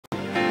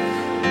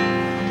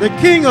the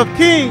King of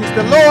Kings,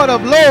 the Lord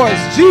of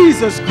Lords,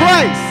 Jesus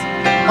Christ,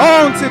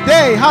 on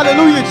today.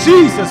 Hallelujah,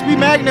 Jesus. We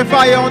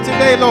magnify you on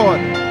today, Lord.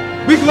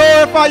 We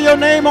glorify your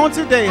name on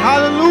today.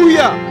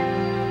 Hallelujah.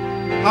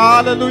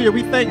 Hallelujah.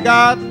 We thank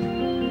God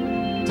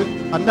for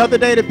another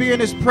day to be in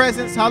his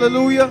presence.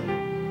 Hallelujah.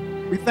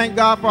 We thank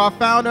God for our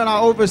founder and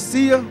our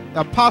overseer,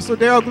 the Apostle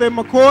Darrell Glenn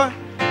McCoy.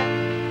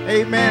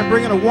 Amen.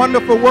 Bringing a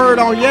wonderful word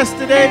on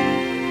yesterday.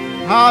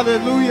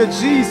 Hallelujah,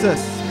 Jesus.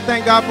 We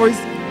thank God for his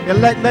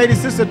elect lady,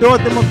 Sister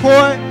Dorothy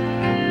McCoy.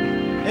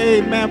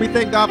 Amen. We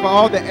thank God for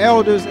all the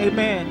elders.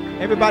 Amen.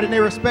 Everybody in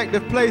their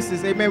respective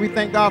places. Amen. We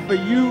thank God for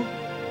you,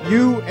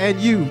 and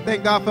you.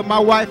 Thank God for my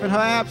wife in her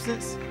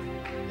absence.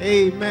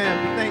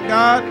 Amen. We thank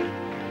God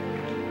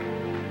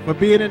for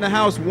being in the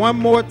house one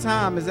more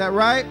time. Is that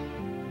right?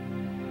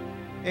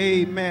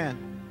 Amen.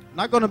 I'm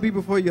not going to be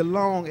before you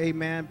long,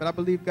 amen, but I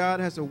believe God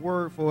has a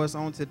word for us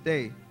on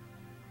today.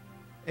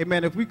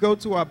 Amen. If we go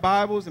to our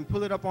Bibles and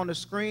pull it up on the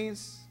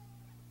screens,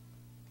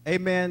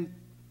 amen,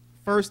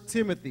 1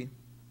 Timothy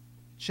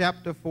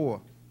chapter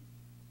 4.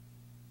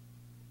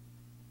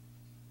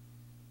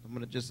 I'm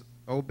going to just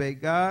obey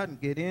God and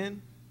get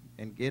in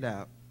and get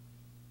out.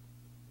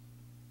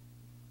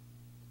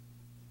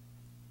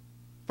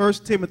 1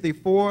 Timothy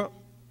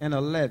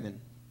 4:11.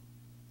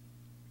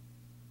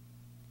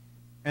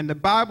 And the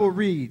Bible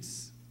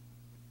reads,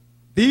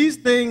 "These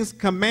things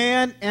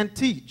command and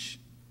teach.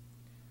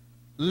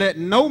 Let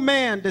no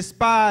man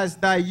despise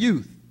thy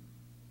youth,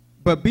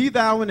 but be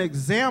thou an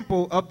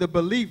example of the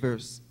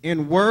believers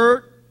in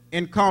word,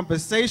 in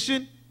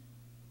conversation,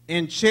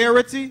 in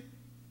charity,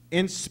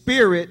 in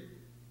spirit,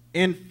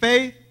 in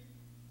faith,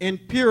 in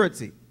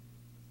purity."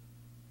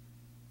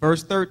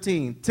 Verse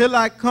 13, "Till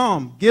I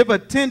come, give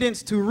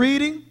attendance to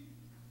reading,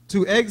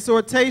 to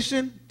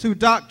exhortation, to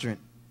doctrine.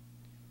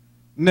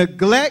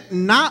 Neglect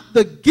not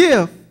the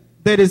gift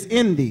that is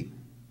in thee,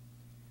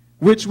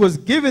 which was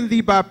given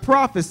thee by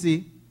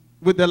prophecy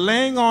with the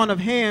laying on of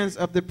hands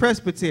of the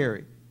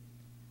presbytery.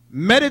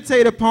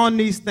 Meditate upon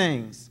these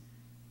things.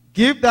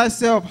 Give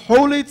thyself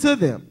wholly to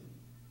them,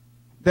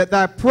 that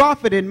thy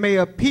profiting may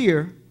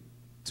appear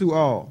to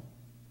all."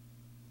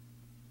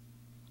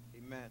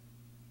 Amen.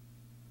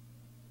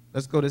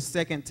 Let's go to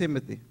 2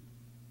 Timothy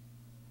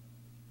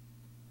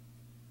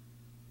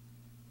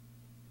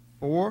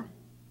 4,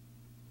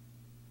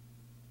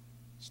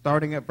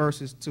 starting at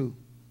verses 2.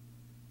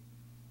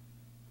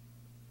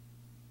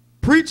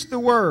 "Preach the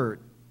word,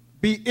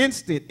 be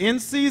instant in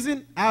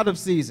season, out of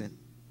season.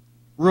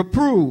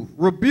 Reprove,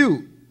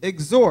 rebuke,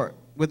 exhort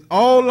with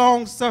all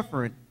long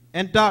suffering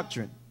and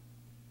doctrine.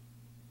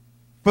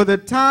 For the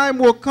time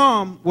will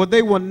come where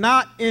they will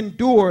not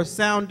endure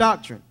sound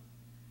doctrine,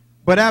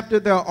 but after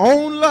their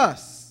own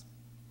lusts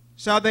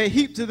shall they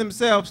heap to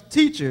themselves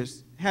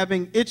teachers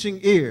having itching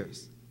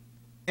ears.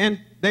 And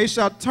they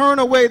shall turn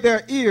away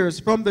their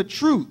ears from the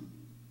truth,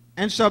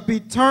 and shall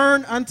be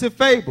turned unto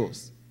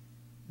fables.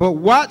 But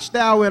watch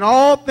thou in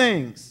all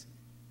things,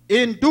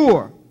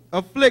 endure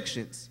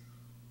afflictions,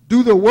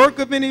 do the work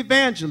of an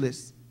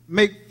evangelist,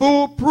 make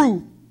full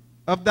proof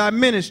of thy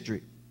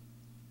ministry."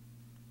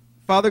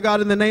 Father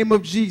God, in the name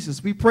of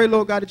Jesus, we pray,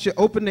 Lord God, that you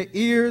open the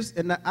ears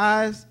and the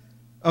eyes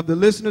of the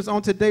listeners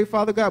on today,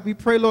 Father God. We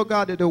pray, Lord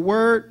God, that the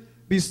word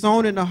be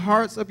sown in the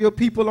hearts of your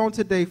people on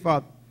today,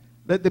 Father.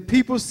 Let the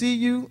people see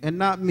you and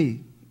not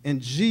me. In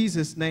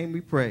Jesus' name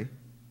we pray.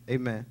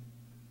 Amen.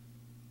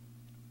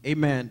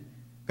 Amen.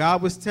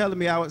 God was telling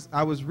me, I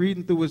was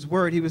reading through his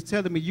word. He was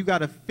telling me, you got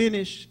to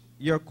finish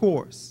your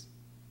course.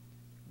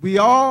 We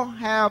all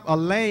have a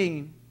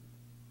lane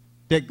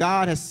that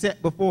God has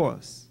set before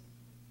us.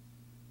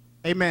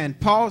 Amen.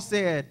 Paul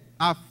said,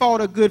 "I fought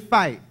a good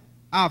fight.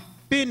 I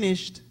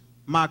finished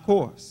my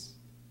course."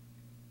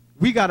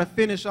 We got to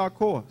finish our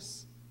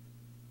course.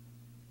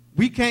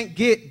 We can't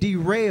get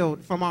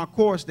derailed from our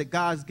course that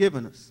God's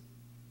given us.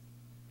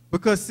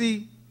 Because,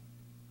 see,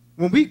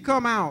 when we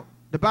come out,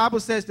 the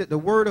Bible says that the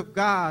word of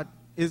God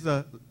is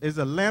a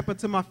lamp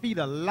unto my feet,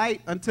 a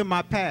light unto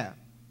my path.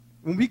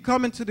 When we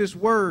come into this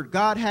word,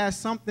 God has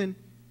something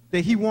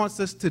that he wants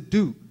us to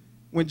do.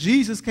 When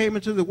Jesus came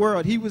into the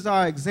world, he was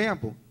our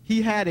example.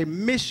 He had a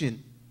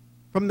mission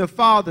from the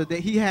Father that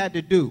he had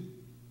to do.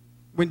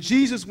 When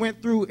Jesus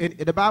went through, and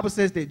the Bible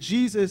says that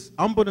Jesus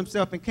humbled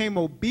himself and came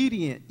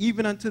obedient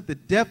even unto the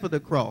death of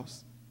the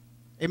cross.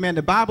 Amen.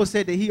 The Bible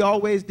said that he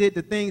always did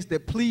the things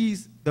that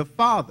pleased the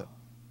Father.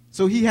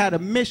 So he had a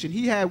mission.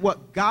 He had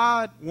what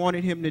God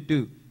wanted him to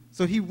do.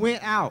 So he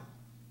went out.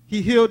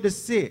 He healed the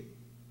sick.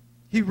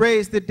 He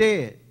raised the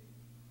dead.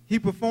 He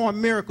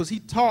performed miracles. He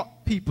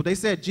taught people. They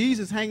said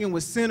Jesus hanging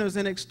with sinners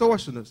and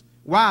extortioners.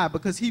 Why?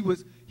 Because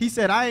he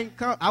said,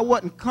 I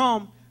wasn't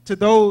come to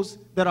those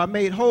that are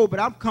made whole, but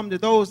I've come to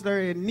those that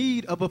are in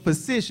need of a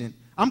physician.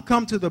 I'm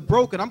come to the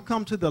broken. I'm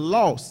come to the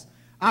lost.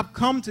 I've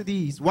come to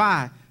these.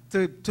 Why?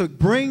 To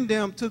bring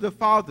them to the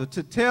Father,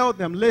 to tell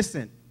them,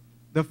 listen,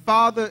 the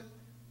Father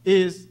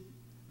is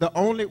the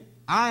only,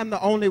 I am the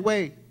only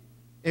way.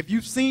 If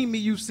you've seen me,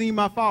 you've seen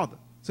my Father.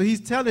 So he's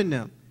telling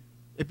them,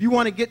 If you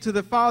want to get to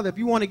the Father, if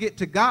you want to get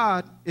to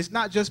God, it's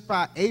not just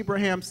by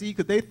Abraham's seed,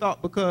 because they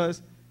thought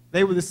because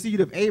they were the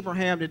seed of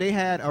Abraham that they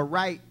had a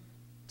right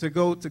to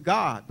go to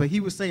God. But he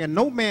was saying,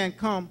 no man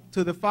come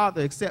to the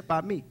Father except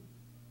by me.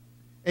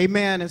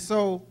 Amen. And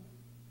so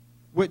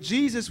what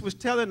Jesus was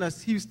telling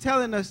us, he was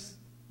telling us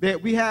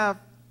that we have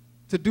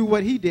to do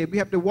what he did. We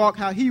have to walk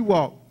how he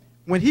walked.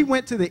 When he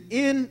went to the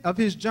end of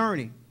his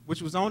journey,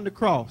 which was on the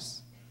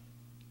cross,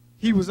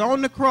 he was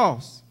on the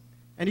cross,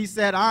 and he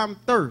said, I'm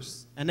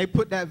thirst. And they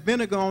put that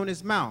vinegar on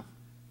his mouth.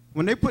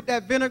 When they put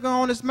that vinegar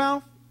on his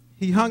mouth,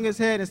 he hung his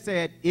head and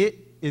said, it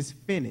is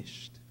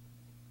finished.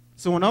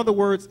 So in other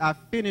words, I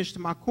finished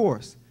my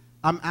course.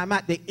 I'm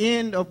at the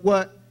end of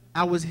what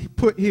I was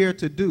put here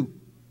to do.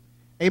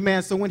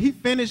 Amen. So when he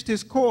finished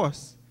his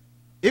course,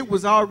 it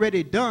was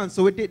already done.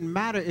 So it didn't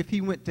matter if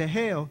he went to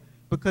hell,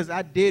 because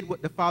I did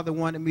what the Father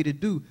wanted me to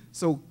do.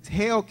 So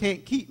hell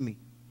can't keep me,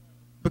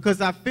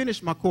 because I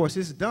finished my course.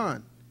 It's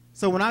done.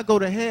 So when I go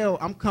to hell,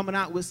 I'm coming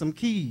out with some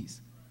keys.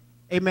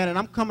 Amen. And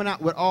I'm coming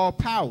out with all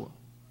power,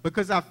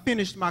 because I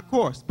finished my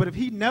course. But if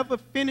he never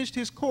finished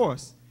his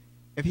course,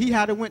 if he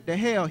had went to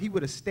hell, he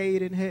would have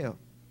stayed in hell.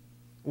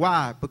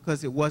 Why?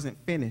 Because it wasn't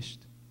finished.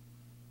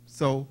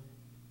 So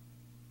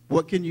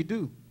what can you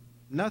do?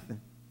 Nothing.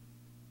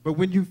 But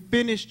when you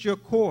finished your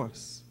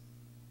course,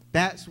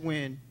 that's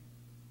when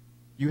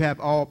you have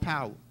all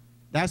power.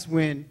 That's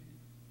when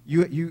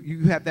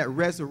you have that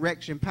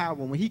resurrection power.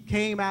 When he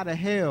came out of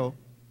hell,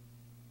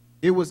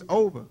 it was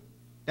over.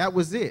 That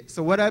was it.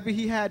 So whatever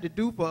he had to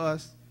do for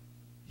us,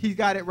 he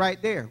got it right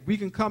there. We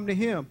can come to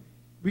him.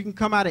 We can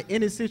come out of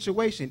any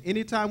situation.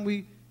 Anytime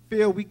we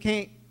feel we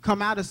can't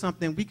come out of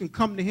something, we can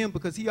come to him,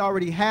 because he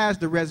already has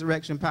the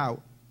resurrection power.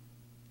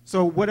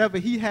 So whatever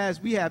he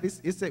has, we have.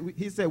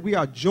 He said we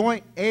are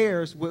joint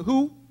heirs with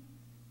who?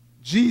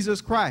 Jesus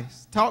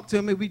Christ. Talk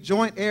to me. We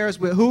joint heirs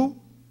with who?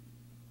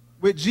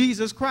 With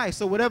Jesus Christ.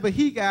 So whatever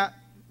he got,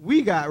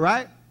 we got,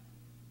 right?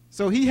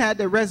 So he had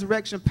the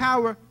resurrection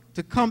power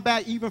to come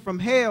back even from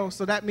hell.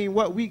 So that means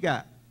what we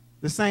got?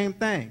 The same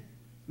thing.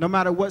 No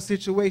matter what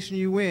situation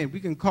you in, we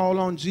can call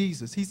on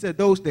Jesus. He said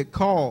those that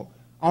call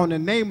on the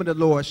name of the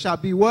Lord shall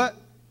be what?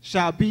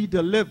 Shall be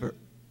delivered.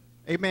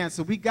 Amen.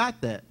 So we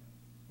got that.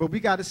 But we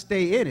got to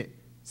stay in it.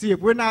 See, if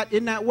we're not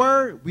in that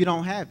word, we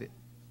don't have it.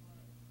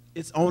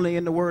 It's only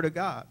in the word of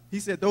God. He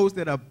said those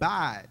that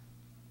abide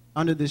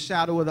under the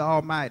shadow of the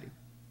Almighty.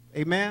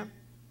 Amen.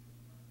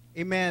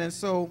 Amen. And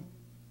so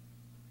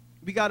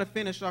we got to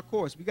finish our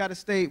course. We got to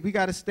stay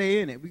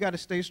in it. We got to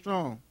stay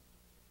strong.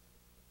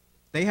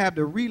 They have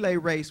the relay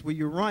race where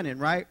you're running,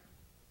 right?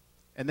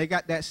 And they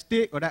got that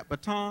stick or that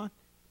baton,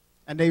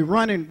 and they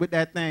running with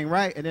that thing,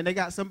 right? And then they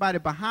got somebody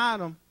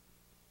behind them,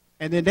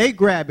 and then they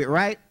grab it,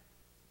 right?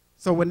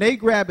 So when they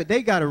grab it,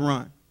 they got to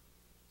run.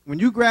 When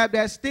you grab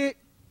that stick,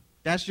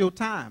 that's your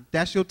time.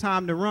 That's your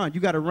time to run. You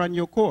got to run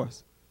your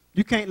course.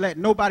 You can't let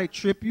nobody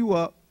trip you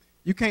up.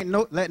 You can't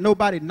let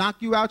nobody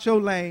knock you out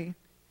your lane.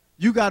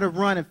 You got to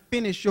run and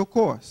finish your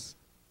course.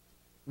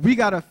 We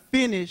got to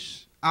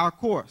finish our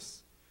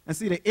course. And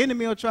see, the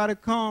enemy will try to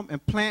come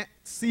and plant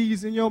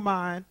seeds in your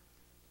mind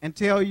and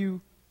tell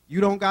you,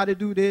 you don't got to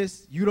do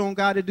this, you don't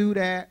got to do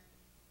that,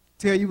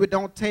 tell you it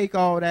don't take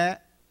all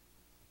that,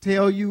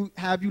 tell you,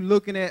 have you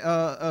looking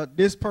at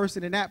this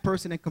person and that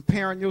person and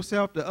comparing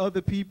yourself to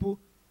other people,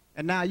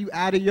 and now you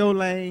out of your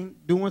lane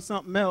doing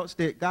something else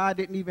that God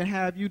didn't even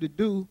have you to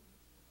do,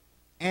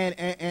 and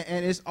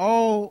it's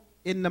all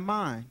in the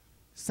mind.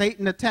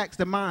 Satan attacks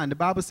the mind. The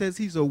Bible says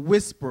he's a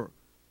whisperer,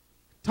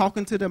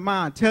 talking to the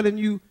mind, telling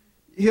you,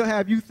 he'll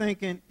have you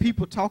thinking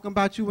people talking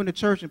about you in the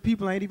church and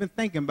people ain't even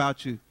thinking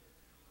about you.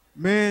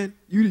 Man,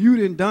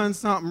 you done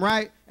something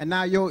right, and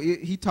now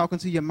he talking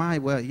to your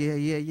mind. Well, yeah,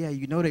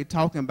 you know they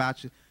talking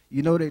about you.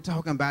 You know they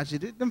talking about you.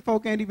 Them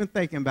folk ain't even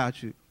thinking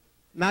about you.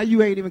 Now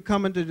you ain't even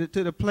coming to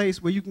the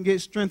place where you can get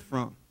strength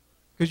from,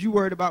 because you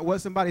worried about what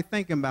somebody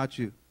thinking about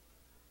you.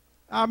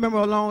 I remember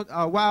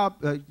a while,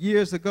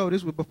 years ago,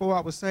 this was before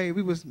I was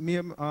saved, me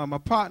and my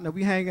partner,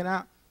 we hanging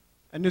out,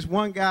 and this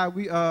one guy,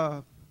 we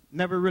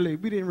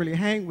didn't really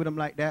hang with him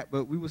like that,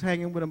 but we was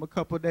hanging with him a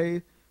couple of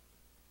days,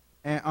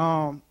 and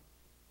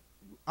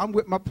I'm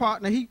with my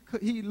partner. He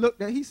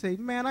looked at, he said,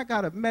 man, I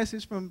got a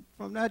message from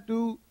that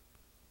dude.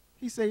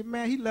 He said,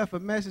 man, he left a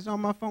message on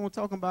my phone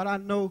talking about, I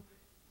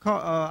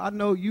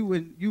know you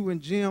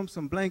and Jim,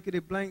 some blankety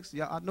blanks.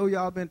 I know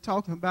y'all been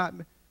talking about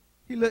me.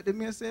 He looked at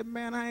me and said,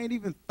 man, I ain't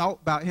even thought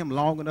about him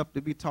long enough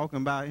to be talking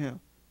about him.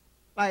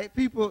 Like,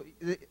 people,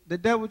 the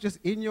devil just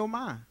in your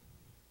mind,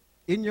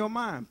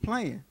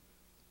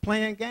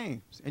 playing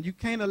games. And you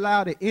can't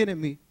allow the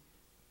enemy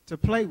to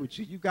play with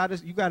you. You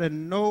gotta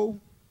know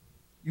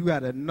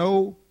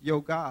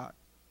your God.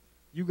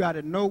 You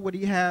gotta know what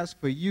he has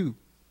for you.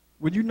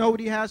 When you know what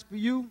he has for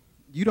you,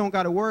 you don't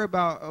gotta worry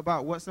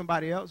about what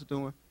somebody else is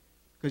doing,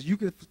 because you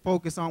can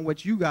focus on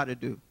what you gotta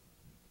do.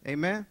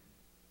 Amen.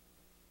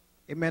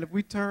 Amen. If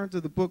we turn to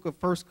the book of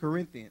 1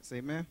 Corinthians,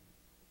 amen,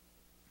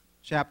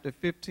 chapter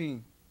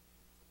 15.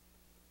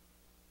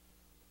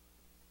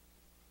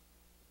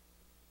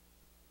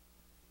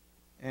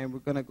 And we're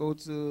going to go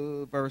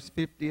to verse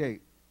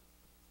 58.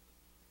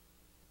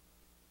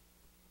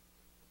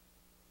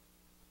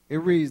 It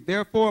reads,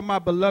 "Therefore, my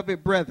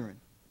beloved brethren,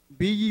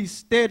 be ye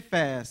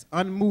steadfast,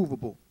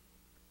 unmovable,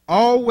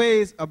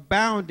 always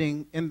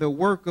abounding in the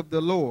work of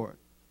the Lord,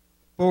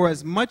 for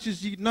as much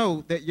as ye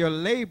know that your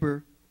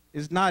labor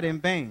is not in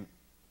vain."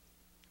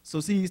 So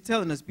see, he's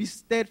telling us, be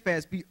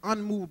steadfast, be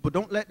unmovable.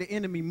 Don't let the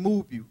enemy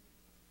move you.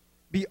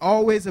 Be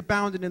always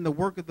abounding in the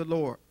work of the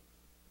Lord.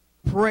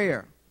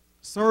 Prayer,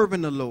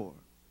 serving the Lord,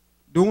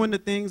 doing the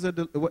things that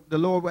the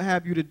Lord will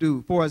have you to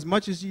do. For as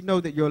much as you know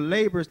that your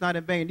labor is not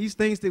in vain. These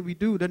things that we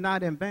do, they're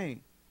not in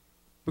vain.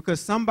 Because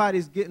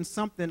somebody's getting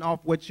something off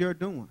what you're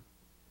doing.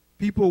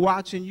 People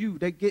watching you,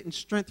 they're getting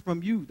strength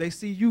from you. They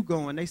see you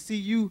going. They see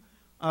you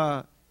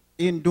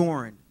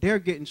enduring. They're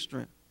getting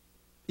strength.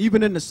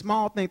 Even in the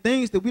small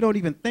things that we don't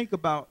even think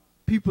about,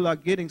 people are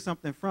getting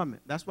something from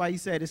it. That's why he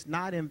said it's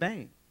not in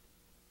vain.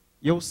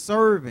 Your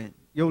serving,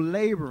 your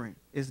laboring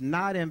is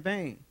not in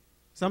vain.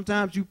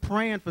 Sometimes you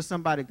praying for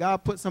somebody.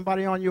 God put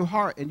somebody on your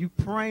heart and you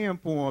praying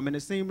for them and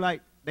it seems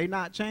like they're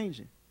not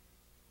changing.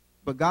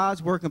 But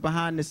God's working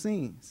behind the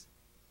scenes.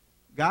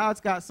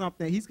 God's got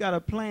something. He's got a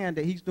plan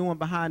that he's doing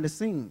behind the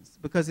scenes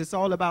because it's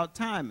all about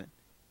timing.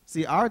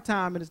 See, our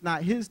timing is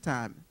not his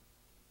timing.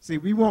 See,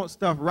 we want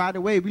stuff right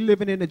away. We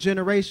living in a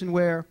generation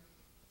where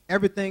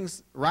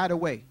everything's right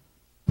away.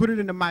 Put it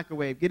in the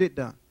microwave. Get it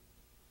done.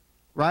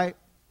 Right?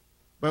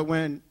 But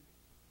when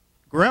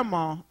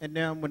grandma and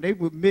them, when they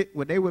would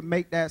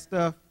make that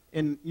stuff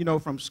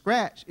from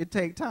scratch, it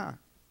take time.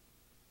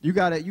 You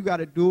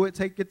gotta do it.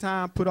 Take your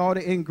time. Put all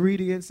the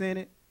ingredients in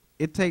it.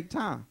 It take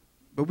time.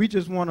 But we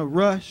just want to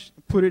rush,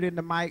 put it in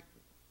the mic,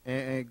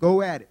 and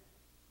go at it.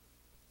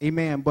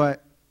 Amen.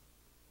 But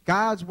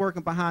God's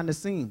working behind the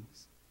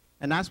scenes,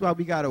 and that's why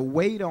we gotta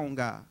wait on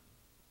God.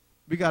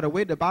 We gotta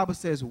wait. The Bible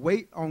says,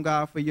 "Wait on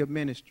God for your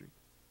ministry."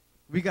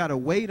 We gotta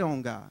wait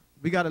on God.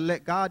 We gotta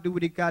let God do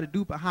what he gotta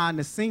do behind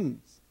the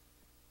scenes.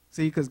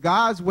 See, because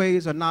God's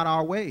ways are not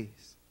our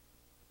ways.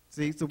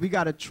 See, so we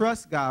got to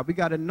trust God. We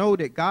got to know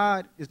that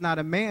God is not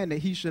a man that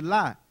he should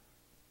lie.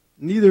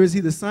 Neither is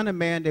he the son of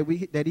man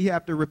that he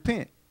have to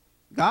repent.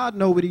 God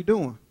know what he's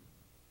doing.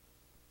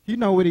 He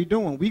know what he's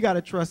doing. We got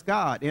to trust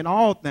God in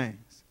all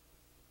things.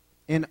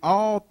 In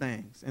all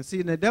things. And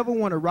see, the devil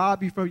want to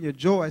rob you from your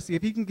joy. See,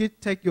 if he can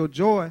take your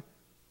joy,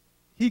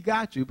 he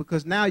got you.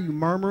 Because now you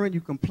murmuring,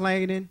 you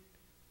complaining,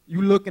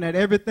 you looking at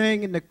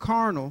everything in the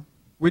carnal,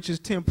 which is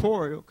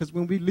temporal, because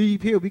when we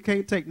leave here, we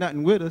can't take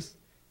nothing with us.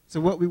 So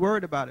what we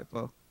worried about it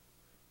for?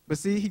 But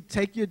see, he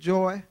take your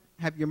joy,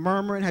 have you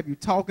murmuring, have you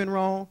talking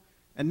wrong,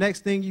 and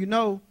next thing you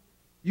know,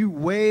 you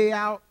way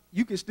out.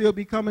 You can still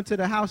be coming to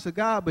the house of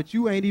God, but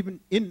you ain't even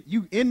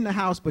in the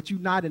house, but you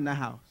not in the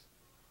house.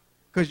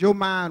 Because your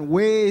mind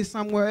way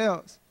somewhere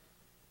else,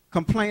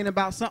 complaining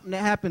about something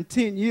that happened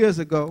 10 years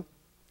ago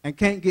and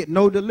can't get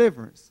no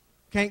deliverance,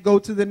 can't go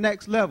to the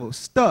next level,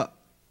 stuck.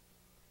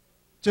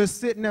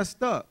 Just sitting there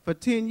stuck for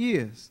 10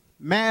 years,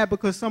 mad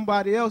because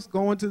somebody else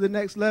going to the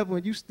next level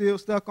and you still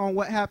stuck on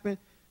what happened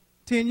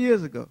 10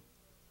 years ago.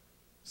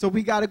 So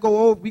we got to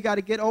go over, we got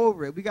to get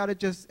over it. We got to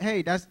just,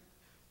 hey, that's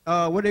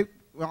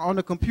on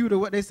the computer,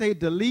 what they say,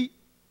 delete.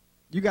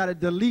 You got to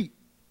delete,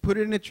 put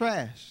it in the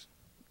trash,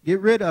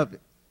 get rid of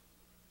it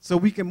so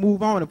we can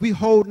move on. If we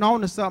holding on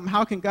to something,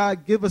 how can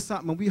God give us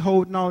something and we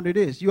holding on to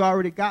this? You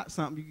already got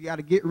something. You got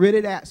to get rid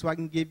of that so I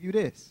can give you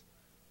this.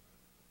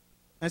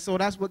 And so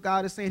that's what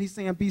God is saying. He's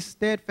saying, be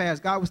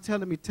steadfast. God was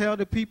telling me, tell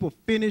the people,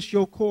 finish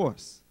your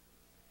course.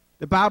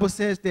 The Bible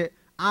says that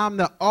I'm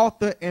the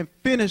author and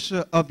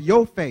finisher of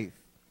your faith.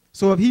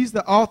 So if he's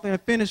the author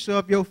and finisher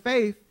of your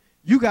faith,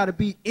 you got to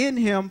be in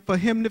him for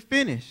him to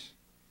finish.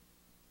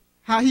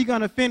 How he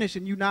going to finish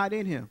and you not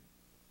in him?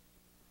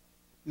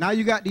 Now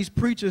you got these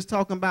preachers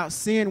talking about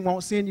sin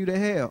won't send you to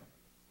hell.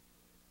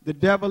 The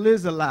devil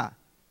is a lie.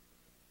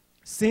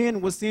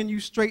 Sin will send you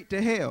straight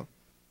to hell.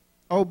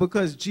 Oh,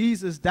 because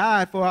Jesus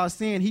died for our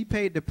sin, he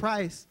paid the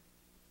price.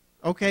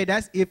 Okay,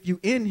 that's if you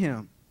in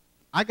him.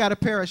 I got a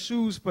pair of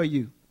shoes for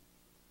you.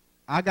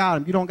 I got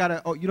them.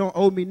 You don't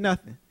owe me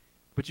nothing.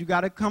 But you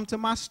got to come to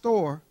my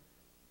store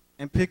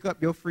and pick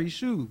up your free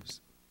shoes.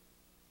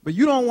 But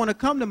you don't want to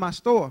come to my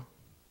store.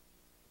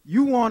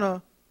 You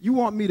want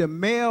me to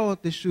mail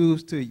the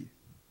shoes to you.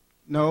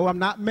 No, I'm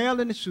not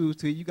mailing the shoes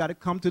to you. You got to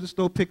come to the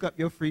store, pick up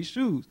your free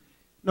shoes.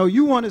 No,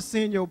 you want to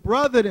send your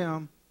brother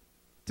them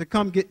to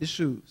come get the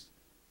shoes.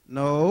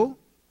 No,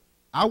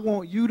 I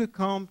want you to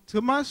come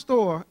to my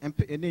store and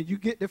then you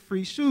get the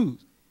free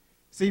shoes.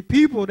 See,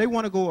 people, they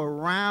want to go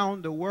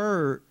around the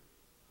word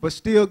but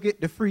still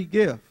get the free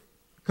gift.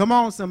 Come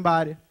on,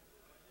 somebody.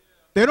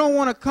 They don't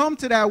want to come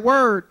to that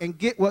word and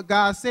get what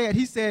God said.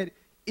 He said,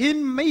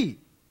 in me,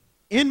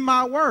 in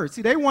my word.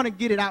 See, they want to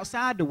get it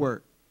outside the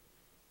word.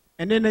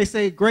 And then they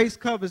say grace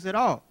covers it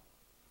all.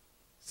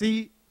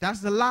 See,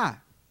 that's a lie.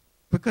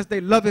 Because they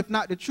love if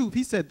not the truth.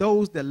 He said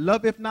those that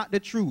love if not the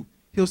truth,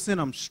 he'll send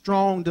them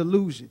strong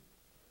delusion.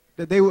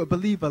 That they would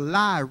believe a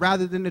lie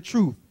rather than the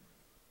truth.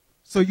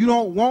 So you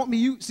don't want me.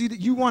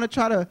 You want to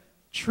try to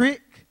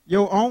trick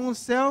your own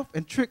self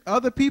and trick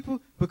other people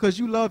because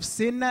you love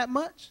sin that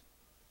much?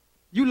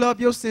 You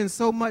love your sin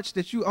so much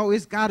that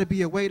it's got to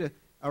be a way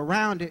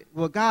around it.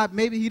 Well, God,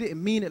 maybe he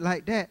didn't mean it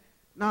like that.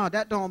 No,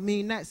 that don't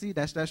mean that. See,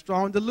 that's that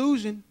strong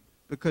delusion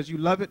because you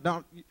love it.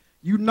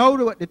 You know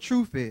what the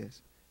truth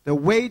is. The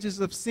wages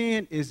of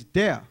sin is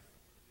death.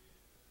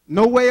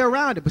 No way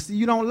around it. But see,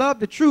 you don't love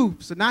the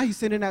truth. So now he's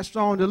sending that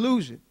strong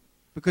delusion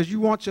because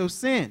you want your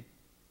sin.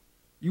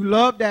 You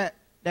love that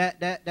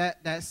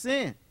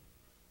sin.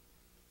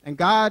 And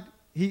God,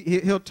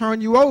 he'll turn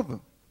you over.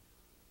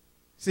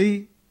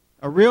 See,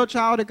 a real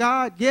child of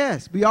God,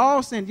 yes, we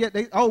all sin.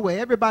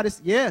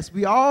 Yes,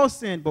 we all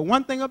sin. But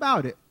one thing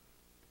about it,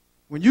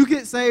 when you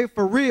get saved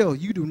for real,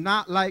 you do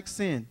not like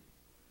sin.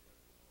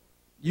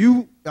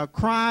 You are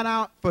crying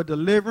out for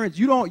deliverance.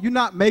 You're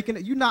not making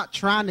it. You're not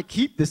trying to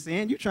keep the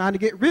sin. You're trying to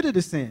get rid of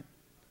the sin.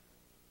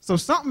 So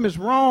something is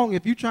wrong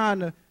if you're trying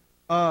to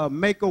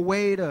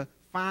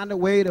find a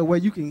way to where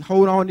you can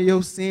hold on to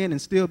your sin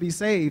and still be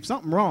saved.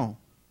 Something wrong.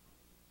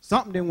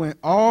 Something that went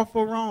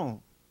awful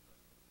wrong.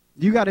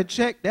 You got to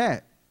check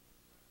that.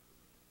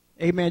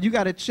 Amen. You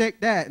got to check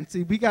that. And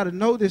see, we got to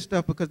know this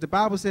stuff because the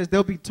Bible says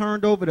they'll be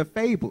turned over to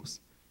fables.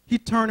 He's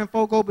turning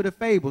folk over to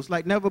fables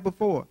like never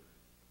before.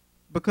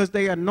 Because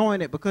they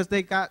anointed, because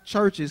they got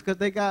churches, because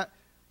they got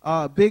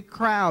a big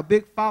crowd,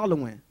 big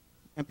following.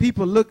 And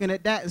people looking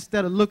at that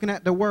instead of looking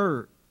at the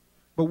word.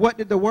 But what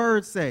did the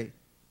word say?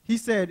 He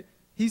said,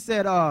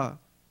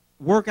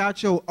 work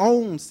out your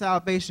own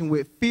salvation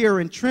with fear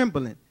and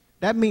trembling.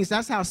 That means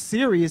that's how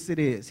serious it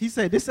is. He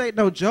said, this ain't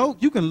no joke.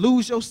 You can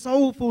lose your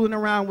soul fooling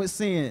around with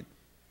sin.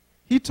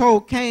 He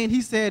told Cain,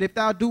 he said, if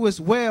thou doest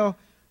well,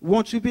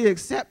 won't you be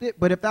accepted?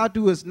 But if thou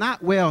doest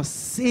not well,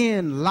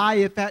 sin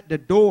lieth at the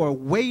door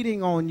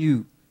waiting on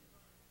you.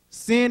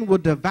 Sin will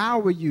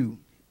devour you.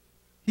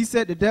 He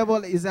said the devil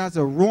is as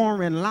a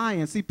roaring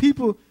lion. See,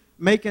 people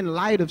making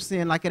light of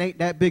sin like it ain't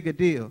that big a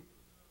deal.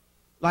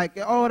 Like,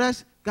 oh,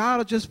 God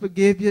will just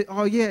forgive you.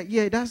 Oh,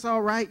 yeah, that's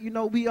all right. You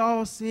know, we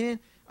all sin.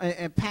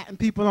 And patting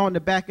people on the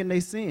back and they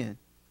sin.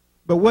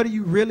 But what are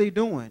you really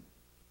doing?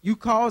 You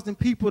causing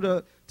people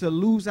to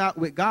lose out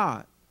with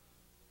God.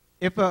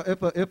 If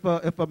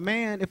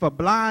a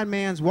blind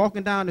man's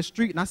walking down the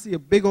street and I see a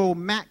big old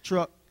Mack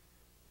truck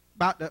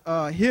about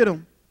to hit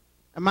him,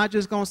 am I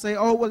just going to say,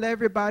 oh, well,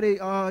 everybody,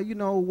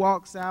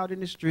 walks out in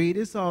the street.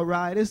 It's all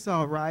right. It's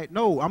all right.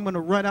 No, I'm going to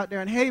run out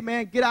there and, hey,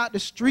 man, get out the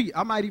street.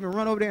 I might even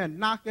run over there and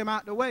knock him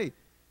out the way.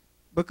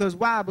 Because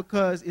why?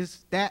 Because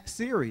it's that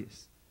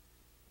serious.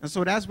 And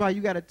so that's why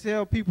you got to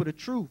tell people the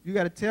truth. You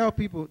got to tell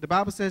people, the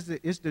Bible says that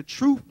it's the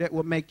truth that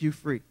will make you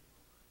free.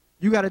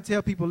 You got to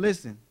tell people,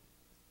 listen,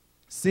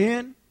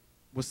 sin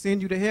will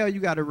send you to hell. You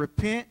got to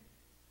repent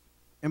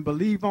and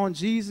believe on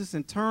Jesus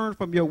and turn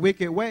from your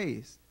wicked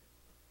ways.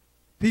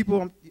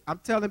 People, I'm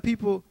telling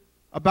people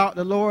about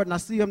the Lord, and I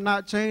see them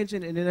not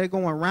changing, and then they're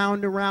going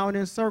round and round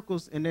in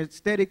circles, and they're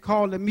steady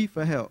calling me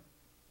for help.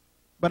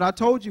 But I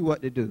told you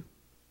what to do.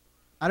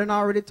 I done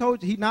already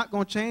told you, he's not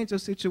going to change your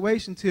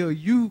situation till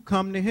you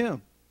come to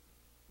him.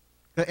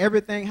 Because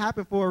everything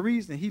happened for a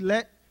reason. He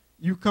let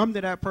you come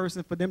to that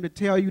person for them to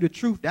tell you the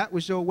truth. That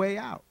was your way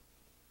out.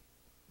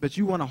 But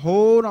you want to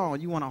hold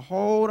on. You want to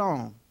hold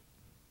on.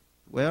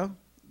 Well,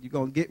 you're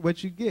going to get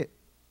what you get.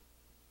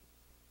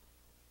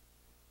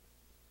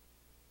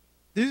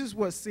 This is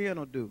what sin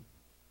will do.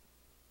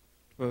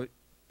 For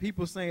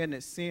people saying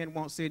that sin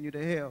won't send you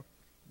to hell.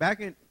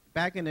 Back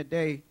in the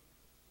day,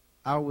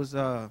 I was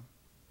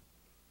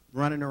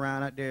running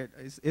around out there.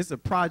 It's a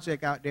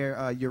project out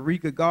there,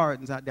 Eureka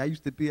Gardens out there. I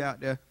used to be out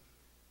there.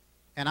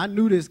 And I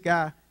knew this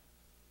guy.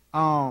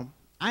 I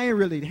ain't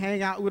really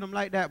hang out with him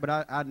like that, but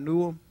I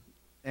knew him.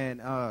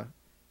 And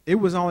it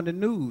was on the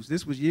news.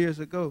 This was years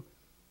ago.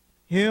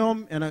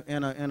 Him and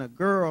a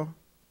girl,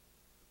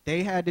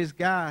 they had this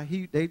guy.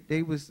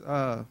 They was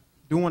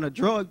doing a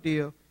drug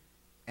deal.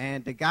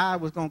 And the guy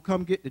was going to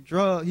come get the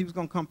drug. He was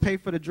going to come pay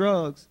for the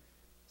drugs.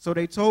 So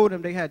they told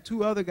him they had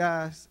two other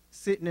guys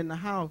sitting in the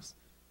house.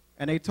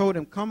 And they told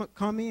him,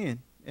 come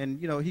in. And,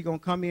 he going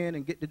to come in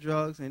and get the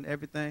drugs and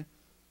everything.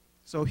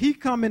 So he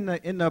come in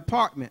the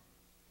apartment.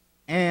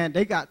 And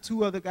they got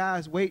two other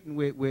guys waiting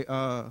with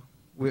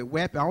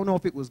weapons. I don't know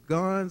if it was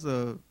guns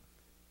or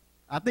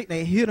I think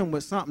they hit him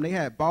with something. They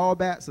had ball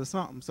bats or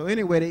something. So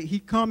anyway, he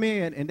come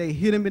in and they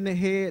hit him in the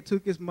head,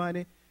 took his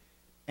money,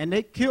 and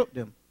they killed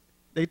him.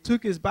 They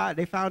took his body.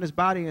 They found his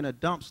body in a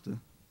dumpster.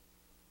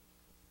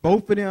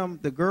 Both of them,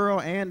 the girl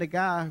and the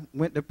guy,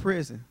 went to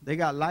prison. They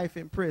got life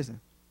in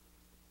prison.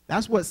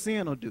 That's what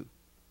sin will do.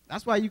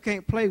 That's why you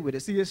can't play with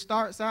it. See, it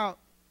starts out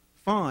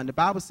fun. The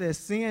Bible says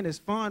sin is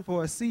fun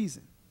for a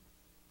season.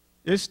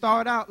 It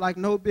start out like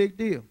no big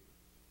deal.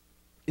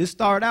 It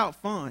start out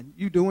fun.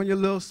 You doing your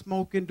little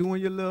smoking,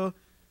 doing your little,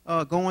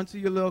 going to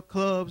your little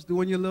clubs,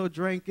 doing your little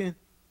drinking,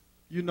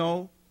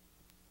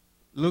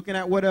 looking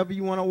at whatever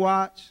you want to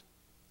watch.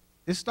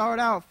 It start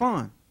out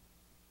fun.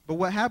 But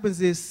what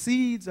happens is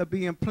seeds are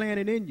being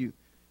planted in you,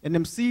 and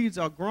them seeds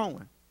are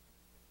growing.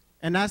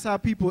 And that's how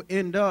people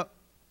end up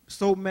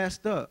so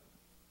messed up.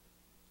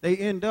 They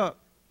end up,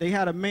 they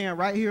had a man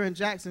right here in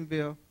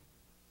Jacksonville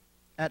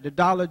at the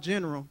Dollar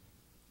General,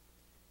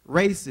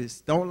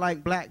 racist, don't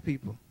like black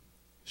people,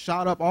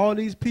 shot up all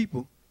these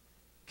people,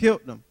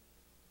 killed them.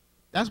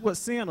 That's what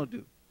sin will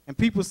do. And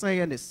people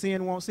saying that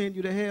sin won't send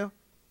you to hell.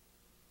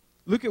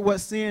 Look at what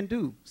sin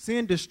do.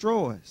 Sin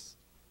destroys.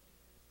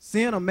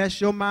 Sin will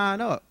mess your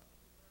mind up.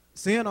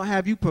 Sin will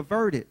have you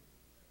perverted.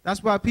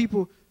 That's why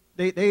people,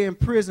 they in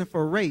prison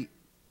for rape,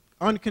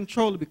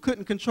 uncontrollably,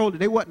 couldn't control it.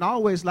 They wasn't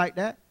always like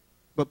that,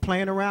 but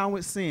playing around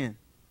with sin.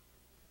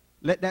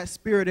 Let that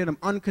spirit in them,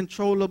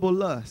 uncontrollable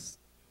lust.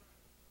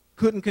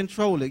 Couldn't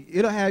control it.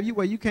 It'll have you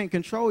where you can't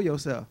control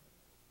yourself.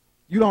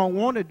 You don't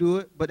want to do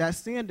it, but that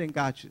sin then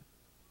got you.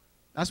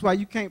 That's why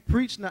you can't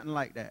preach nothing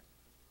like that.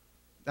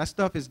 That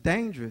stuff is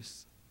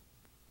dangerous.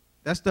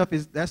 That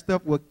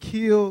stuff will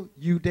kill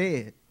you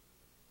dead.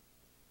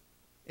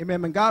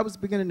 Amen. When God was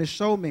beginning to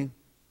show me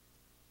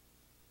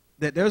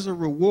that there's a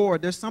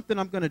reward, there's something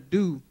I'm going to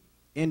do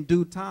in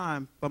due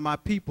time for my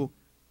people,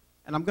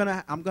 and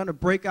I'm gonna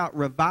break out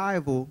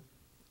revival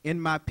in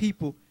my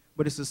people,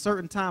 but it's a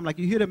certain time. Like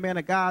you hear the man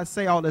of God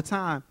say all the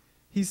time,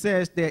 he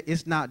says that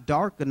it's not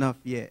dark enough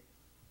yet.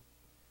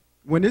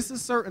 When it's a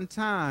certain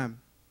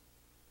time,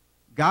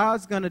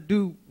 God's going to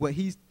do what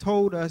he's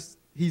told us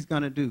he's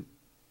going to do.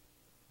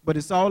 But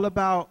it's all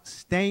about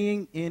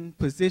staying in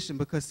position,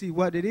 because see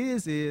what it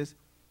is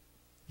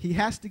he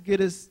has to get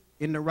us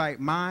in the right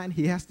mind.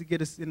 He has to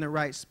get us in the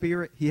right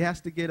spirit. He has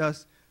to get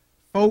us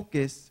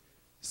focused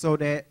so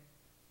that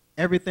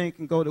everything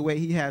can go the way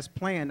he has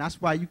planned.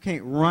 That's why you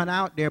can't run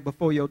out there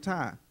before your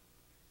time.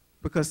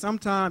 Because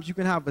sometimes you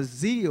can have a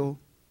zeal,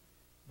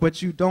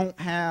 but you don't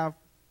have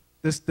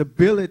the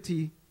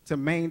stability to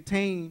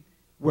maintain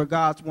where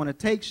God's want to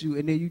take you,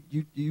 and then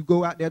you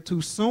go out there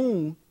too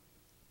soon,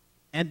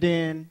 and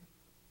then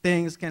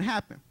things can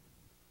happen.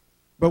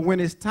 But when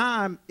it's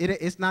time,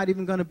 it's not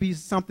even going to be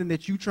something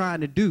that you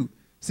trying to do.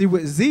 See,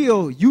 with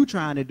zeal, you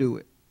trying to do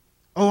it.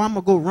 Oh, I'm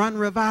going to go run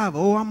revival.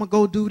 Oh, I'm going to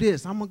go do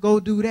this. I'm going to go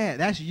do that.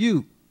 That's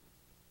you.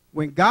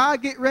 When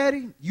God get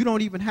ready, you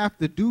don't even have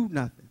to do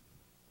nothing.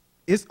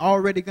 It's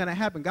already going to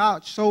happen.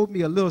 God showed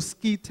me a little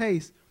ski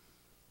taste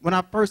when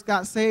I first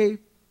got saved,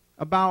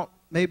 about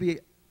maybe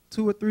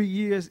 2 or 3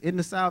 years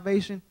into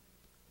salvation.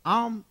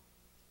 I'm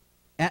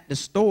at the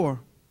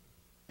store,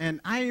 and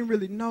I didn't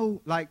really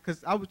know, like,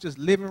 because I was just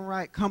living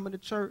right, coming to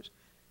church,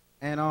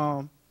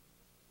 and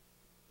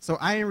so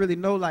I didn't really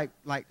know, like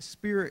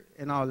spirit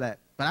and all that.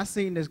 But I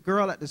seen this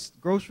girl at this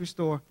grocery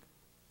store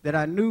that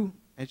I knew,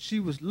 and she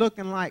was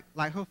looking like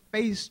her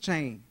face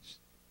changed.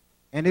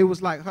 And it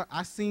was like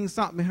I seen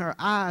something in her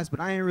eyes, but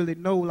I didn't really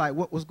know, like,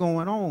 what was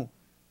going on.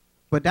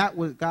 But that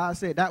was, God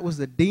said, that was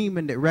a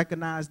demon that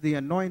recognized the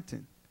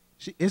anointing.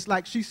 It's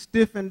like she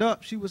stiffened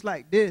up. She was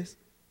like this,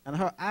 and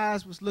her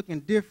eyes was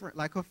looking different,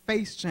 like her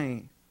face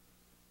changed.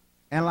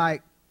 And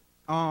like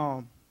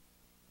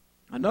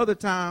another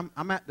time,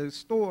 I'm at the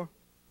store,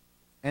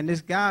 and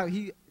this guy,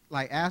 he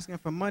like asking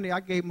for money.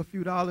 I gave him a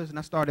few dollars, and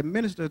I started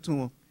ministering to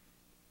him.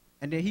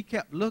 And then he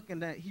kept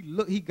looking at,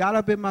 he got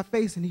up in my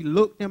face, and he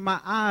looked in my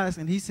eyes,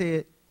 and he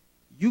said,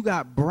 "You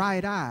got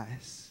bright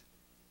eyes."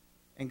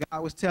 And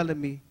God was telling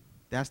me,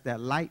 that's that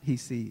light he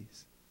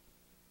sees.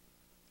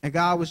 And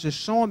God was just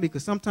showing me,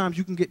 because sometimes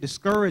you can get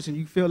discouraged and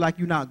you feel like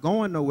you're not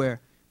going nowhere.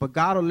 But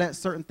God will let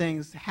certain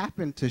things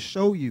happen to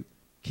show you,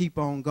 keep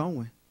on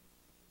going.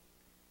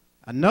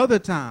 Another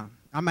time,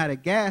 I'm at a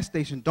gas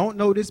station, don't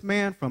know this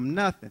man from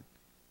nothing.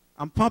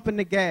 I'm pumping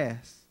the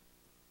gas.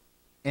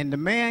 And the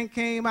man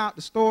came out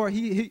the store.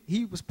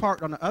 He was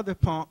parked on the other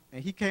pump,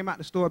 and he came out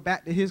the store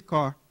back to his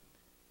car.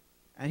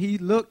 And he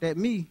looked at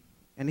me,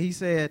 and he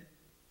said,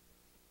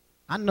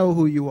 "I know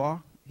who you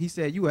are." He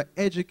said, "You are an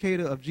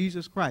educator of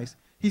Jesus Christ."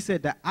 He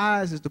said, "The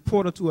eyes is the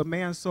portal to a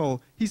man's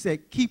soul." He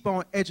said, "Keep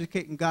on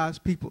educating God's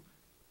people."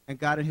 And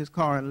got in his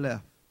car and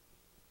left.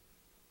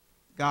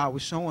 God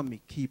was showing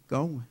me, keep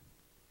going.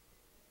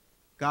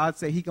 God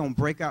said he going to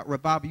break out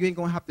revival. You ain't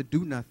going to have to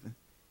do nothing.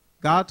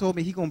 God told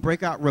me he going to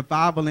break out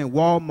revival in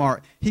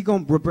Walmart. He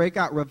going to break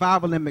out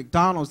revival in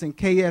McDonald's and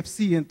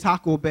KFC and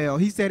Taco Bell.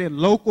 He said in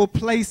local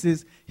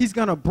places, he's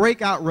going to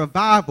break out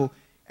revival.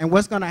 And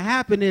what's going to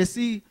happen is,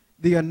 see,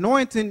 the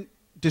anointing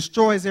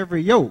destroys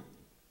every yoke.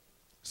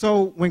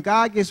 So when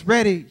God gets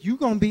ready, you're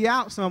going to be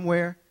out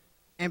somewhere,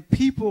 and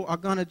people are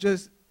going to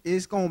just,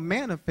 it's going to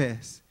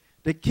manifest.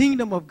 The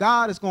kingdom of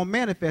God is going to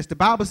manifest. The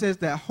Bible says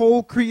that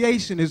whole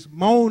creation is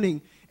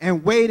moaning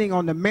and waiting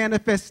on the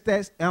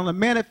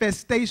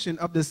manifestation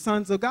of the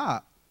sons of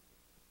God.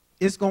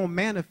 It's going to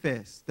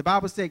manifest. The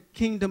Bible said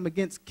kingdom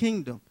against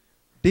kingdom.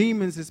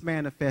 Demons is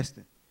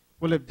manifesting.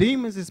 Well, if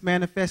demons is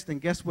manifesting,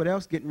 guess what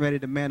else getting ready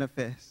to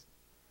manifest?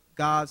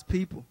 God's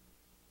people.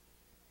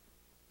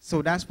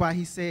 So that's why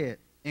he said,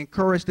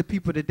 encourage the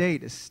people today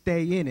to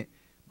stay in it.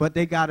 But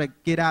they got to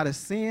get out of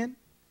sin.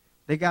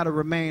 They got to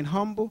remain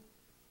humble.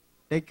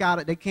 They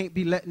can't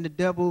be letting the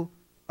devil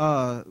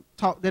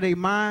talk to their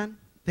mind.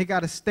 They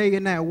got to stay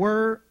in that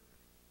word.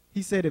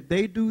 He said if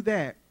they do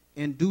that,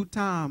 in due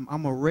time,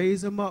 I'm going to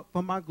raise them up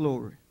for my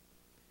glory.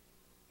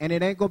 And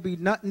it ain't going to be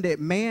nothing that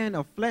man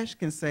or flesh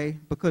can say,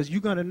 because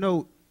you're going to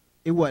know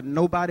it wasn't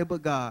nobody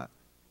but God.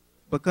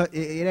 Because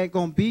it ain't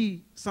going to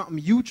be something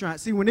you trying.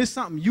 See, when it's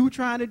something you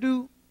trying to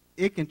do,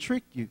 it can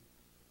trick you.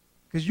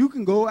 Because you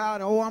can go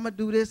out and, oh, I'm going to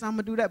do this, I'm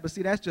going to do that. But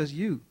see, that's just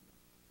you.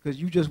 Because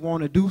you just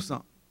want to do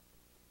something.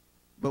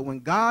 But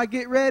when God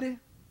get ready,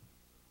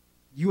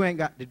 you ain't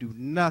got to do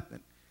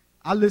nothing.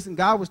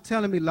 God was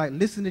telling me, like,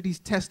 listen to these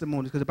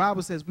testimonies, because the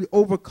Bible says we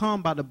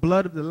overcome by the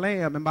blood of the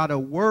Lamb and by the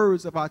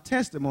words of our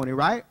testimony,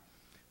 right?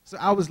 So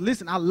I was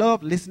listening. I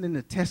love listening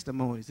to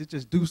testimonies. It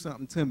just do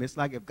something to me. It's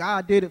like if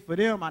God did it for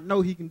them, I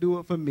know he can do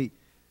it for me.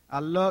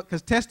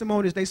 Because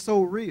testimonies, they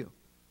so real.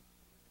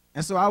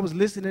 And so I was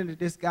listening to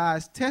this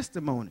guy's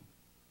testimony,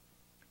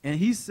 and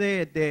he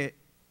said that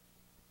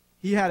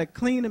he had a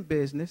cleaning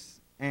business,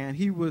 and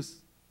he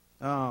was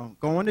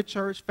going to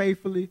church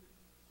faithfully.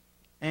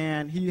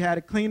 And he had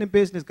a cleaning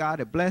business. God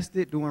had blessed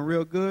it, doing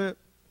real good.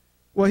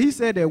 Well, he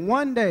said that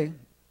one day,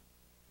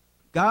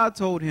 God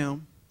told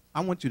him,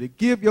 I want you to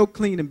give your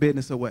cleaning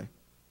business away.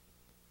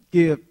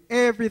 Give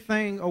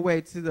everything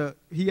away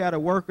he had a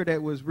worker that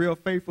was real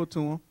faithful to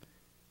him.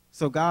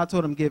 So God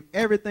told him, give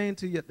everything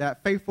to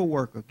that faithful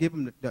worker. Give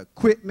him the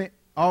equipment,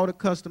 all the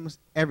customers,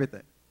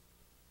 everything.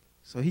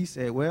 So he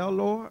said, well,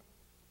 Lord,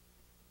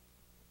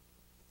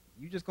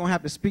 you just going to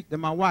have to speak to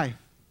my wife.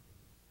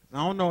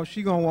 I don't know if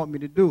she's going to want me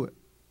to do it.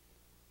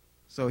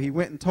 So he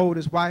went and told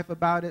his wife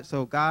about it.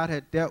 So God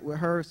had dealt with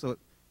her. So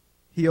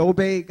he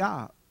obeyed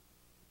God.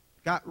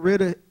 Got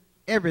rid of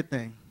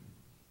everything.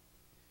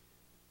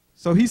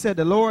 So he said,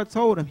 the Lord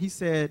told him, he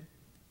said,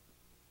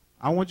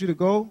 I want you to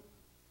go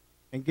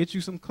and get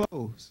you some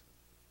clothes.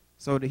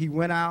 So that he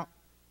went out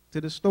to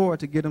the store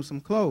to get him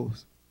some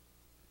clothes.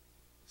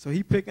 So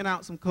he picking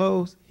out some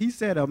clothes. He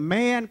said a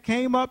man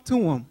came up to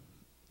him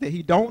that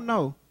he don't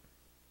know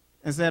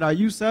and said, are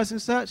you such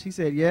and such? He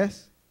said,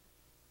 yes.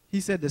 He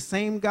said, the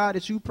same God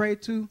that you pray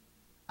to,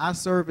 I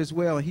serve as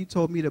well. And he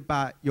told me to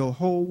buy your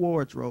whole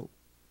wardrobe.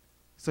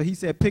 So he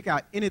said, pick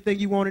out anything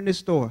you want in this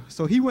store.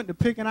 So he went to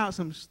picking out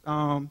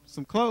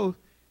some clothes,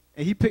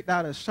 and he picked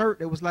out a shirt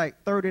that was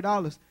like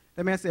 $30.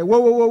 That man said, whoa,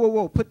 whoa, whoa, whoa,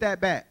 whoa, put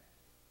that back.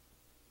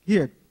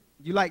 Here,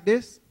 you like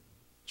this?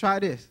 Try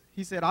this.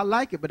 He said, I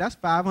like it, but that's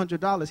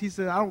 $500. He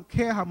said, I don't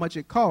care how much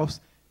it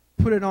costs.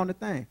 Put it on the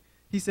thing.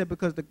 He said,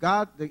 because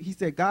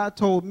God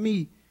told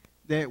me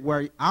that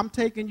where I'm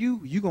taking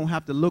you, you're going to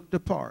have to look the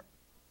part.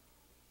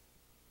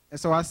 And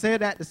so I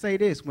said that to say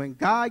this. When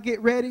God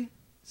get ready,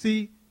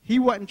 see, he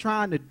wasn't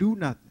trying to do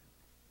nothing.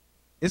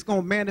 It's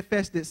going to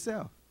manifest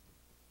itself.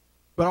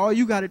 But all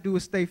you got to do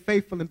is stay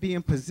faithful and be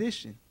in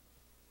position.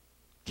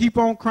 Keep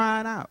on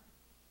crying out.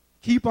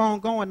 Keep on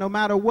going no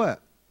matter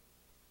what.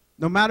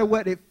 No matter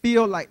what it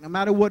feel like, no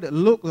matter what it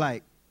look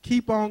like,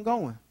 keep on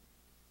going.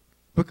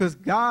 Because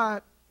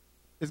God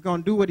is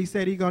going to do what he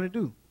said he's going to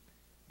do.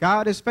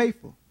 God is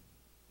faithful.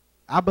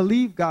 I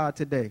believe God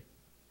today.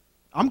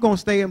 I'm going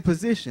to stay in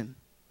position.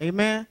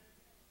 Amen?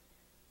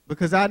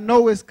 Because I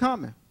know it's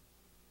coming.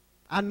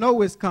 I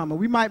know it's coming.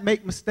 We might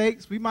make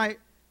mistakes. We might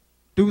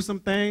do some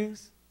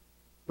things.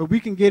 But we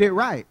can get it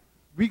right.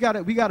 We got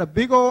a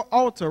big old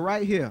altar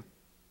right here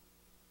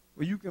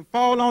where you can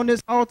fall on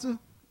this altar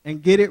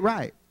and get it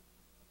right.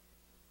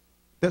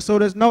 So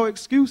there's no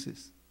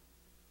excuses.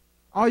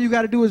 All you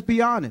got to do is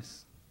be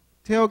honest.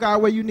 Tell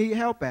God where you need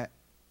help at.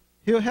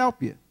 He'll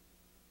help you.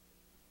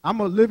 I'm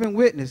a living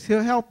witness.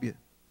 He'll help you.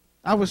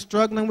 I was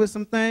struggling with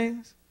some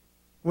things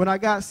when I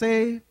got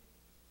saved,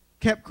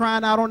 kept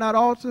crying out on that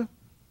altar,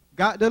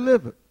 got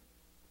delivered.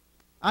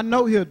 I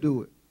know he'll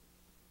do it.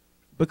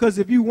 Because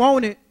if you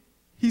want it,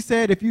 he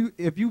said if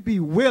you be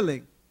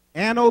willing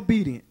and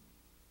obedient,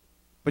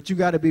 but you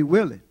got to be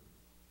willing.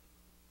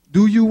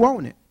 Do you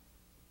want it?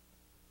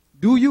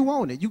 Do you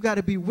want it? You got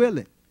to be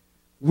willing.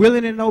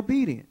 Willing and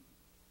obedient.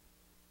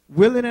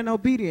 Willing and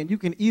obedient. You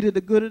can eat of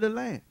the good of the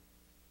land.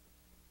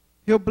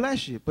 He'll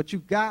bless you, but you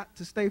got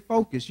to stay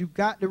focused. You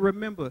got to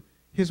remember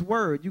his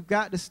word. You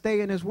got to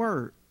stay in his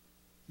word.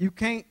 You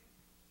can't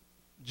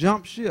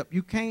jump ship.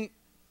 You can't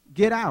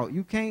get out.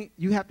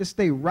 You have to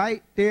stay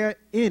right there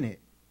in it.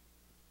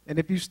 And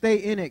if you stay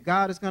in it,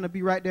 God is going to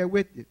be right there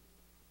with you.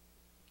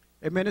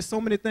 Amen. There's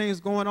so many things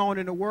going on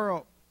in the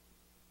world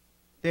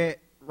that,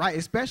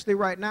 especially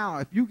right now,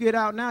 if you get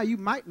out now, you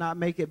might not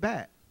make it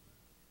back.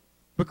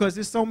 Because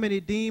there's so many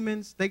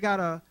demons. They got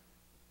a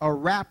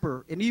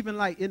rapper, and even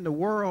like in the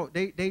world,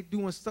 they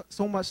doing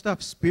so much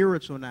stuff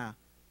spiritual now,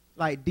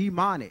 like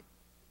demonic.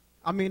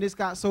 I mean, it's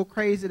got so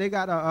crazy. They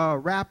got a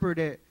rapper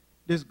that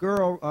this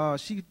girl,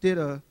 she did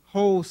a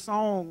whole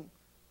song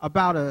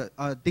about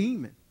a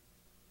demon,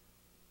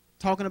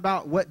 talking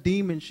about what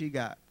demon she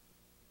got.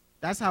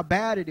 That's how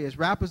bad it is.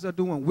 Rappers are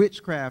doing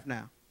witchcraft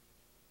now.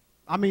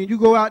 I mean, you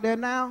go out there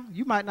now,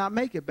 you might not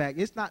make it back.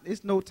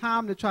 It's no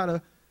time to try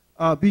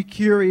to be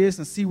curious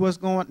and see what's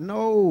going on.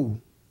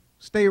 No.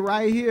 Stay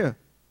right here.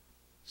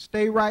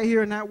 Stay right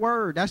here in that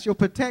word. That's your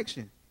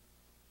protection.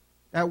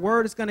 That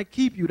word is going to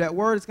keep you. That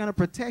word is going to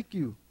protect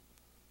you.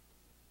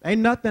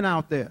 Ain't nothing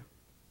out there.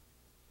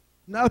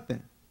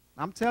 Nothing.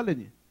 I'm telling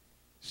you.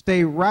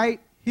 Stay right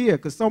here,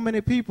 because so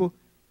many people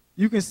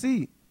you can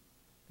see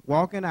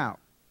walking out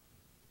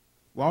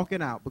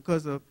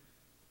because of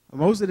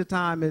most of the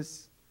time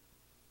it's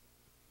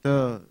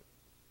the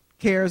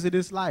cares of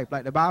this life.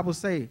 Like the Bible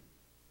say,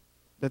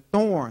 the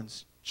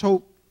thorns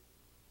choke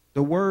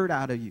the word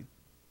out of you,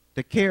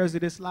 the cares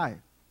of this life.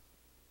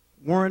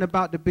 Worrying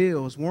about the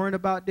bills, worrying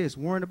about this,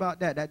 worrying about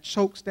that. That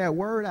chokes that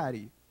word out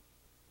of you.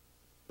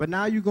 But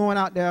now you're going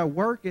out there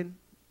working,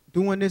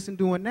 doing this and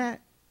doing that,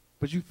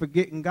 but you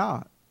forgetting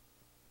God.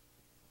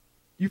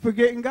 You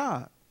forgetting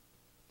God.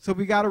 So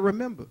we got to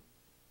remember,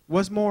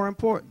 what's more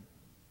important?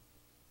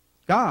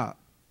 God.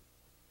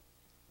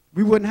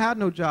 We wouldn't have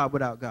no job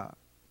without God.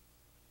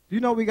 You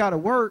know we got to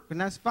work, and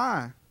that's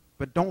fine,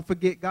 but don't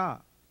forget God.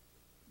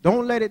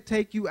 Don't let it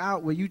take you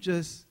out where you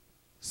just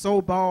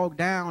so bogged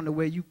down to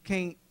where you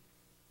can't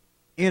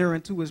enter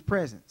into his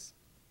presence,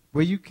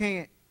 where you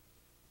can't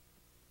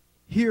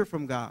hear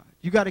from God.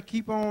 You got to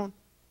keep on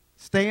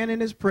staying in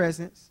his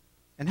presence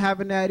and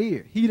having that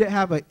ear. He that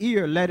have an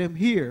ear, let him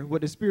hear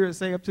what the Spirit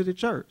say up to the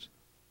church.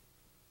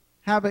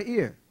 Have an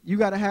ear. You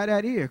got to have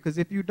that ear, because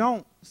if you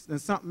don't, then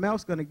something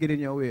else going to get in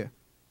your ear.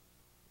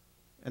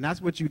 And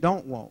that's what you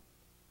don't want.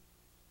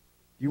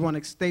 You want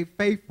to stay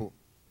faithful,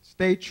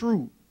 stay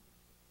true.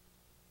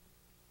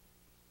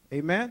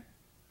 Amen?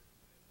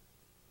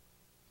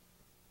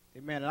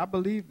 Amen. And I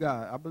believe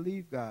God. I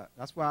believe God.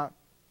 That's why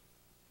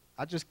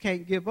I just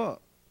can't give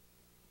up.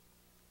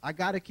 I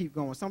got to keep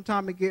going.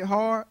 Sometimes it get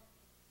hard,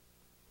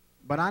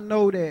 but I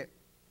know that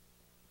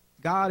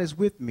God is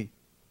with me.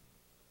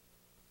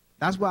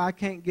 That's why I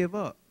can't give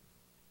up.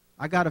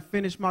 I got to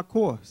finish my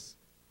course.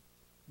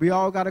 We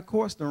all got a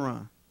course to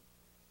run.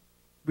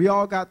 We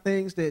all got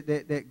things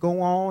that go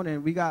on,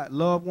 and we got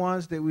loved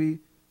ones that we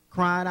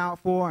crying out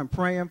for and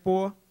praying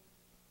for.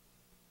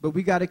 But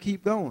we got to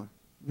keep going.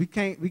 We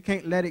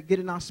can't let it get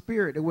in our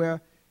spirit to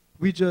where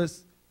we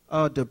just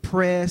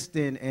depressed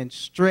and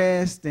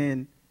stressed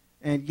and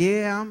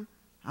yeah,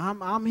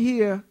 I'm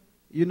here,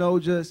 you know,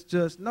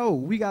 just no.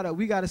 We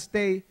gotta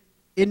stay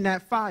in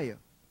that fire.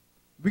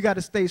 We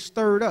gotta stay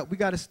stirred up. We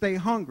gotta stay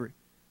hungry.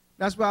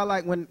 That's why I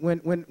like when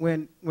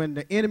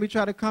the enemy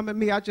try to come at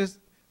me, I just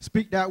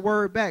speak that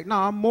word back. No,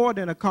 I'm more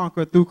than a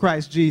conqueror through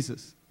Christ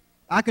Jesus.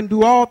 I can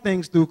do all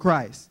things through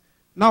Christ.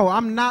 No,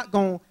 I'm not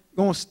going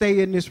to stay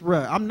in this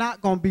rut. I'm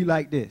not going to be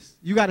like this.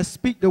 You got to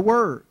speak the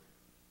word.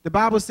 The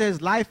Bible says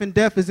life and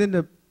death is in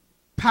the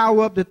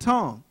power of the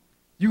tongue.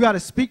 You got to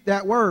speak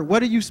that word.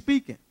 What are you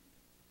speaking?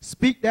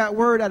 Speak that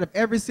word out of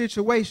every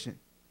situation.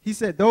 He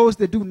said, those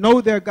that do know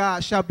their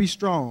God shall be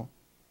strong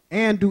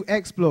and do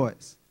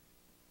exploits.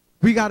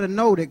 We got to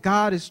know that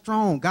God is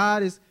strong.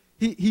 God is,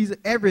 he's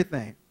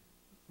everything.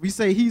 We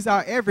say he's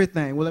our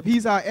everything. Well, if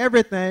he's our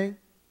everything,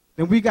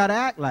 then we got to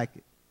act like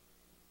it.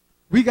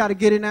 We got to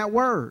get in that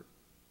word.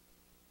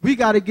 We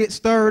got to get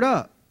stirred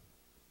up.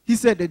 He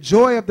said the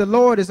joy of the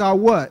Lord is our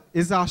what?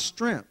 Is our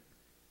strength.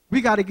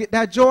 We got to get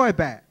that joy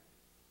back.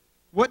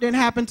 What didn't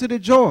happen to the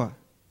joy?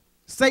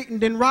 Satan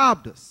didn't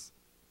rob us.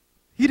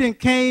 He didn't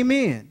came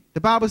in.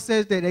 The Bible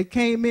says that they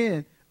came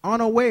in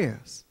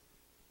unawares,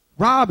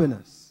 robbing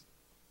us.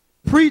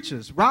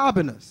 Preachers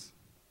robbing us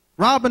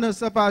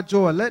of our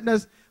joy, letting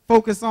us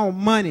focus on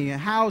money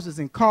and houses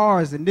and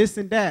cars and this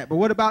and that. But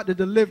what about the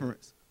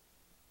deliverance?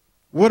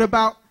 What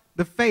about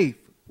the faith?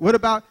 What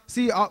about,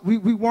 see, we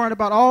worrying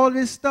about all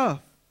this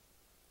stuff.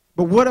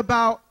 But what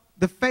about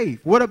the faith?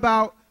 What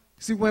about,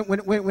 see,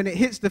 when it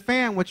hits the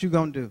fan, what you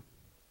going to do?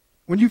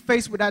 When you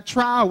faced with that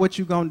trial, what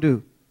you going to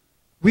do?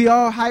 We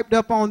all hyped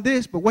up on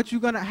this, but what you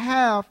going to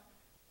have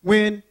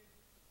when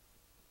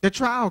the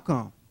trial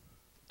comes?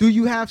 Do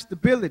you have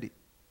stability?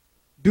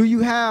 Do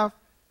you have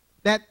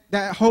that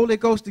Holy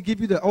Ghost to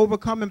give you the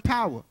overcoming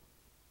power?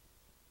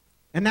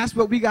 And that's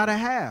what we got to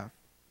have.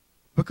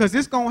 Because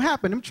it's going to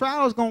happen. Them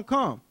trials going to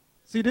come.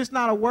 See, this is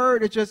not a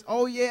word that just,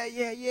 oh, yeah,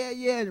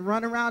 and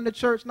run around the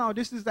church. No,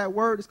 this is that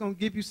word that's going to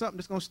give you something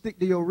that's going to stick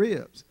to your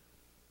ribs.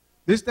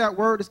 This is that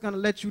word that's going to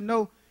let you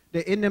know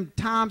that in them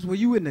times when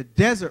you in the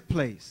desert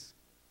place,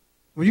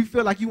 when you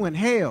feel like you in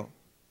hell,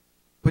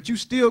 but you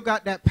still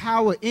got that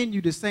power in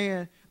you to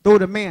saying, though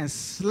the man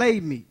slay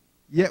me,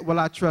 yet will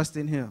I trust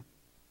in him.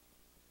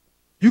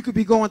 You could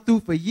be going through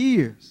for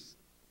years.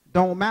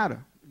 Don't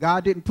matter.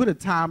 God didn't put a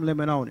time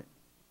limit on it.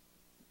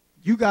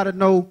 You got to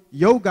know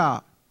your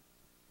God.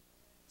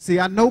 See,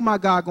 I know my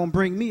God going to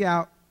bring me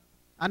out.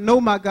 I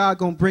know my God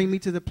going to bring me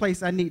to the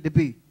place I need to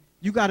be.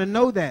 You got to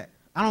know that.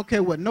 I don't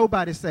care what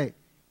nobody say.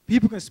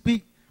 People can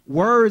speak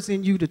words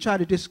in you to try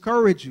to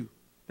discourage you.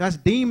 That's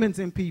demons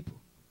in people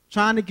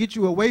trying to get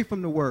you away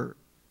from the word.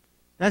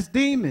 That's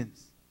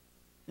demons.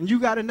 And you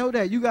got to know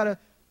that. You got to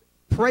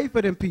pray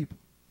for them people.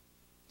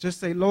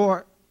 Just say,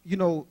 Lord, you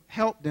know,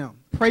 help them.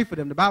 Pray for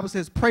them. The Bible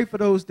says pray for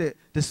those that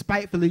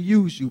despitefully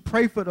use you.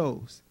 Pray for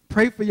those.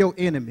 Pray for your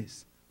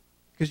enemies.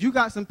 Because you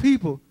got some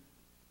people,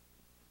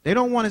 they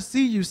don't want to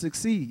see you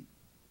succeed.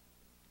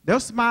 They'll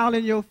smile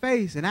in your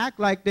face and act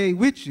like they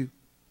with you.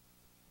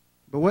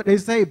 But what they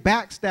say,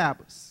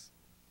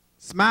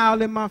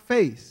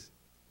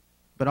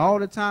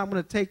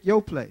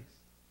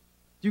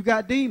 You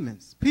got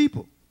demons,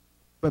 people.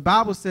 But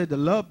Bible said to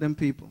love them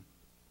people.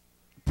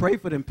 Pray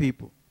for them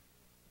people.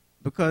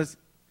 Because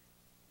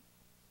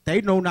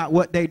they know not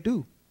what they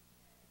do.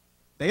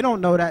 They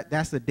don't know that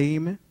that's a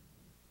demon.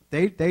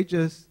 They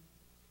just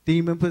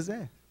demon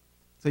possessed.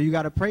 So you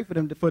got to pray for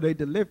them for their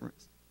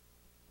deliverance.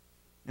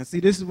 And see,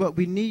 this is what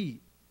we need.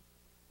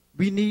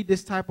 We need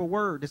this type of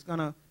word that's going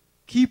to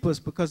keep us,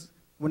 because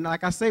when,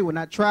 like I say, when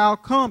that trial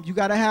comes, you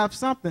got to have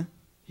something.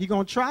 He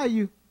going to try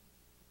you.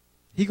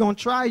 He going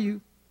to try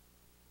you.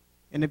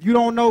 And if you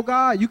don't know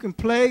God, you can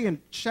play and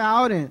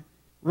shout and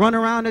run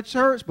around the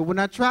church, but when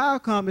that trial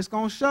comes, it's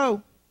going to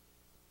show.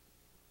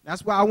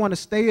 That's why I want to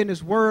stay in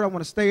this word. I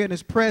want to stay in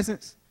his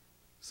presence.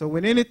 So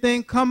when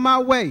anything come my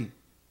way,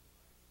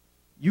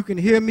 you can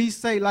hear me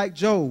say like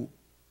Job,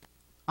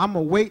 I'm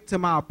going to wait till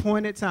my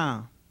appointed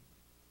time,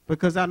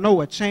 because I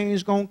know a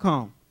change going to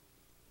come.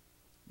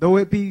 Though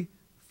it be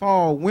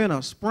fall,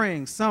 winter,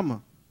 spring,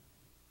 summer,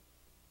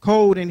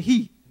 cold and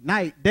heat,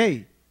 night,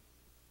 day,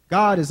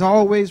 God is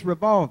always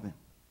revolving.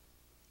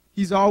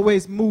 He's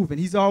always moving.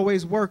 He's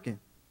always working.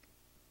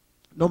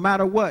 No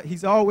matter what,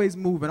 he's always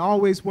moving,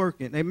 always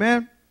working.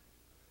 Amen?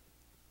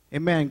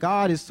 Amen.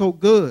 God is so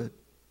good.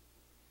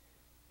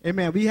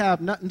 Amen. We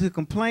have nothing to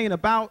complain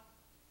about.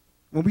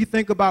 When we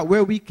think about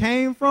where we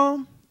came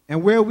from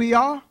and where we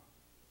are,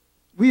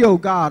 we owe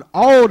God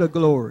all the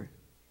glory,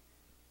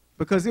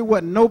 because it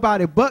wasn't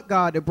nobody but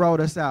God that brought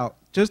us out.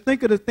 Just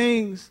think of the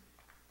things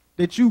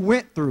that you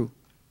went through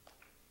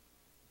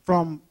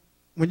from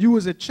when you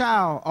was a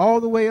child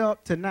all the way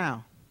up to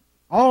now.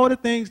 All the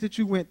things that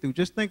you went through,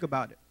 just think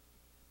about it.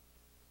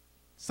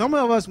 Some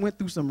of us went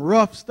through some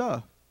rough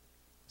stuff.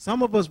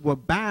 Some of us were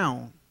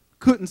bound,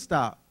 couldn't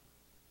stop.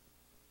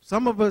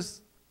 Some of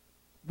us,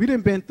 we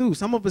didn't been through.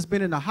 Some of us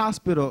been in the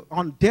hospital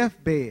on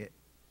deathbed.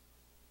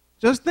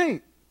 Just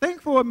think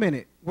for a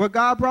minute where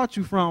God brought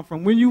you from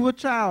when you were a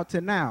child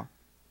to now.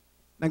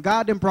 And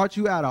God then brought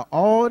you out of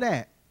all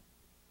that.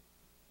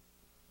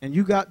 And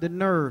you got the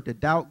nerve to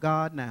doubt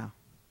God now.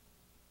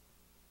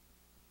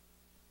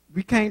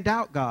 We can't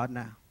doubt God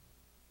now.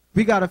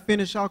 We got to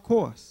finish our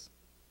course.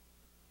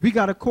 We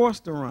got a course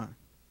to run.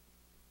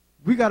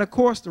 We got a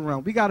course to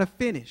run. We got to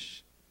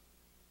finish.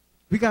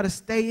 We got to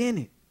stay in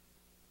it.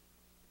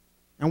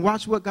 And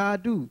watch what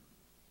God do.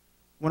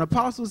 When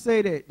apostles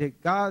say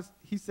that God,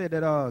 he said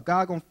that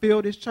God going to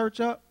fill this church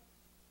up,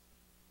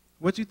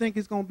 what you think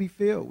it's going to be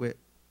filled with?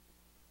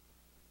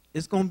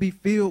 It's going to be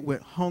filled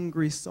with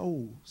hungry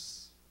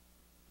souls.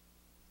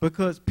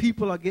 Because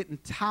people are getting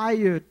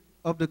tired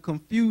of the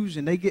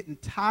confusion. They getting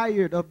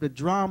tired of the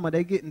drama.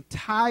 They getting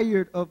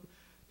tired of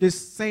this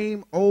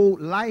same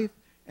old life,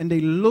 and they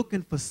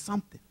looking for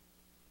something.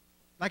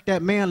 Like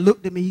that man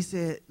looked at me, he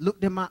said,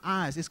 looked in my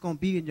eyes. It's going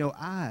to be in your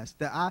eyes.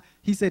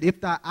 He said,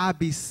 if thy eye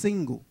be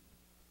single,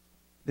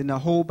 then the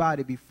whole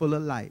body be full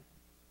of light.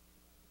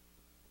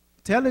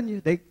 I'm telling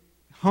you, they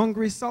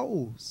hungry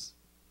souls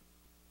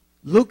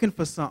looking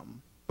for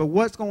something. But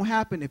what's going to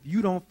happen if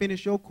you don't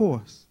finish your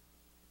course?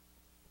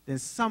 Then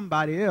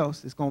somebody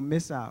else is going to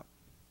miss out.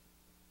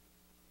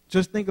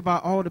 Just think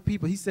about all the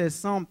people. He says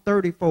some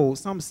 30-fold,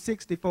 some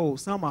 60-fold,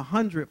 some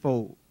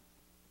 100-fold.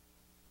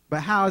 But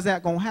how is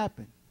that going to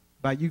happen?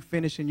 By you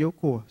finishing your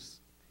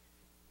course.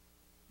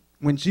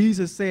 When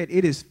Jesus said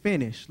it is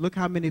finished, look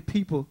how many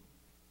people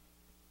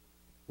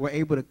were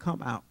able to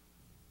come out.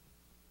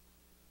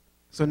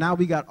 So now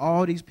we got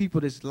all these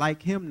people that's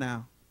like him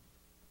now.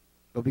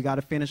 But we got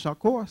to finish our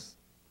course.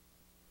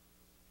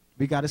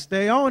 We got to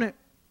stay on it.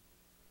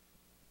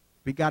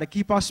 We got to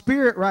keep our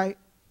spirit right.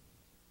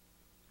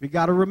 We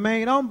got to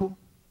remain humble.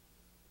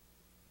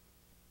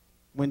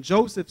 When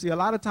Joseph, see, a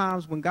lot of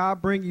times when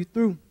God bring you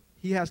through,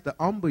 he has to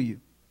humble you.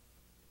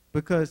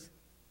 Because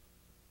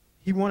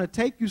he want to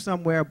take you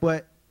somewhere,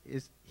 but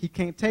he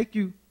can't take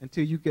you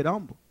until you get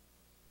humble.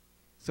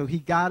 So he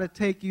got to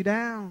take you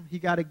down. He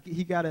got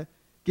to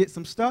get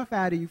some stuff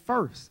out of you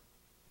first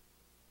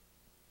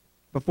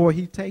before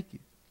he take you.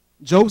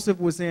 Joseph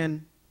was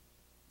in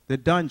the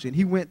dungeon.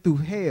 He went through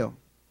hell.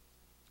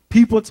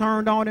 People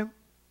turned on him.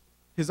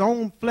 His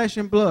own flesh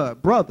and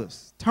blood,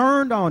 brothers,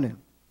 turned on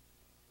him.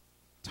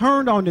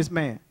 Turned on this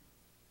man.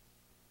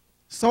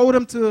 Sold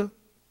him to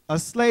a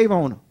slave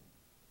owner.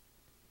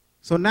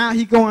 So now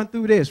he going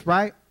through this,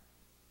 right?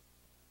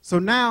 So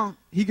now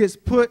he gets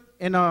put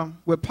in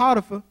with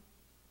Potiphar,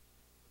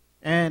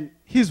 and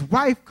his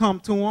wife come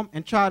to him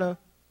and try to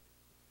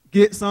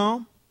get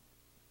some,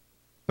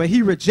 but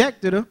he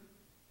rejected her,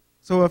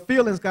 so her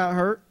feelings got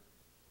hurt.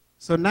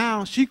 So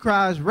now she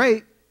cries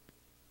rape.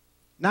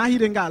 Now he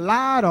done got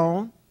lied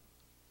on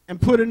and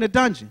put in the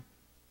dungeon,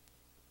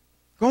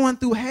 going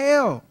through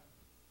hell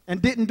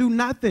and didn't do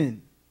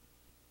nothing.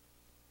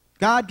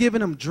 God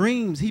giving him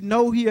dreams. He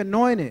know he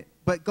anointed,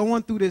 but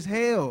going through this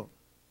hell.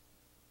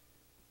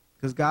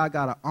 Because God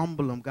got to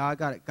humble him.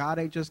 God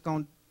ain't just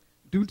going to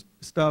do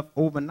stuff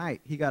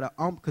overnight. He got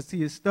to because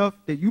see, it's stuff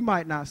that you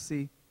might not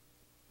see,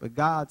 but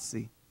God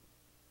see.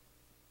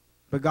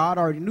 But God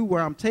already knew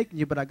where I'm taking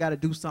you, but I got to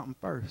do something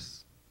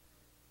first.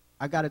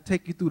 I got to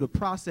take you through the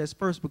process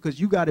first, because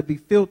you got to be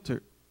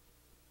filtered.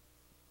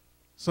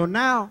 So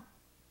now,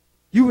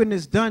 you in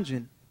this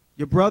dungeon,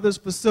 your brothers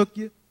forsook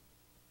you.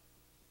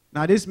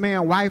 Now this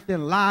man's wife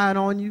then lied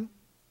on you.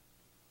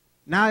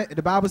 Now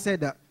the Bible said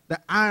that the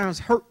irons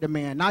hurt the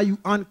man. Now you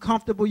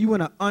uncomfortable. You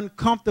in an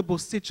uncomfortable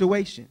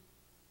situation.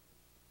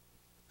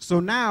 So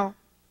now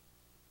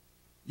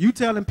you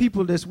telling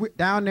people that's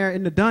down there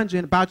in the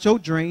dungeon about your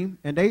dream,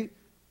 and they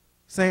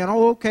saying,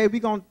 "Oh, okay, we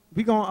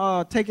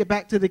gonna take it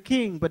back to the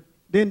king." But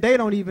then they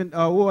don't even,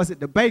 what was it,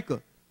 the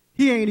baker?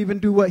 He ain't even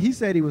do what he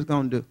said he was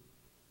gonna do.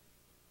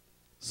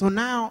 So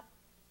now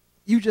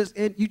you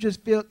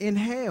just feel in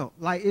hell,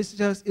 like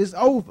it's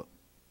over.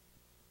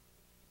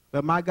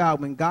 But my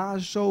God, when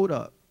God showed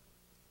up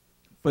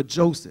for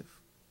Joseph,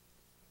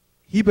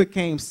 he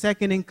became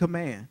second in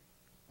command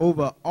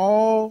over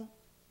all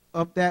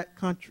of that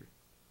country.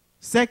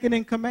 Second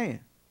in command.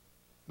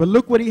 But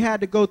look what he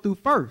had to go through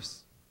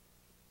first.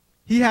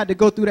 He had to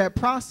go through that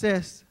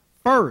process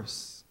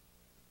first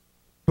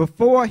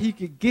before he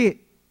could get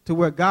to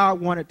where God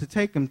wanted to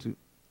take him to.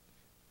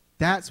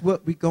 That's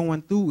what we're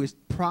going through, is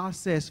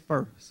process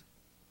first.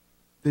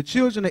 The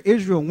children of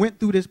Israel went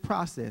through this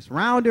process,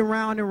 round and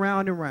round and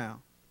round and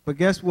round. But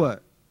guess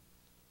what?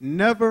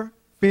 Never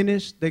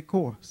finished their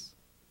course.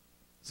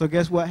 So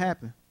guess what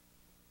happened?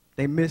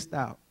 They missed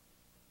out.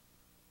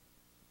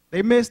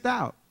 They missed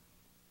out.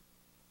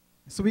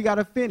 So we got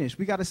to finish.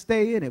 We got to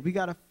stay in it. We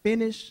got to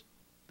finish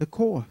the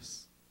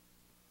course.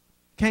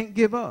 Can't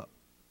give up.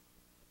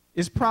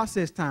 It's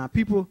process time.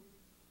 People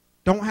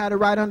don't have the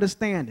right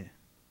understanding.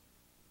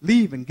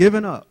 Leaving,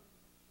 giving up.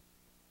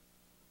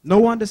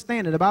 No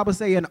understanding. The Bible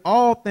says in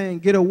all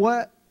things get a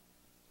what?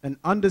 An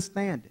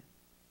understanding.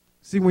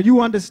 See, when you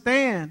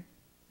understand,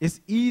 it's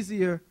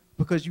easier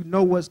because you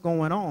know what's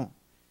going on.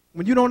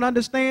 When you don't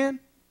understand,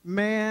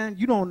 man,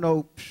 you don't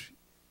know.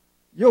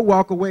 You'll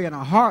walk away in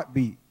a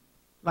heartbeat.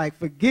 Like,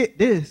 forget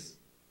this.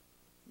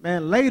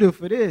 Man, later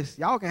for this.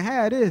 Y'all can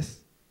have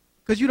this.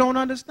 Because you don't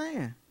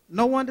understand.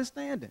 No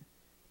understanding.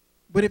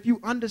 But if you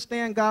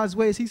understand God's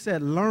ways, he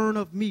said, learn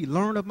of me,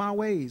 learn of my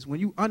ways. When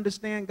you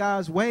understand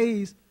God's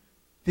ways,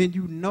 then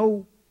you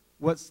know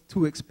what's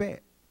to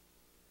expect.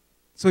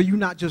 So you're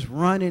not just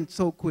running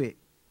so quick.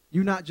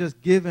 You're not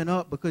just giving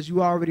up because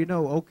you already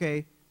know,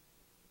 okay,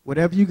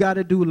 whatever you got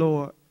to do,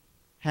 Lord,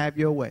 have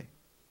your way.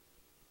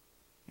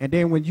 And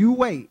then when you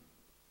wait,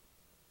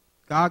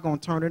 God going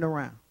to turn it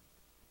around.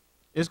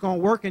 It's going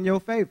to work in your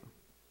favor.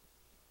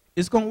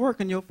 It's going to work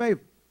in your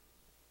favor.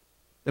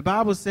 The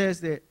Bible says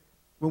that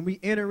when we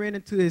enter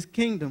into his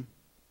kingdom,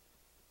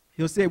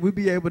 he'll say we'll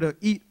be able to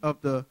eat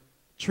of the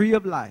tree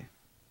of life.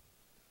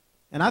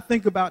 And I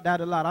think about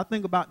that a lot. I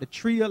think about the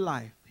tree of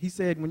life. He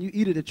said when you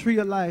eat of the tree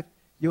of life,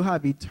 you'll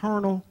have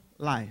eternal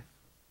life.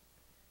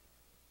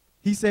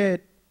 He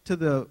said to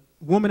the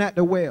woman at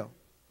the well,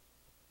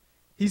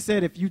 he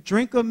said, if you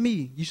drink of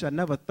me, you shall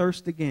never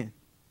thirst again.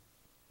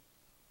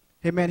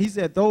 Hey, man, he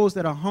said, those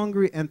that are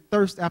hungry and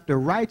thirst after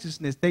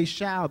righteousness, they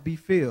shall be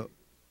filled.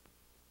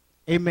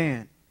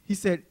 Amen. He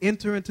said,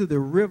 enter into the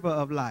river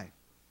of life.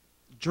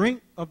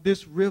 Drink of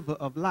this river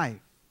of life,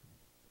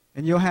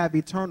 and you'll have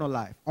eternal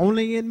life.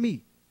 Only in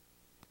me.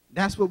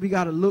 That's what we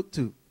got to look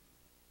to.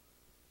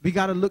 We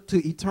got to look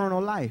to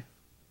eternal life.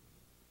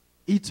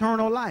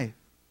 Eternal life.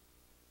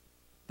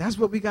 That's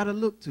what we got to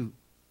look to.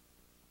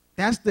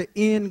 That's the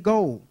end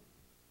goal.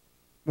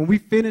 When we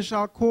finish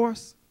our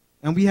course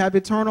and we have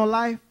eternal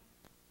life,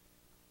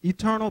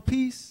 eternal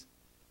peace,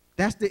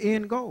 that's the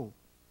end goal.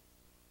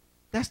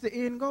 That's the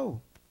end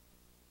goal.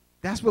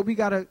 That's what we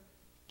got to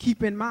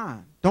keep in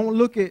mind. Don't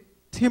look at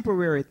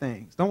temporary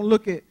things. Don't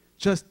look at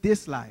just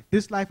this life.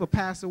 This life will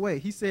pass away.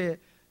 He said,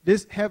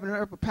 this heaven and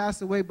earth will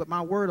pass away, but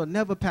my word will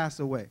never pass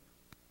away.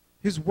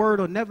 His word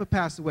will never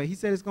pass away. He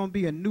said it's going to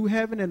be a new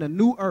heaven and a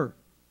new earth.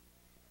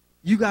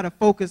 You got to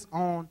focus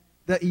on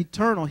the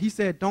eternal. He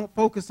said don't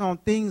focus on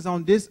things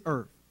on this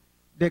earth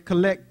that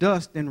collect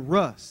dust and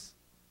rust,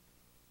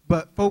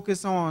 but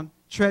focus on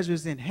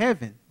treasures in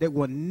heaven that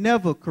will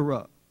never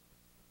corrupt.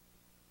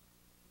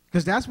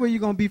 Because that's where you're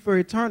going to be for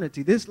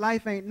eternity. This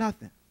life ain't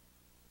nothing.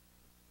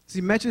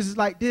 See, messages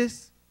like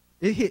this,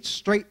 it hits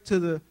straight to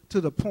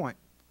the point.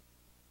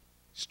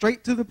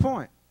 Straight to the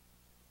point.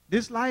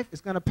 This life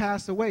is going to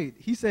pass away.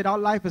 He said our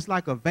life is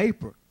like a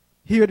vapor.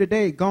 Here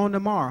today, gone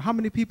tomorrow. How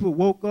many people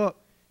woke up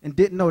and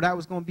didn't know that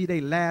was going to be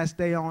their last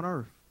day on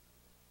earth?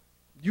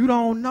 You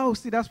don't know.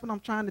 See, that's what I'm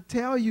trying to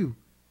tell you.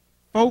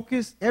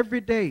 Focus every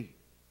day.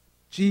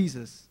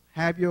 Jesus,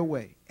 have your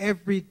way.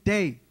 Every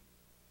day.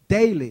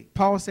 Daily.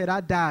 Paul said,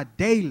 I die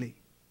daily.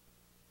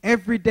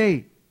 Every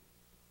day.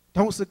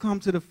 Don't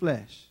succumb to the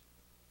flesh.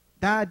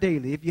 Die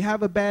daily. If you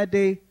have a bad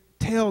day,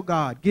 tell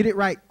God. Get it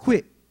right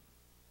quick.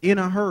 In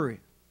a hurry.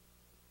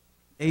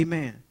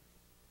 Amen.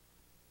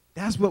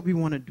 That's what we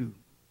want to do.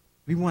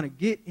 We want to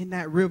get in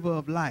that river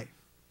of life.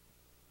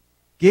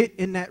 Get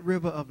in that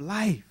river of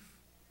life.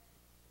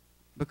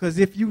 Because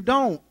if you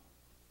don't,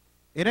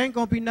 it ain't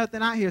going to be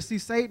nothing out here. See,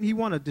 Satan, he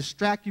want to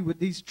distract you with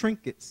these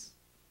trinkets.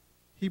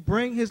 He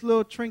bring his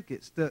little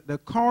trinkets, the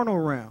carnal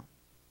realm,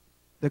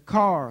 the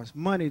cars,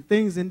 money,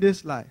 things in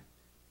this life.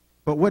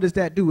 But what does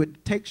that do?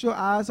 It takes your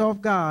eyes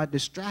off God,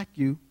 distract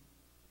you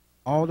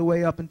all the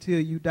way up until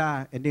you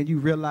die, and then you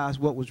realize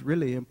what was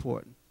really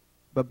important.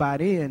 But by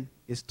then,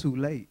 it's too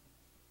late.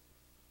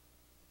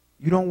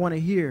 You don't want to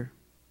hear,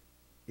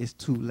 it's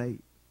too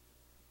late.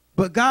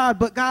 But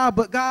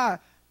God,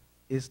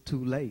 it's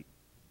too late.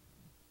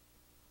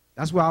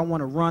 That's why I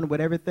want to run with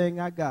everything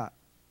I got.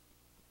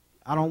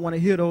 I don't want to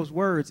hear those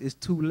words, it's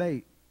too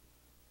late.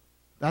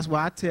 That's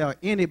why I tell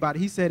anybody,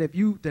 he said, if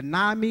you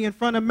deny me in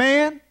front of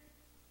man,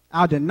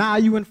 I'll deny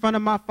you in front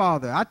of my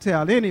Father. I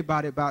tell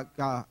anybody about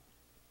God,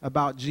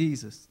 about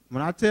Jesus.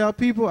 When I tell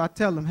people, I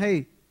tell them,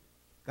 hey,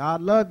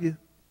 God love you.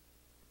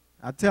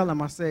 I tell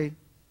them, I say,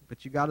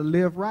 but you got to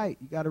live right.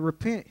 You got to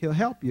repent. He'll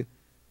help you.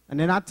 And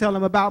then I tell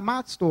them about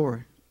my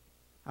story.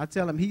 I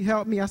tell them, he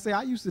helped me. I say,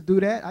 I used to do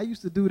that. I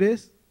used to do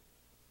this.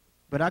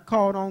 But I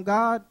called on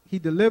God. He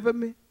delivered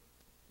me.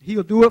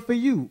 He'll do it for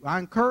you. I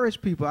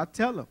encourage people. I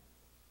tell them,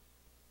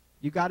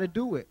 you got to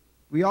do it.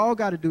 We all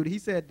got to do it. He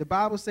said, the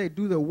Bible said,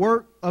 do the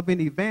work of an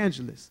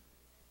evangelist.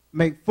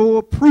 Make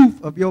full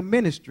proof of your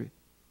ministry.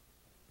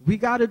 We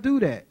got to do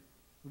that.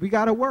 We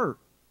got to work.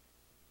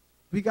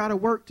 We got to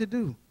work to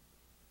do.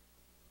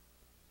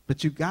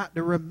 But you got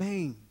to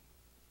remain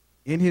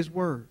in his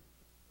word.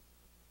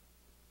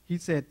 He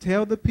said,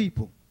 tell the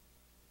people,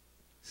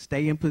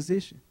 stay in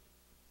position.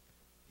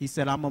 He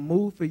said, I'm going to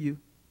move for you.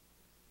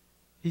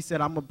 He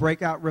said, I'm going to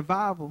break out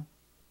revival,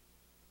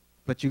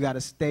 but you got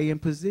to stay in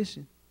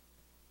position.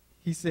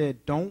 He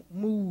said, don't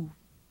move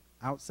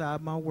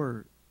outside my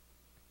word.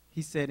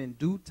 He said, in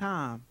due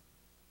time,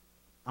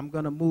 I'm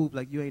going to move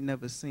like you ain't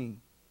never seen.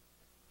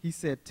 He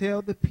said,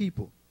 tell the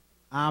people,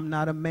 I'm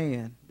not a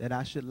man that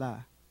I should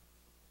lie.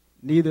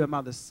 Neither am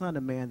I the son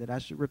of man that I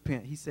should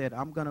repent. He said,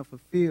 I'm going to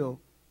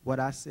fulfill what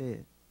I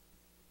said.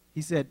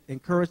 He said,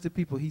 encourage the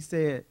people. He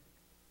said,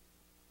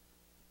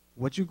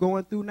 what you're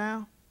going through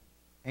now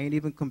ain't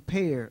even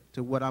compared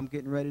to what I'm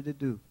getting ready to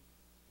do.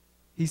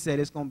 He said,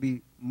 it's going to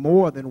be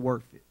more than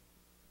worth it.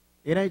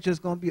 It ain't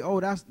just going to be,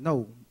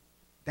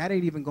 that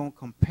ain't even going to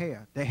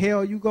compare. The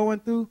hell you going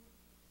through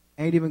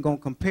ain't even going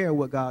to compare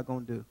what God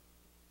going to do.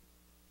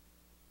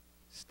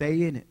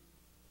 Stay in it.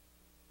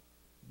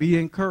 Be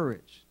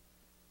encouraged.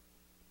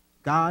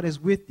 God is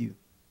with you.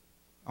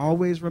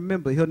 Always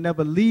remember, he'll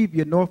never leave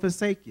you nor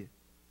forsake you.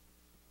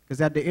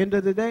 Because at the end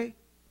of the day,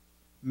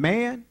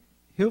 man,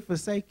 he'll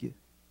forsake you.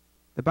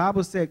 The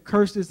Bible said,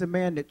 cursed is the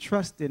man that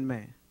trusts in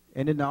man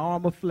and in the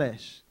arm of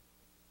flesh.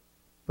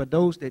 But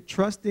those that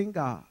trust in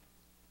God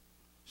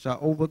shall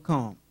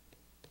overcome.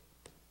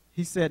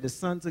 He said the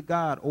sons of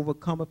God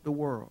overcometh the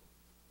world.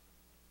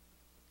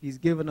 He's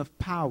given us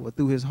power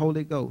through his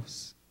Holy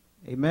Ghost.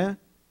 Amen.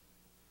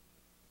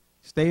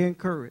 Stay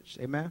encouraged.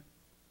 Amen.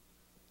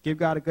 Give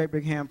God a great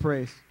big hand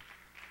praise.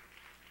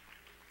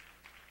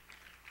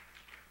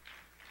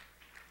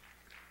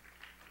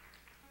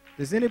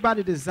 Does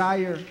anybody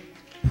desire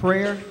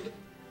prayer?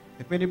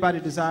 If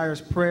anybody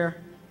desires prayer,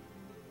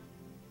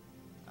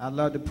 I'd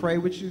love to pray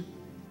with you.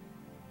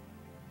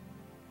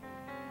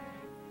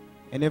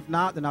 And if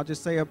not, then I'll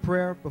just say a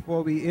prayer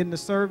before we end the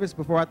service,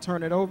 before I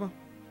turn it over.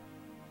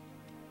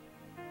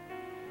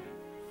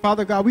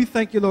 Father God, we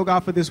thank you, Lord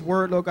God, for this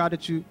word, Lord God,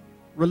 that you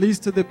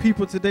released to the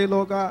people today,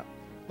 Lord God.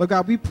 Lord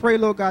God, we pray,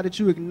 Lord God, that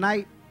you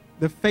ignite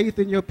the faith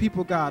in your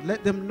people, God.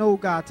 Let them know,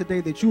 God,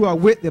 today that you are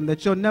with them,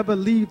 that you'll never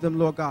leave them,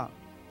 Lord God.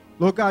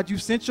 Lord God, you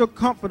sent your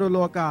comforter,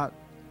 Lord God,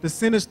 to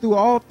send us through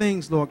all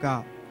things, Lord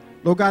God.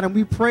 Lord God, and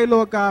we pray,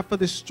 Lord God, for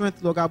the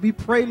strength, Lord God. We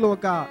pray,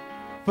 Lord God,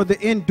 for the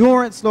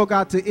endurance, Lord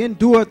God, to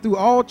endure through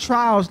all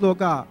trials, Lord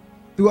God,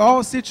 through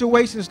all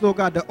situations, Lord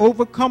God, to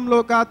overcome,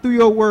 Lord God, through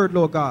your word,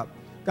 Lord God.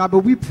 God, but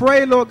we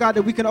pray, Lord God,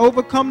 that we can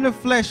overcome the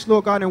flesh,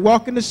 Lord God, and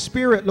walk in the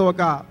spirit, Lord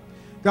God.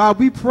 God,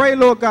 we pray,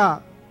 Lord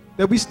God,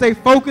 that we stay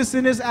focused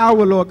in this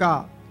hour, Lord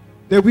God,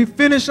 that we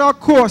finish our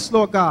course,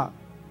 Lord God,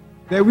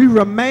 that we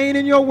remain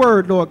in your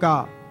word, Lord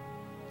God.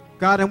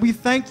 God, and we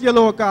thank you,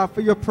 Lord God,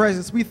 for your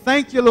presence. We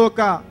thank you, Lord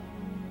God,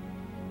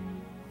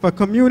 for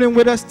communing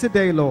with us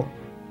today, Lord.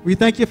 We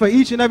thank you for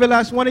each and every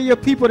last one of your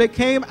people that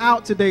came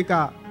out today,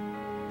 God.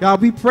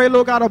 God, we pray,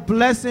 Lord God, a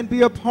blessing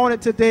be upon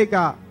it today,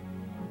 God.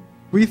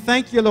 We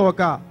thank you, Lord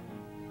God.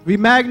 We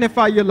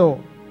magnify you,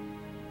 Lord,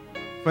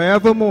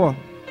 forevermore.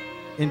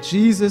 In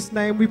Jesus'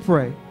 name we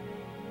pray.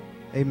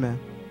 Amen.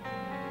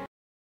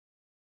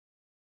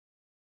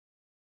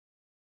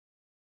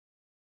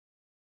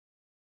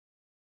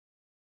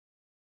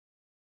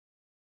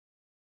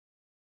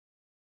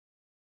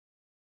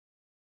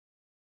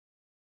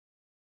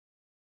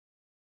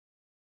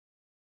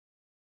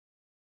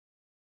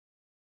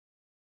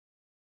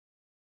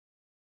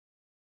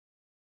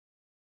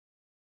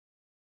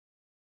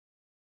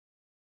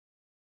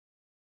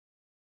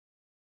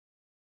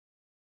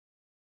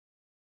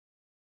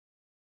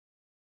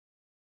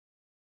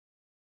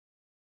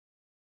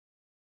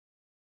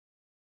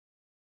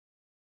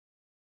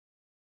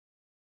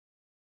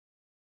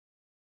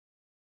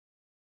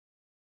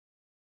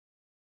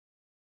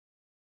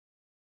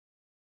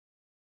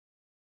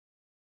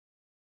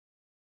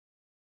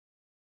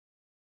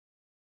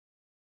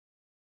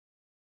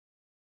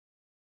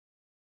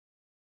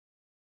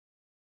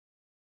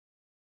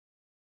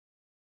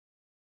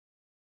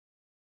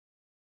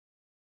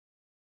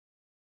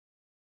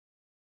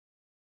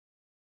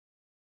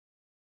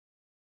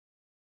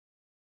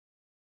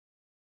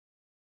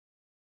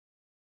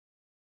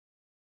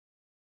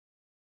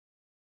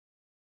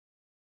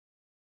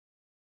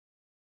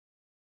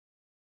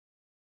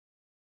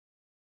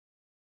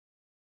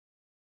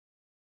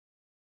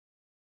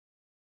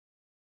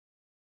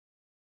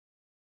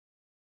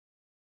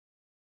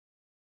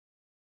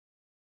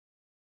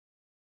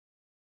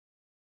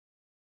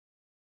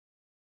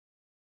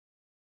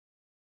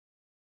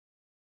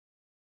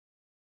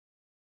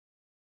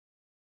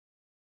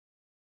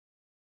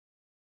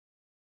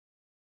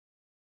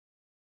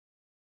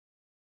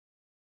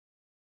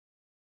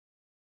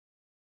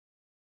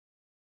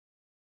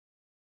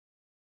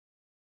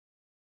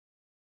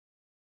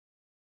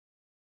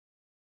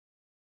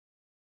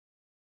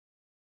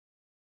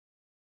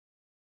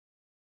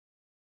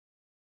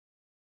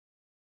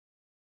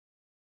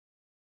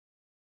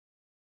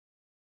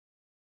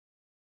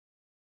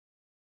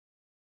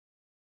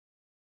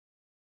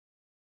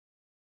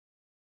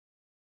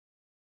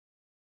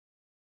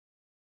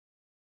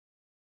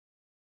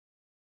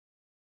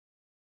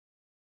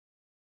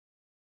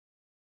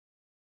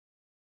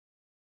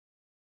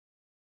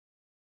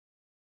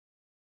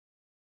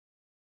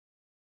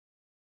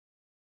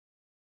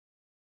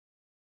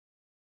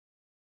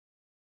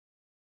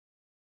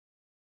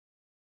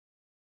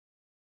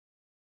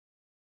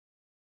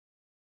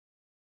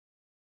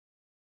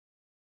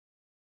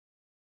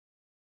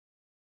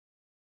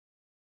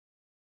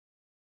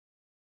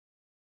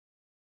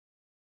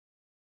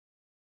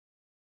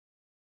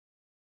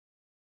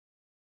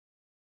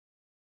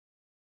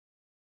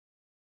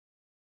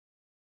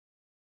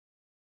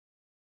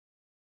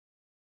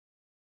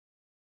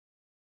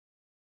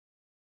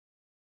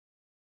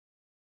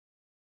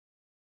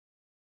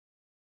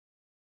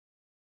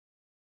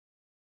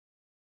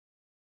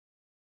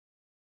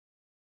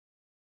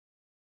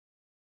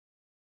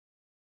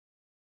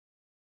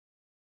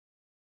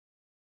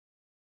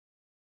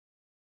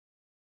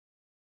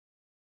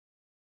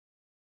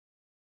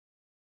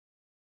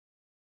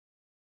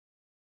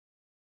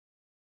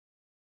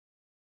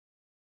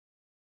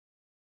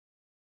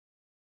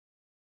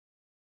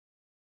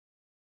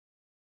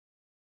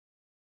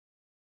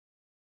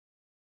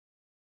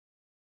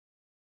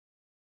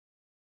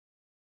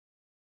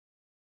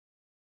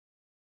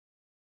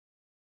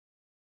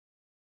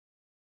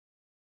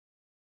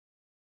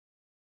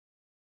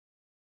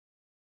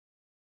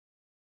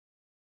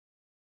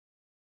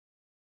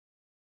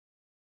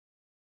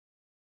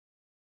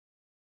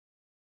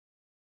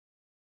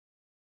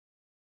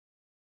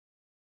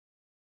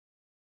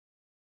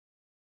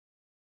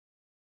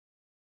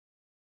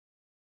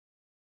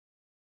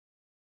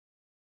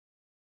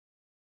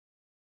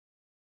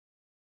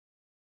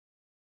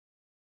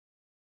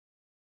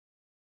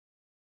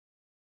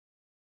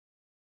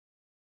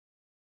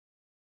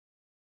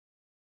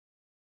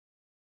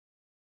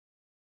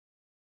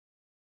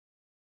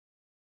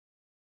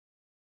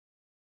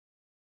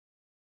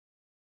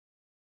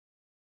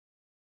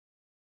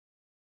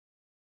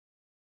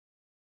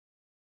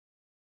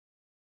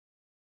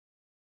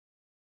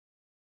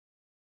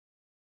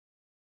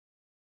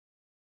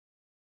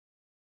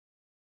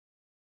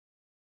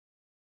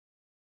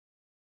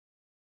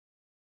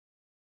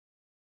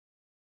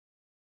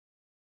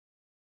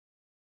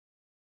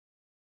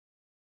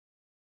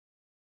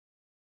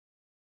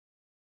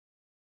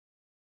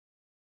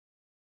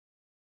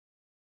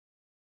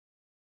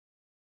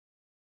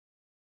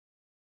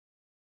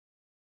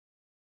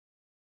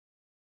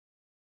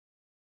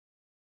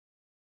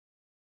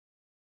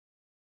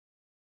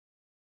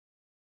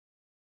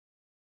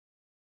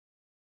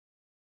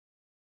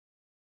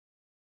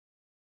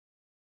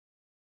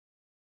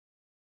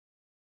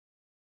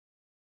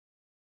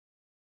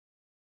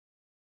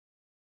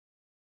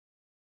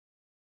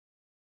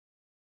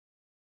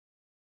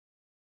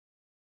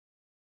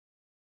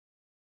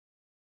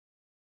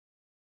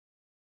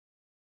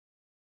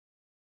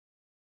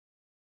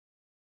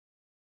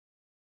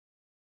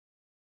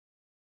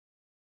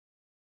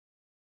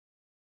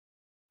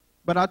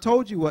 But I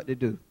told you what to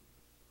do.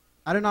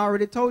 I done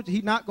already told you.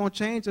 He's not going to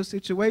change your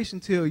situation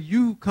till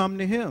you come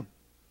to him.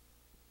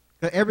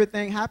 Because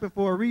everything happened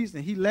for a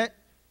reason. He let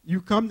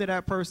you come to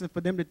that person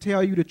for them to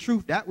tell you the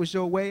truth. That was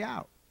your way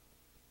out.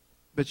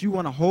 But you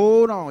want to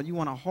hold on. You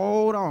want to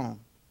hold on.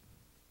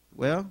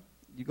 Well,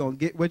 you're going to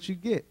get what you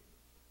get.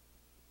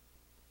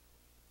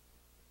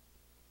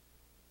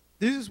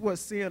 This is what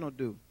sin will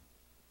do.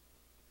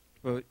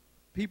 But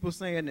people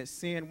saying that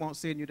sin won't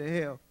send you to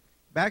hell.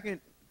 Back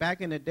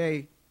in the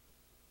day,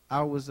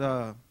 I was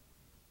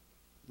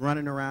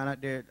running around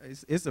out there.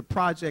 It's a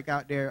project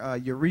out there,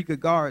 Eureka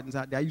Gardens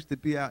out there. I used to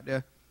be out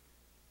there.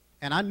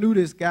 And I knew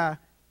this guy.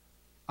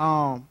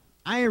 I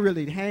ain't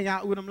really hang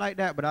out with him like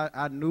that, but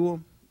I knew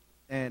him.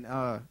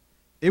 And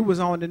it was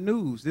on the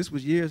news. This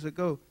was years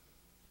ago.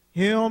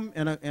 Him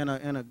and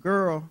a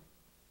girl,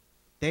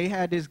 they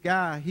had this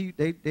guy.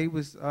 They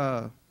was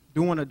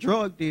doing a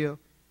drug deal,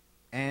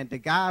 and the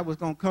guy was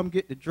gonna come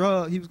get the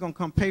drug. He was gonna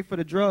come pay for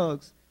the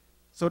drugs.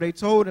 So they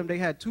told him, they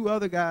had two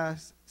other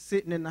guys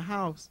sitting in the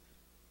house,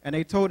 and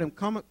they told him,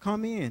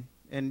 come in,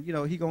 and you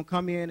know he gonna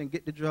come in and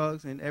get the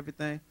drugs and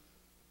everything.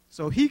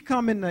 So he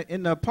come in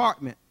the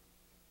apartment,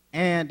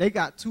 and they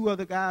got two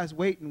other guys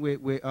waiting with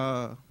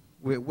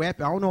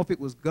weapons. I don't know if it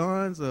was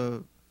guns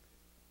or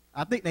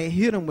I think they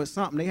hit him with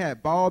something. They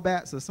had ball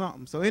bats or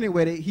something. So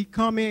anyway, he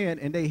come in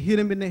and they hit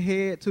him in the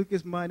head, took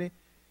his money,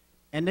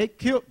 and they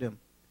killed him.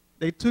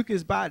 They took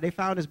his body. They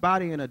found his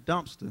body in a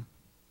dumpster.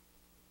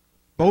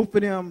 Both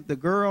of them, the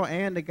girl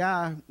and the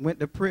guy, went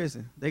to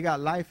prison. They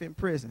got life in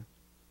prison.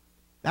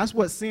 That's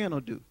what sin will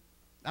do.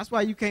 That's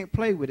why you can't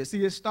play with it.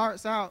 See, it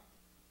starts out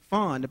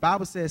fun. The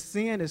Bible says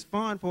sin is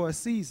fun for a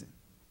season.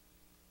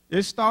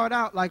 It start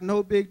out like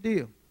no big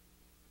deal.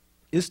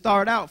 It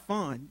started out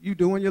fun. You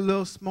doing your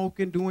little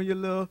smoking, doing your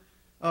little,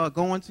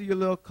 going to your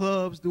little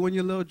clubs, doing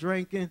your little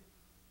drinking,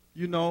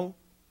 you know,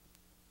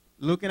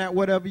 looking at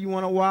whatever you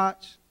want to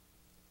watch.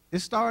 It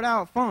started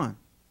out fun.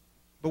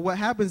 But what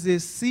happens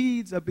is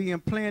seeds are being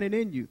planted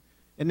in you,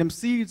 and them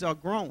seeds are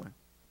growing.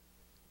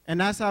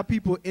 And that's how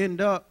people end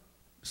up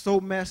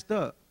so messed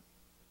up.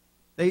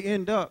 They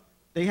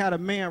had a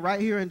man right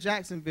here in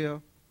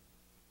Jacksonville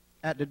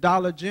at the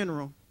Dollar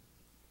General,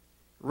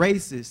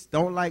 racist,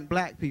 don't like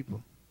black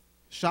people.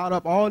 Shot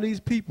up all these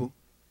people,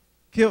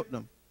 killed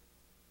them.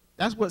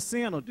 That's what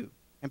sin will do.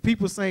 And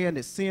people saying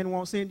that sin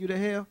won't send you to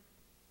hell.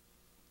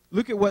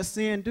 Look at what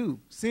sin do.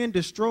 Sin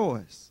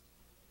destroys.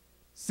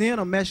 Sin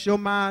will mess your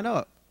mind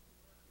up.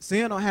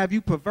 Sin will have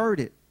you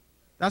perverted.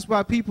 That's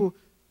why people,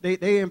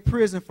 they in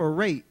prison for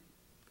rape.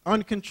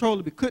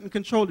 Uncontrollably, couldn't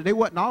control it. They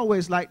wasn't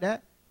always like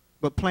that,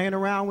 but playing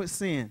around with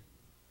sin.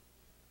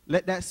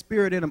 Let that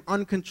spirit in them,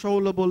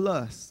 uncontrollable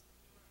lust.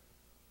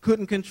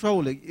 Couldn't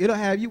control it. It'll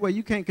have you where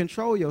you can't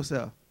control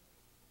yourself.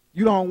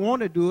 You don't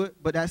want to do it,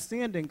 but that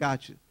sin done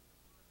got you.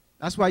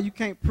 That's why you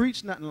can't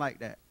preach nothing like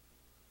that.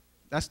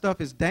 That stuff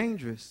is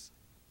dangerous.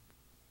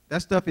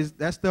 That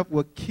stuff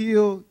will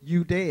kill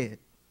you dead.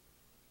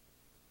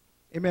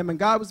 Amen. When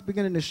God was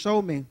beginning to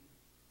show me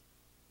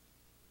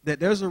that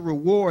there's a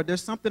reward,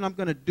 there's something I'm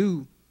going to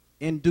do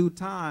in due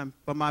time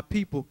for my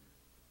people,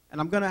 and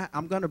I'm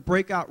going to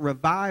break out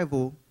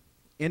revival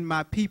in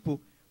my people.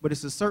 But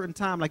it's a certain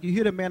time, like you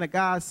hear the man of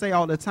God say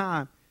all the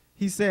time,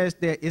 he says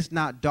that it's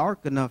not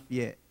dark enough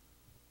yet.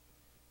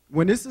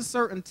 When it's a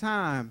certain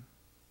time,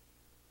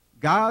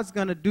 God's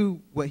going to do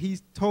what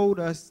he's told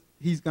us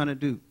he's going to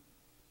do.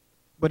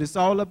 But it's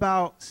all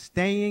about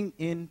staying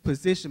in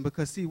position,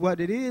 because see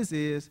what it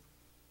is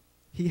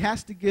he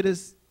has to get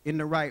us in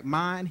the right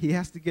mind. He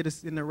has to get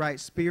us in the right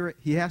spirit.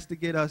 He has to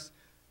get us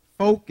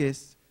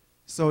focused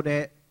so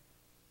that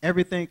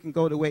everything can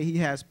go the way he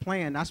has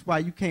planned. That's why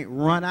you can't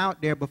run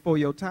out there before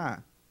your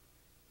time.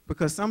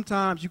 Because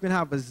sometimes you can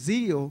have a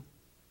zeal,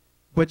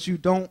 but you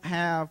don't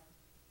have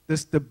the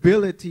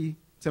stability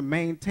to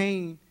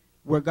maintain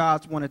where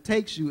God's want to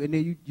take you. And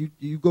then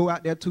you go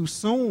out there too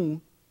soon,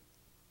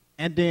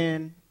 and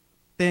then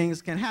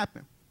things can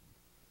happen.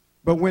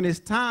 But when it's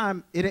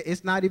time,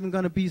 it's not even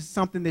going to be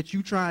something that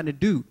you trying to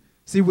do.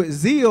 See, with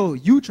zeal,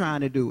 you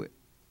trying to do it.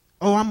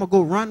 Oh, I'm going to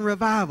go run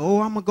revival.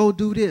 Oh, I'm going to go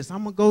do this.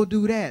 I'm going to go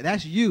do that.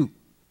 That's you.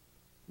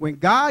 When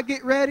God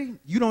get ready,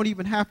 you don't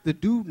even have to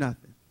do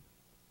nothing.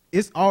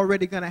 It's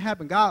already going to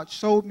happen. God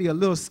showed me a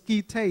little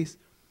ski taste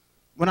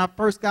when I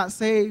first got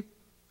saved,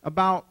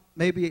 about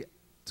maybe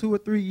 2 or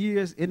 3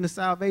 years into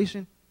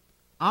salvation.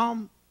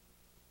 I'm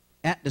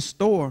at the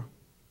store,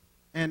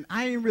 and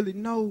I didn't really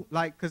know,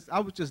 like, because I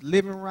was just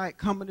living right,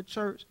 coming to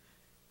church.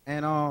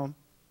 And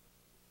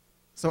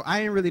so I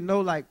didn't really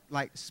know, like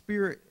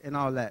spirit and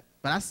all that.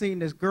 But I seen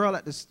this girl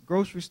at this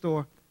grocery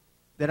store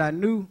that I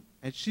knew,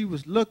 and she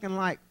was looking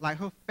like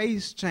her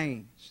face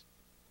changed.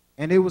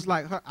 And it was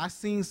like I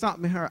seen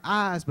something in her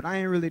eyes, but I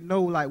didn't really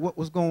know like what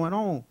was going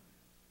on.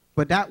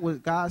 But that was,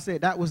 God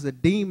said, that was a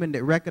demon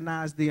that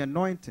recognized the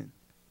anointing.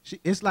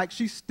 It's like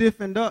she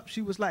stiffened up.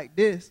 She was like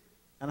this,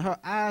 and her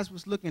eyes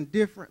was looking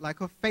different, like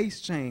her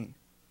face changed.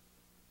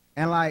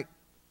 And like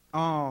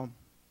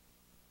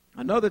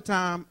another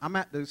time, I'm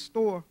at the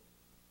store,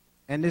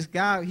 and this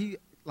guy,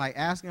 like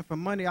asking for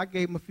money. I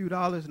gave him a few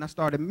dollars, and I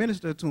started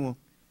ministering to him.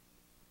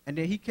 And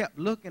then he kept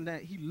looking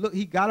at,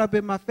 he got up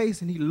in my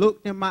face, and he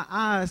looked in my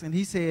eyes, and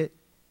he said,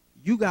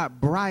 "You got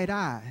bright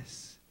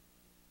eyes."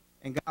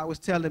 And God was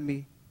telling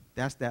me,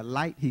 that's that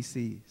light he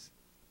sees.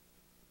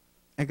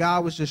 And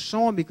God was just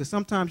showing me, because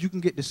sometimes you can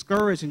get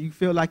discouraged and you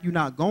feel like you're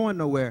not going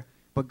nowhere.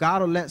 But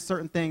God will let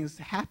certain things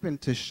happen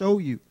to show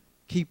you,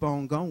 keep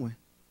on going.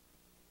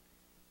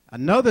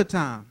 Another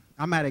time,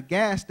 I'm at a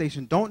gas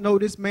station, don't know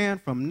this man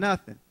from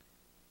nothing.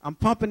 I'm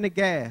pumping the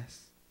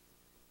gas.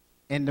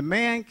 And the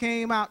man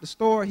came out the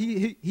store.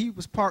 He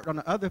was parked on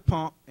the other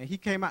pump, and he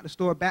came out the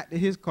store back to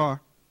his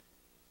car.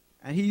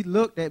 And he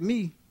looked at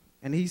me,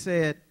 and he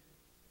said,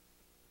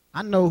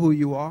 "I know who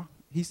you are."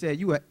 He said,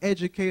 "You are an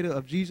educator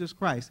of Jesus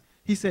Christ."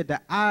 He said,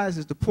 "The eyes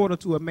is the portal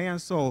to a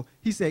man's soul."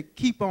 He said,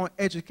 "Keep on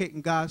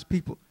educating God's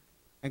people,"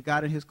 and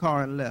got in his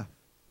car and left.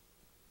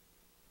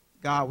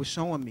 God was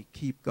showing me,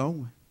 keep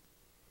going.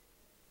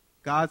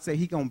 God said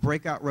he going to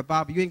break out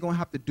revival. You ain't going to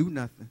have to do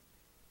nothing.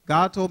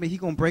 God told me he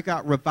going to break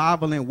out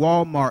revival in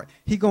Walmart.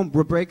 He going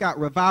to break out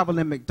revival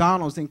in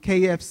McDonald's and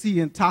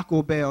KFC and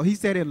Taco Bell. He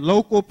said in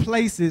local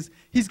places,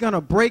 he's going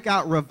to break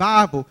out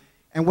revival.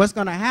 And what's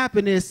going to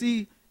happen is,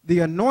 see, the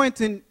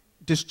anointing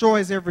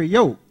destroys every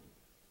yoke.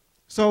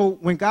 So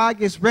when God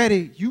gets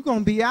ready, you're going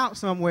to be out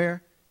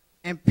somewhere,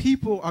 and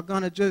people are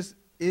going to just,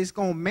 it's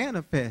going to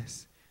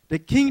manifest. The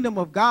kingdom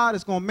of God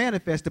is going to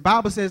manifest. The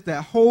Bible says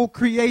that whole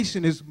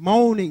creation is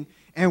moaning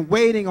and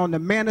waiting on the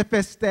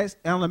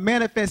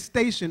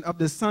manifestation of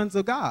the sons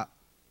of God.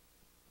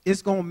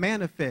 It's going to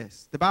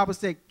manifest. The Bible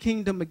said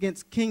kingdom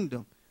against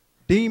kingdom.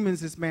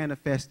 Demons is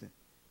manifesting.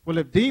 Well,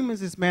 if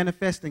demons is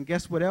manifesting,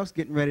 guess what else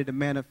getting ready to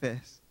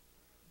manifest?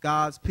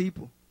 God's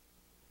people.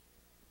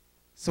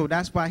 So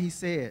that's why he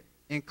said,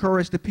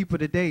 encourage the people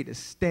today to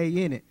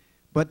stay in it.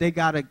 But they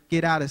got to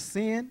get out of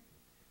sin.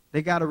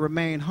 They got to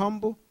remain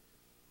humble.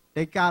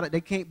 They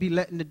can't be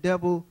letting the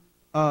devil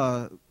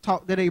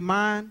talk to their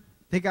mind.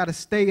 They got to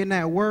stay in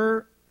that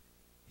word.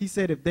 He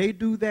said, if they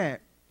do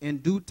that, in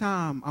due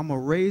time, I'm going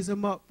to raise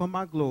them up for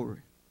my glory.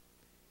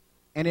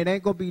 And it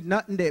ain't going to be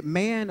nothing that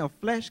man or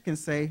flesh can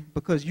say,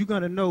 because you're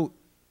going to know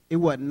it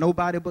wasn't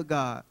nobody but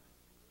God.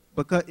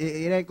 Because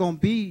it ain't going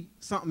to be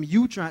something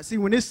you trying. See,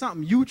 when it's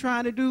something you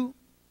trying to do,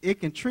 it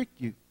can trick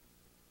you.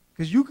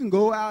 Because you can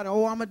go out and,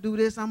 oh, I'm going to do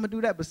this, I'm going to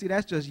do that. But see,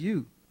 that's just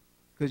you.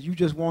 Because you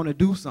just want to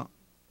do something.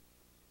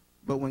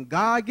 But when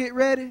God get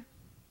ready,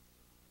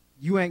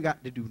 you ain't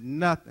got to do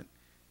nothing.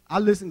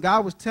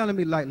 God was telling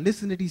me, like,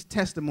 listen to these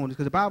testimonies.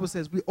 Because the Bible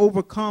says we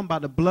overcome by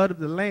the blood of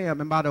the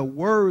Lamb and by the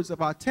words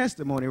of our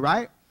testimony,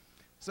 right?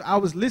 So I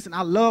was listening.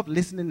 I love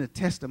listening to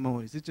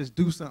testimonies. It just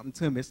do something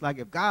to me. It's like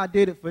if God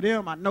did it for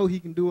them, I know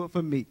he can do it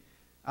for me.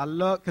 I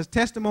love, because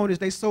testimonies,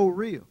 they so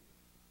real.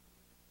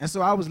 And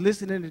so I was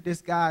listening to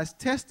this guy's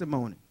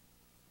testimony.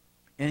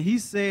 And he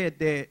said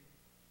that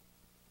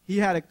he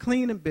had a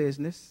cleaning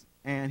business,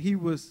 and he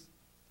was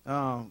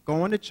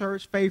going to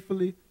church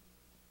faithfully.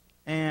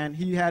 And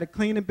he had a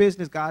cleaning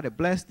business. God had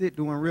blessed it,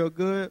 doing real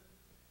good.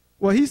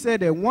 Well, he said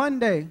that one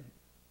day,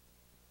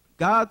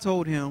 God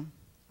told him,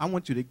 I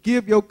want you to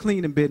give your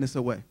cleaning business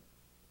away.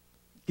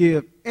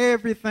 Give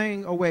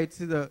everything away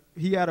to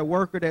he had a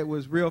worker that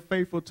was real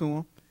faithful to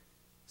him.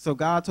 So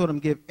God told him,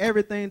 give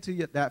everything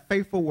to that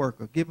faithful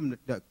worker. Give him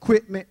the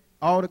equipment,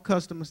 all the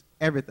customers,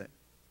 everything.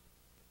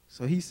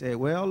 So he said,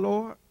 well,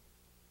 Lord,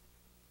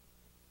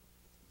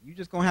 you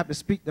just going to have to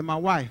speak to my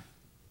wife.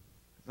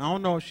 I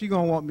don't know if she's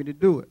going to want me to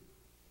do it.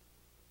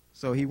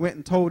 So he went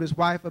and told his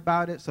wife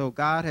about it. So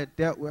God had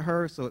dealt with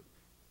her. So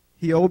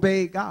he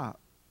obeyed God.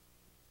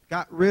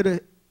 Got rid of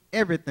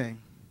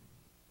everything.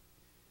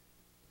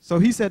 So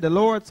he said, the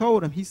Lord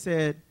told him, he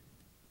said,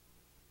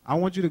 I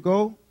want you to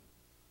go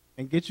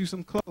and get you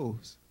some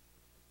clothes.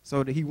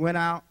 So that he went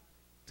out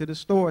to the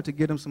store to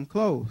get him some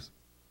clothes.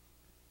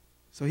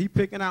 So he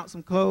picking out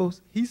some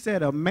clothes. He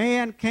said a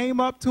man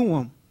came up to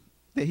him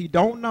that he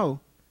don't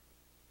know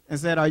and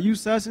said, are you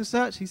such and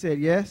such? He said,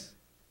 yes.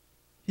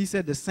 He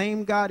said, the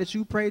same God that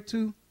you pray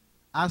to,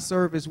 I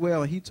serve as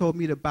well. And he told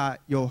me to buy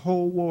your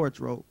whole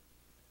wardrobe.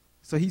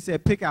 So he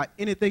said, pick out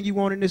anything you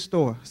want in this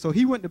store. So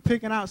he went to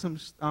picking out some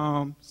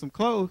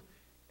clothes,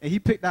 and he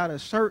picked out a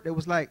shirt that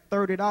was like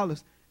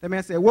 $30. That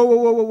man said, whoa, whoa,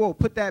 whoa, whoa, whoa,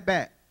 put that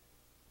back.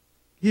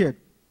 Here,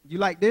 you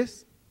like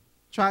this?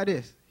 Try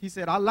this. He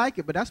said, I like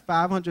it, but that's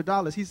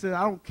 $500. He said,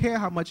 I don't care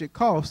how much it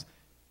costs.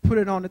 Put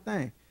it on the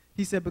thing.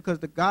 He said, because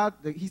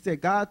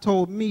God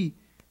told me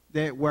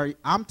that where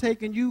I'm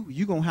taking you,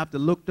 you're going to have to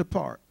look the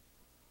part.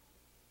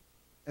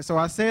 And so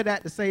I said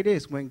that to say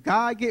this. When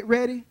God get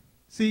ready,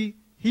 see,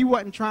 he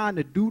wasn't trying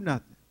to do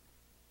nothing.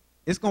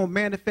 It's going to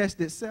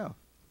manifest itself.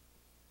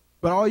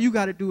 But all you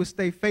got to do is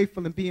stay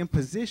faithful and be in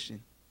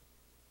position.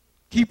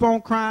 Keep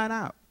on crying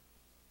out.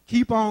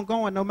 Keep on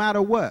going no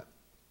matter what.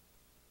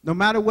 No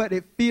matter what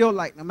it feel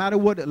like, no matter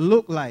what it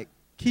look like,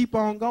 keep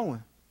on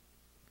going.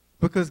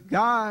 Because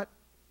God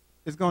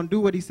is going to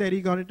do what he said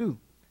he's going to do.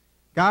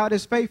 God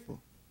is faithful.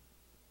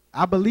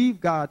 I believe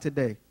God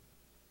today.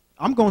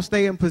 I'm going to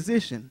stay in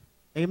position.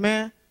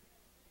 Amen?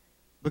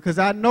 Because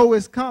I know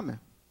it's coming.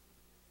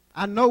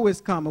 I know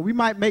it's coming. We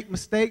might make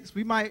mistakes.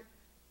 We might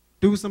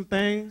do some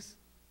things,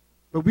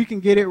 but we can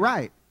get it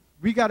right.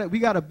 We got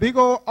a big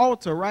old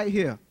altar right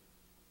here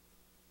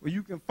where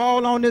you can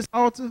fall on this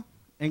altar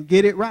and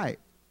get it right.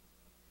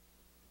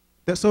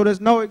 So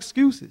there's no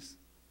excuses.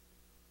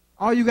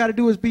 All you got to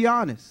do is be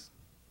honest.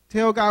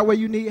 Tell God where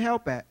you need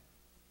help at.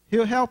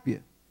 He'll help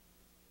you.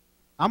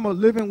 I'm a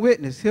living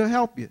witness. He'll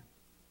help you.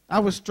 I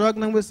was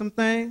struggling with some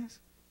things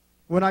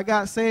when I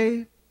got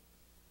saved,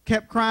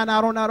 kept crying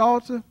out on that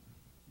altar,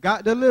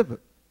 got delivered.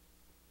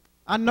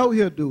 I know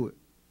he'll do it.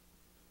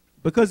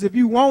 Because if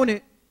you want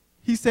it,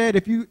 he said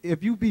if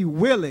you be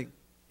willing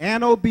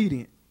and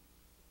obedient,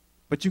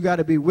 but you got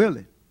to be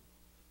willing.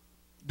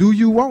 Do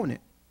you want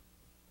it?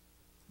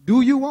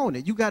 Do you want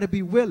it? You got to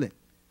be willing.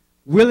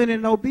 Willing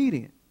and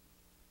obedient.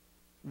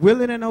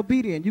 Willing and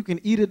obedient. You can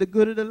eat of the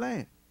good of the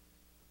land.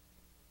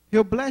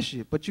 He'll bless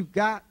you, but you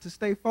got to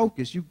stay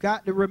focused. You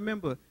got to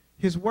remember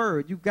his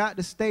word. You got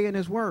to stay in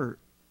his word.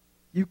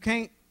 You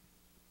can't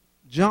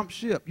jump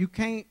ship. You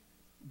can't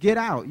get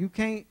out.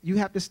 You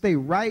have to stay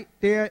right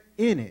there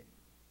in it.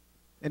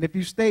 And if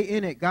you stay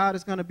in it, God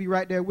is going to be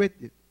right there with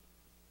you.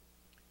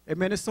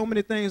 Amen. There's so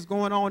many things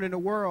going on in the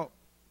world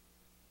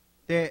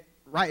that,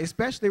 right,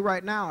 especially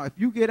right now, if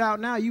you get out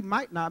now, you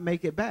might not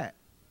make it back.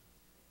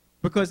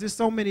 Because there's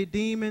so many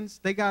demons.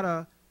 They got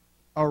a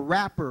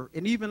rapper,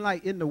 and even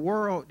like in the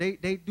world, they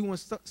doing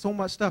so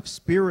much stuff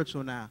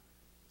spiritual now,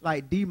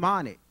 like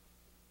demonic.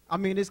 I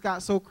mean, it's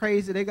got so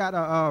crazy. They got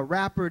a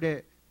rapper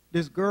that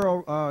this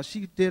girl,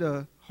 she did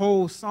a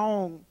whole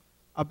song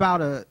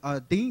about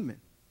a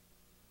demon,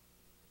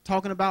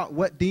 talking about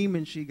what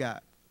demon she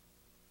got.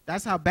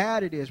 That's how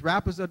bad it is.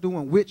 Rappers are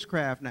doing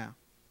witchcraft now.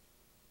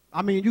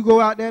 I mean, you go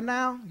out there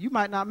now, you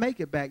might not make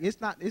it back.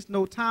 It's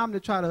no time to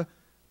try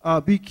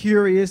to be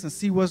curious and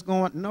see what's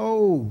going on.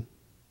 No.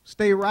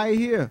 Stay right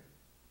here.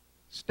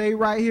 Stay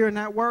right here in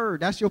that word.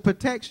 That's your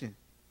protection.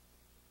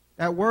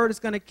 That word is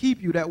going to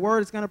keep you. That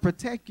word is going to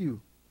protect you.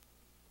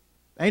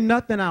 Ain't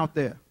nothing out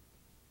there.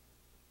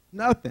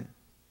 Nothing.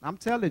 I'm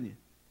telling you.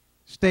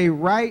 Stay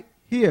right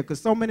here,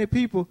 because so many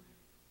people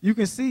you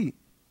can see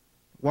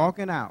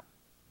walking out.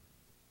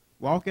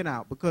 Walking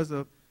out because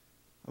of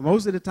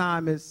most of the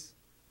time it's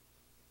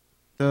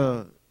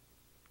the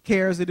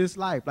cares of this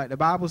life. Like the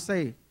Bible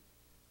say,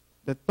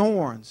 the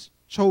thorns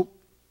choke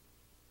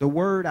the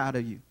word out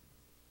of you.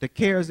 The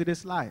cares of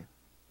this life.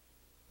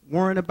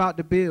 Worrying about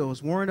the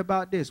bills, worrying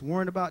about this,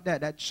 worrying about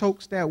that. That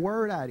chokes that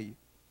word out of you.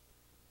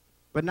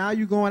 But now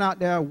you're going out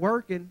there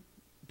working,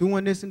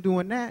 doing this and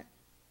doing that,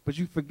 but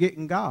you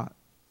forgetting God.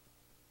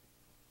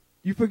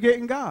 You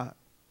forgetting God.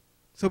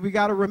 So we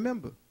got to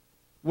remember,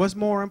 what's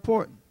more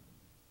important?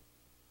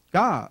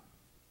 God.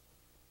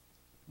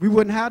 We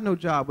wouldn't have no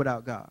job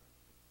without God.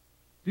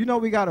 You know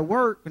we got to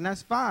work, and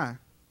that's fine,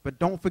 but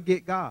don't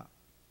forget God.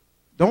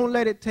 Don't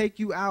let it take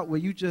you out where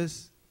you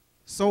just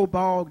so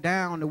bogged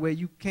down to where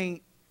you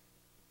can't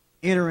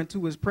enter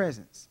into his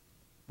presence,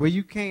 where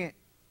you can't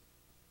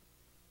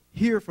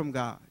hear from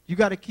God. You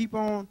got to keep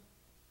on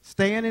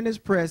staying in his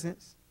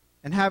presence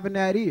and having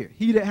that ear.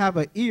 He that have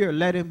an ear,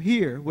 let him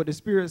hear what the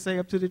Spirit say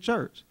up to the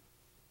church.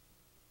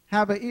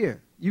 Have an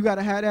ear. You got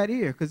to have that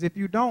ear, because if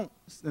you don't,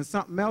 then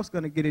something else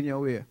going to get in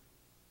your ear.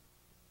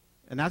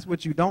 And that's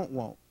what you don't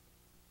want.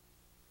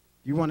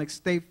 You want to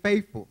stay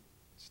faithful,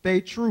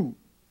 stay true.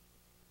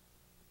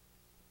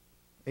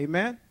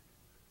 Amen?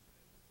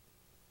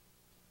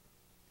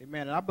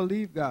 Amen. And I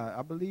believe God.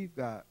 I believe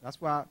God. That's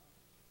why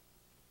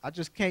I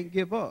just can't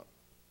give up.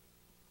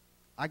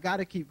 I got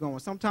to keep going.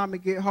 Sometimes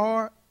it get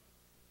hard,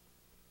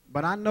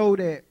 but I know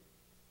that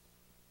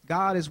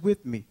God is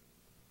with me.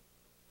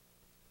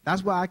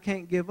 That's why I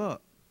can't give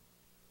up.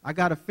 I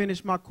got to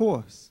finish my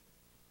course.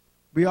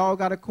 We all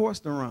got a course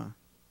to run.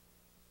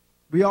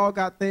 We all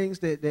got things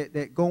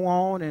that go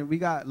on, and we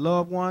got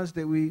loved ones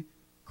that we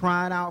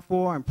crying out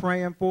for and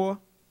praying for.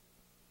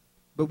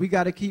 But we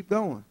got to keep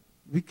going.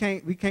 We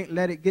can't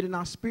let it get in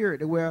our spirit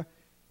to where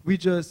we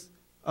just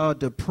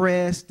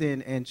depressed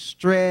and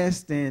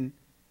stressed and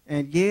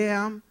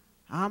yeah,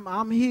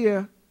 I'm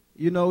here,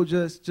 you know,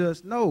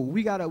 just no.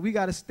 We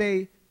gotta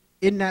stay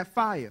in that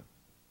fire.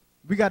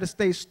 We got to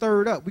stay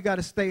stirred up. We got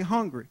to stay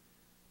hungry.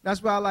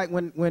 That's why I like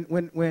when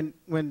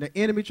the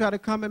enemy try to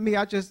come at me,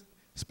 I just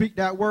speak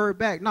that word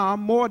back. No,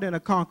 I'm more than a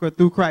conqueror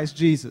through Christ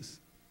Jesus.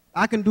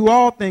 I can do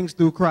all things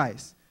through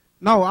Christ.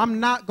 No, I'm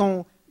not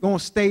going to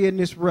stay in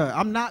this rut.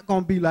 I'm not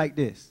going to be like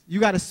this. You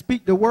got to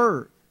speak the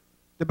word.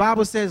 The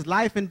Bible says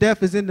life and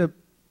death is in the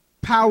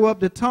power of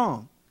the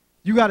tongue.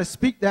 You got to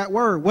speak that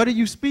word. What are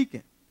you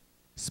speaking?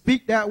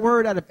 Speak that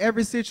word out of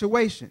every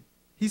situation.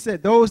 He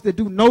said, those that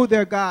do know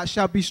their God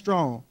shall be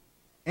strong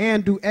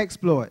and do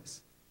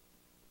exploits.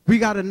 We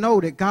got to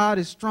know that God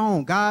is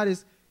strong. God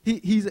is,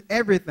 he's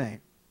everything.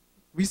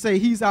 We say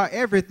he's our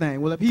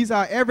everything. Well, if he's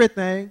our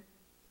everything,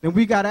 then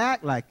we got to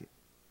act like it.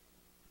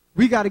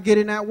 We got to get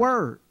in that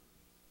word.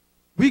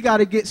 We got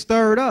to get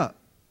stirred up.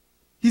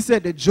 He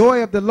said the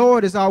joy of the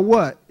Lord is our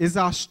what? Is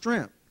our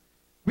strength.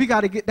 We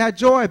got to get that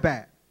joy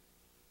back.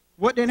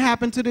 What didn't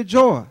happen to the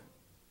joy?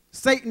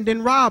 Satan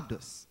then robbed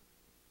us.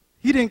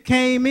 He didn't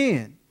came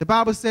in. The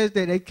Bible says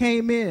that they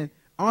came in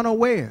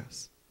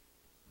unawares,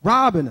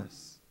 robbing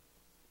us.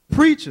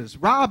 Preachers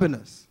robbing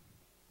us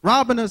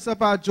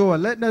of our joy,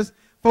 letting us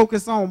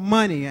focus on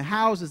money and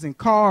houses and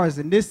cars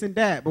and this and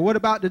that. But what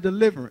about the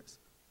deliverance?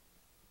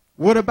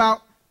 What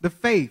about the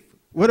faith?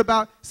 What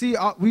about, see,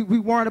 we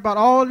worrying about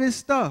all this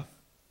stuff.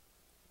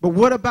 But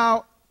what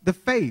about the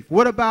faith?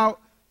 What about,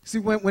 see,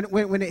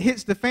 when it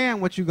hits the fan,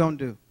 what you going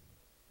to do?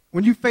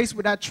 When you face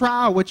with that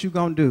trial, what you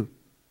going to do?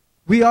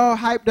 We all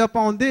hyped up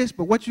on this,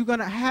 but what you going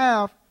to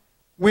have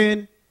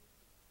when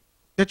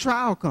the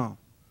trial comes?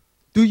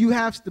 Do you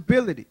have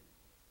stability?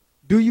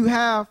 Do you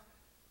have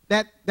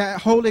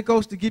that Holy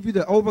Ghost to give you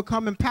the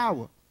overcoming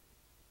power?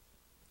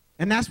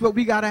 And that's what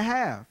we got to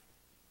have.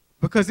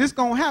 Because it's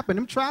going to happen.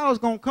 Them trials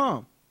going to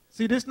come.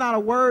 See, this is not a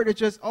word that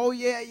just, oh,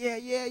 yeah,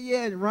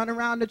 and run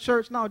around the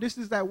church. No, this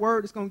is that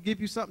word that's going to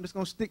give you something that's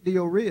going to stick to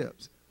your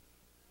ribs.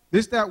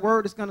 This is that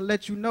word that's going to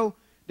let you know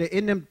that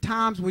in them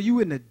times when you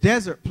in the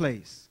desert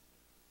place,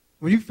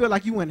 when you feel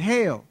like you in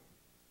hell,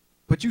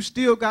 but you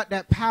still got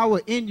that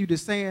power in you to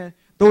saying,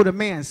 though the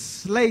man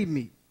slay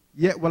me,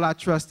 yet will I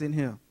trust in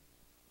him.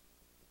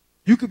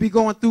 You could be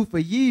going through for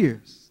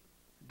years.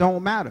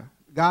 Don't matter.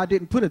 God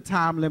didn't put a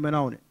time limit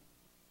on it.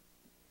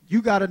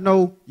 You got to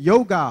know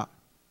your God.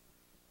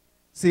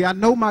 See, I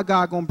know my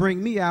God going to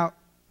bring me out.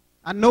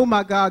 I know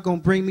my God going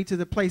to bring me to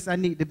the place I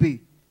need to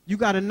be. You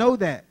got to know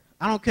that.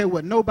 I don't care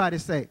what nobody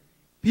say.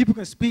 People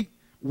can speak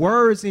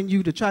words in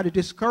you to try to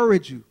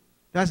discourage you.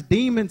 That's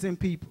demons in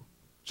people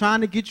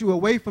trying to get you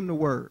away from the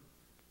word.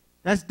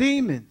 That's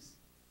demons.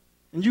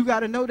 And you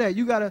got to know that.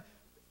 You got to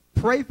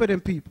pray for them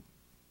people.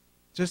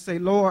 Just say,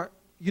 Lord,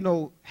 you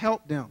know,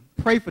 help them.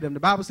 Pray for them. The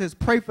Bible says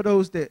pray for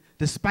those that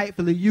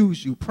despitefully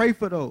use you. Pray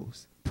for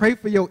those. Pray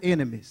for your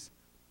enemies.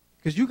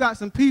 Because you got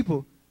some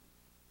people,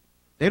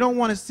 they don't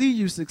want to see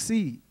you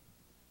succeed.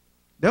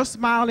 They'll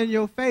smile in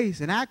your face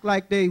and act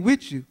like they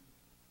with you.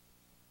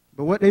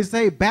 But what they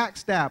say,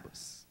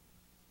 backstabbers,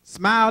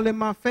 smile in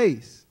my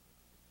face,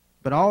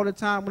 but all the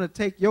time want to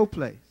take your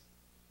place.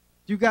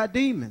 You got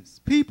demons,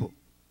 people.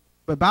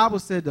 But the Bible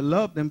said to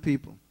love them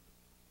people.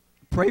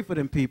 Pray for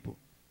them people.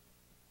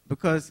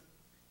 Because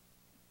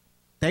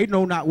they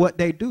know not what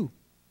they do.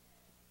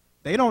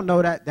 They don't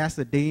know that that's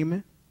a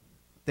demon.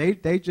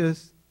 They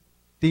just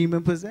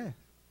demon possessed.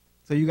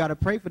 So you got to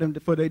pray for them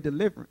for their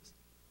deliverance.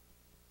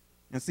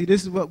 And see,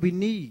 this is what we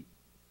need.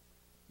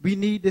 We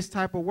need this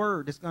type of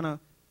word that's going to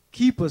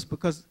keep us,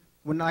 because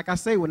when, like I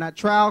say, when that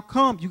trial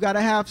comes, you got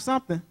to have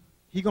something.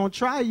 He going to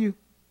try you.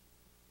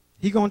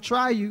 He going to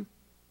try you.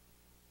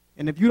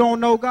 And if you don't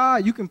know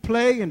God, you can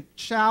play and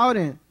shout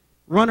and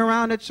run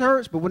around the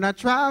church, but when that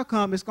trial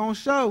comes, it's going to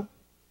show.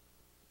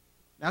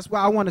 That's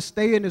why I want to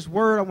stay in this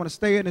word. I want to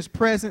stay in his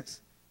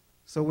presence.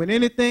 So when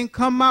anything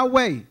come my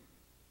way,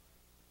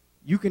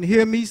 you can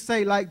hear me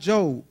say like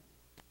Job,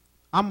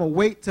 I'm going to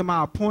wait till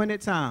my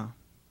appointed time,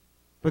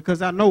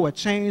 because I know a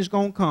change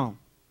going to come.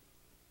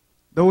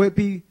 Though it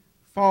be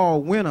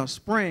fall, winter,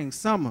 spring,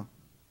 summer,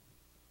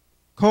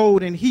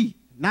 cold and heat,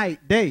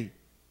 night, day,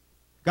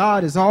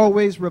 God is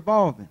always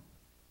revolving.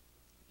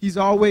 He's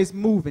always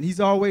moving. He's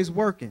always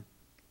working.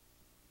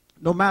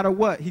 No matter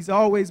what, he's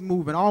always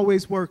moving,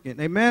 always working.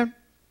 Amen?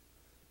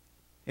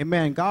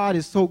 Amen. God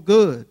is so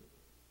good.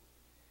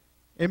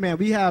 Amen.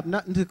 We have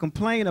nothing to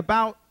complain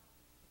about.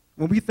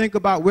 When we think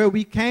about where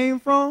we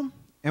came from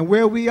and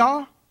where we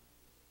are,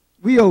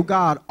 we owe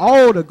God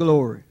all the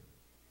glory.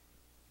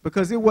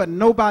 Because it wasn't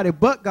nobody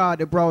but God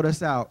that brought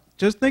us out.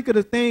 Just think of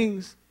the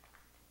things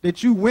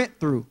that you went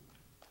through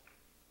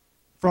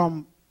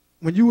from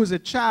when you was a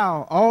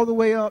child all the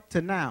way up to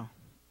now.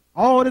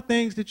 All the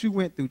things that you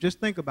went through. Just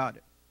think about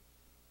it.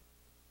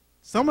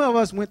 Some of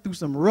us went through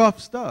some rough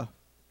stuff.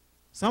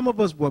 Some of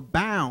us were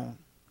bound,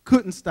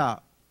 couldn't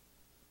stop.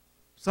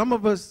 Some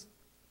of us,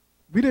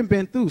 we didn't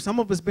been through. Some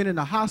of us been in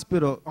the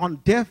hospital on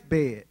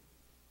deathbed.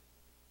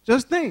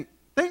 Just think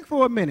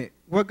for a minute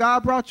where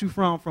God brought you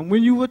from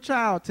when you were a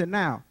child to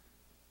now.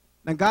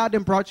 And God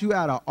then brought you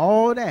out of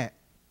all that.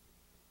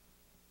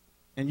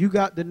 And you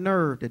got the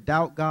nerve to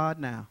doubt God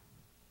now.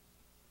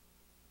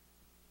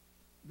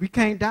 We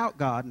can't doubt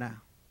God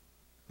now.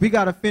 We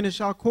got to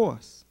finish our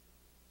course.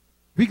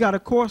 We got a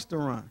course to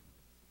run.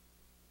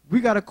 We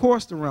got a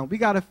course to run. We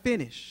got to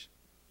finish.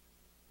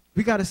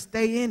 We got to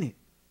stay in it.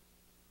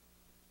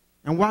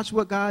 And watch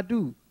what God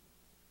do.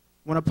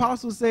 When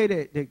apostles say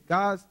that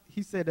God,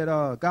 he said that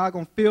God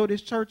going to fill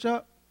this church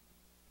up,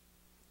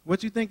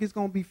 what you think it's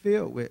going to be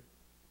filled with?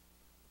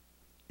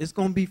 It's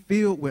going to be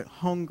filled with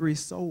hungry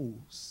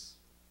souls.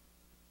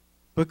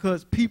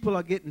 Because people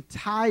are getting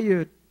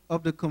tired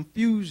of the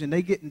confusion.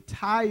 They getting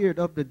tired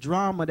of the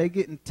drama. They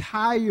getting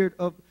tired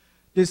of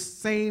this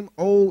same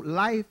old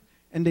life,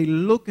 and they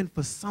looking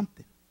for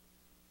something.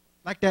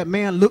 Like that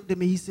man looked at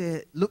me, he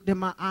said, looked in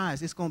my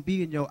eyes. It's going to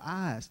be in your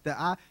eyes.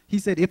 He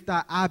said, if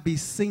thy eye be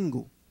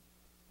single,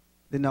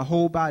 then the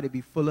whole body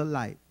be full of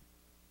light.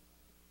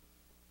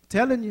 I'm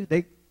telling you,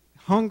 they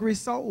hungry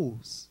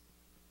souls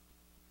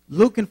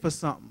looking for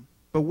something.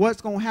 But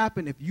what's going to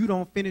happen if you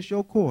don't finish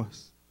your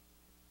course?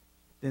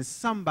 then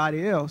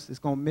somebody else is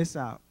going to miss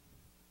out.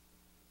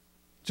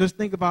 Just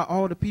think about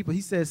all the people.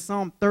 He says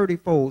some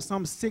 30-fold,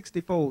 some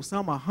 60-fold,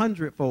 some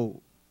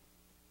 100-fold.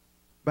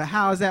 But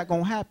how is that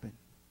going to happen?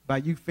 By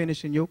you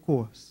finishing your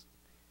course.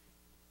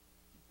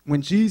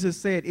 When Jesus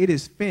said it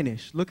is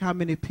finished, look how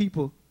many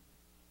people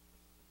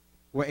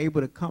were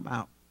able to come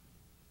out.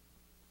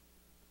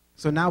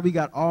 So now we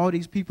got all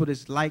these people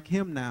that's like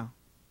him now.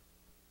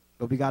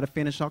 But we got to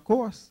finish our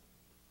course.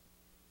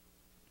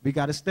 We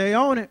got to stay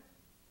on it.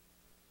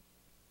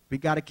 We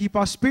got to keep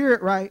our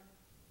spirit right.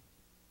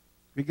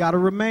 We got to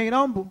remain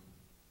humble.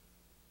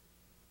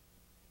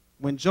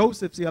 When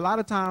Joseph, see, a lot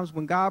of times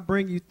when God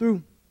brings you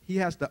through, he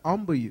has to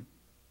humble you.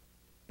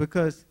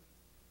 Because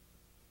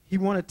he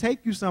want to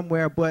take you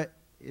somewhere, but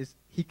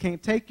he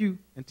can't take you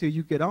until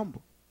you get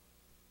humble.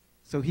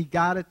 So he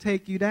got to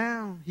take you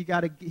down. He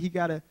got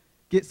to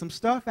get some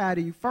stuff out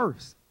of you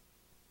first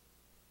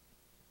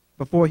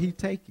before he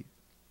take you.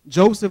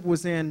 Joseph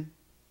was in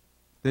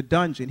the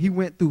dungeon. He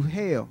went through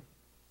hell.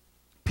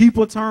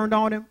 People turned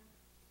on him.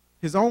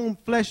 His own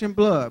flesh and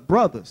blood,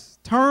 brothers,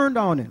 turned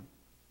on him.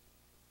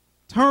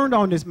 Turned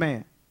on this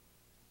man.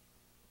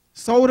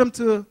 Sold him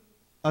to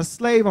a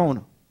slave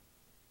owner.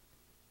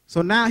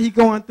 So now he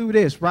going through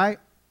this, right?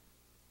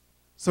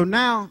 So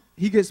now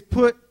he gets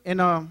put in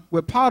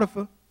with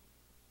Potiphar.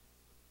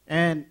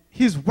 And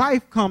his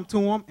wife come to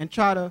him and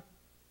try to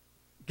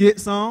get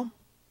some.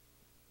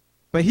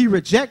 But he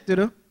rejected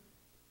her.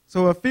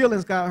 So her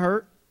feelings got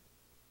hurt.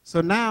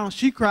 So now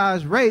she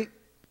cries rape.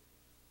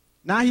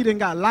 Now he done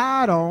got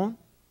lied on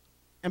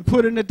and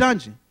put in the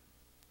dungeon.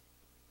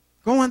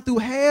 Going through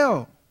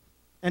hell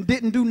and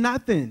didn't do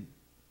nothing.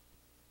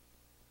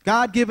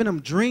 God giving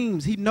him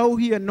dreams. He know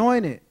he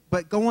anointed,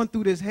 but going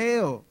through this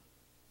hell.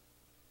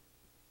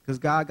 Because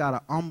God got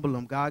to humble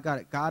him.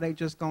 God ain't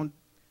just going to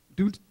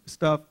do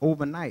stuff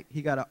overnight.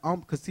 He got to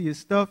because see, it's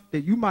stuff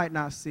that you might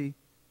not see,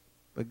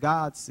 but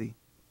God see.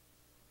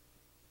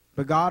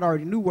 But God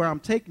already knew where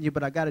I'm taking you,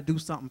 but I got to do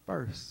something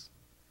first.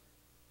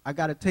 I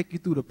got to take you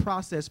through the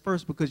process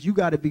first because you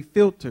got to be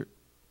filtered.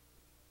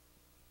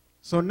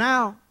 So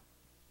now,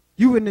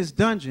 you in this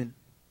dungeon,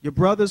 your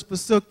brothers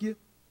forsook you.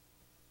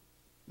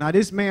 Now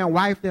this man's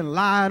wife then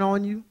lied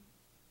on you.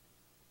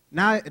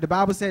 Now the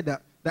Bible said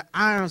that the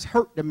irons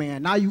hurt the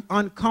man. Now you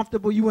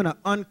uncomfortable. You in an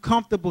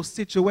uncomfortable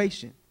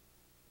situation.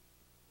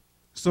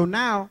 So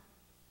now,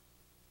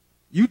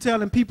 you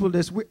telling people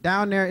that's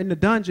down there in the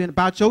dungeon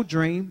about your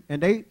dream,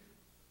 and they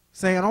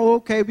saying, oh,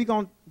 okay, we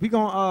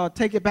gonna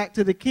take it back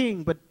to the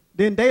king. But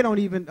then they don't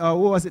even, what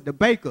was it, the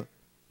baker?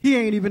 He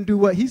ain't even do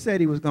what he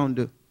said he was going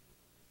to do.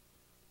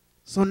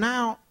 So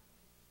now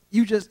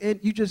you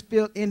just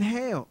feel in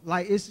hell.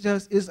 Like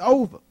it's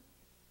over.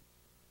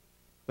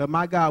 But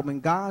my God, when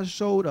God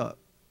showed up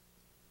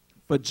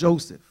for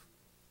Joseph,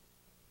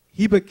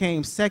 he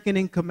became second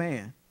in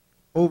command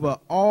over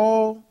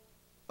all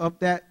of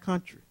that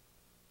country.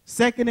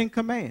 Second in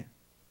command.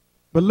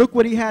 But look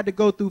what he had to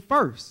go through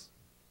first.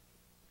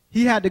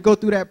 He had to go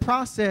through that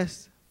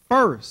process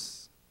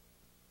first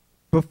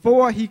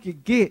before he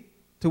could get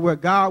to where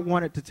God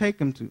wanted to take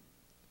him to.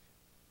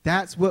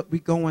 That's what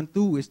we're going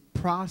through, is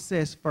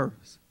process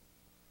first.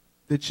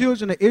 The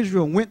children of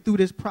Israel went through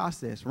this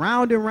process,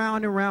 round and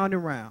round and round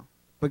and round.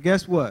 But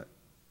guess what?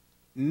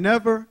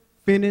 Never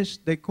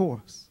finished their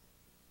course.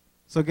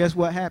 So guess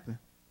what happened?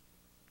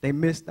 They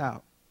missed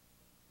out.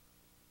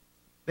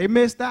 They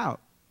missed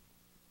out.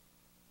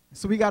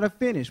 So we got to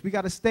finish. We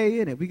got to stay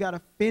in it. We got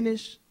to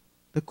finish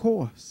the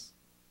course.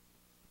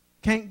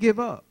 Can't give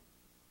up.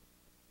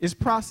 It's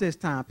process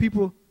time.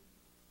 People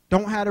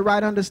don't have the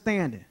right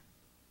understanding.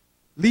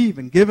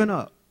 Leaving, giving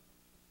up.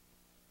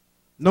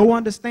 No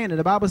understanding.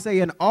 The Bible says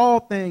in all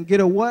things get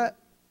a what?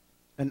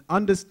 An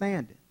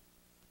understanding.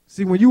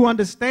 See, when you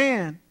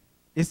understand,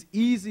 it's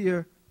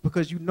easier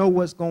because you know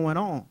what's going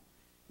on.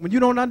 When you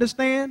don't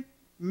understand,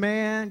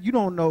 man, you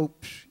don't know.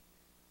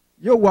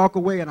 You'll walk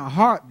away in a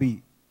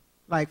heartbeat.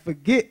 Like,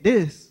 forget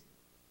this.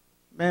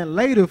 Man,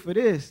 later for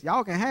this.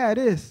 Y'all can have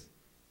this.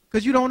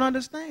 Because you don't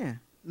understand.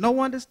 No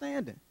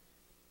understanding.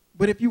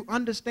 But if you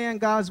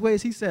understand God's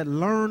ways, he said,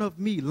 learn of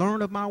me,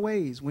 learn of my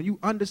ways. When you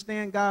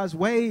understand God's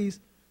ways,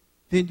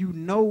 then you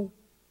know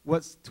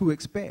what's to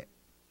expect.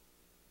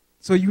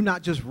 So you're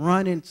not just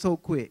running so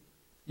quick.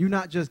 You're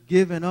not just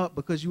giving up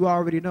because you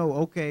already know,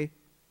 okay,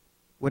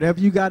 whatever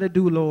you got to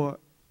do, Lord,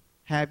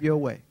 have your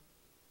way.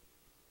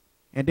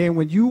 And then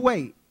when you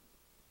wait,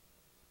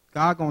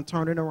 God going to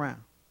turn it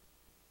around.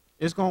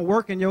 It's going to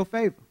work in your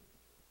favor.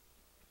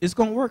 It's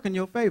going to work in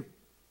your favor.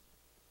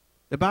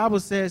 The Bible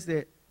says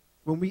that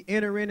when we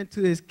enter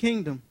into his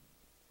kingdom,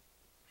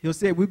 he'll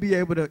say we'll be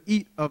able to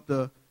eat of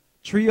the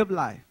tree of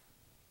life.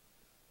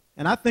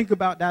 And I think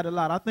about that a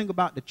lot. I think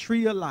about the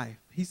tree of life.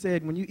 He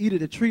said when you eat of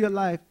the tree of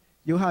life,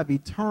 you'll have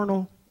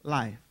eternal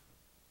life.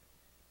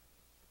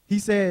 He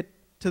said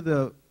to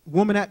the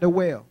woman at the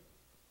well,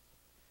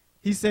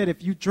 he said,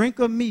 if you drink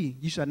of me,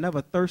 you shall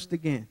never thirst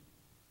again.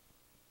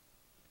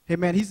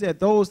 Amen. He said,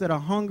 those that are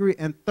hungry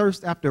and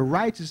thirst after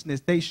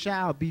righteousness, they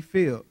shall be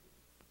filled.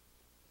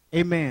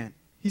 Amen.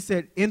 He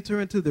said,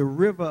 enter into the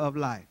river of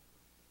life.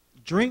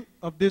 Drink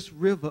of this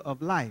river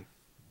of life,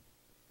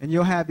 and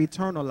you'll have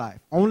eternal life.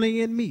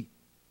 Only in me.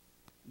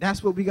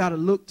 That's what we got to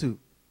look to.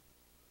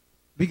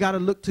 We got to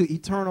look to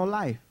eternal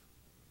life.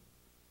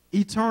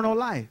 Eternal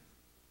life.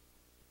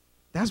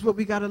 That's what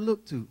we got to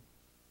look to.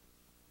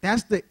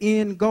 That's the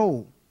end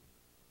goal.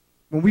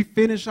 When we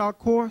finish our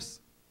course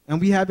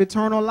and we have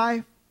eternal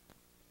life,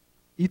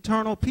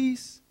 eternal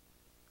peace,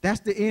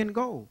 that's the end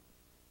goal.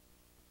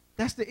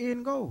 That's the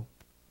end goal.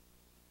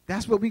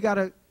 That's what we got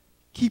to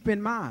keep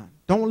in mind.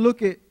 Don't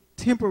look at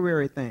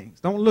temporary things.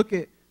 Don't look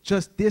at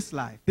just this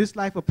life. This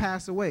life will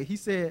pass away. He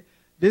said,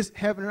 this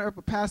heaven and earth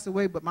will pass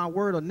away, but my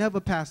word will never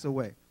pass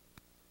away.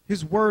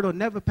 His word will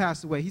never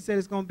pass away. He said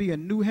it's going to be a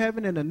new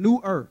heaven and a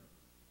new earth.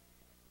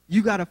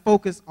 You got to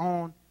focus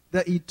on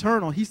the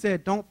eternal. He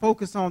said don't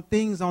focus on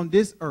things on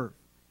this earth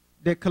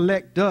that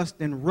collect dust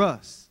and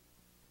rust,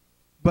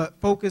 but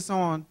focus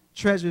on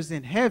treasures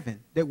in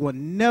heaven that will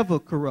never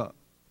corrupt.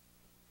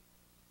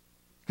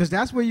 Because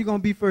that's where you're going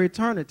to be for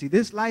eternity.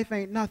 This life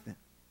ain't nothing.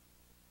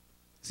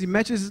 See,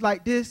 messages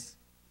like this,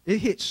 it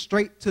hits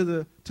straight to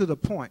the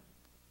point.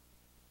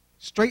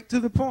 Straight to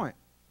the point.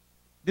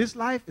 This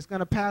life is going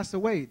to pass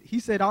away. He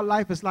said our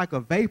life is like a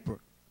vapor.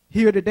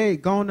 Here today,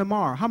 gone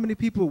tomorrow. How many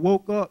people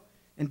woke up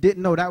and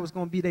didn't know that was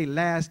going to be their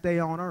last day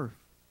on earth?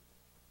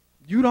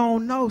 You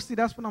don't know. See,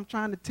 that's what I'm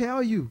trying to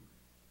tell you.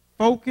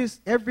 Focus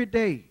every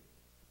day.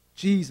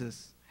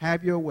 Jesus,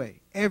 have your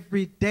way.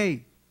 Every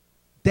day.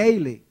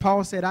 Daily.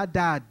 Paul said, I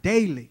die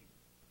daily.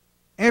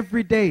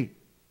 Every day.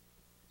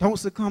 Don't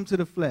succumb to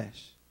the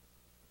flesh.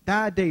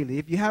 Die daily.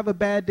 If you have a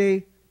bad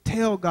day,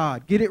 tell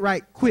God. Get it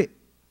right quick.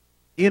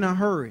 In a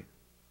hurry.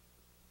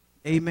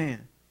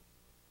 Amen.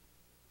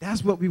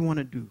 That's what we want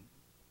to do.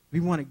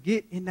 We want to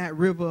get in that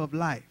river of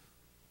life.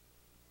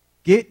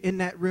 Get in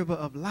that river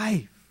of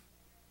life.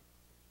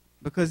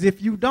 Because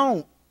if you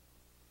don't,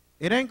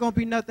 it ain't going to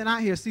be nothing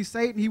out here. See,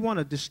 Satan, he want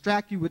to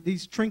distract you with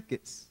these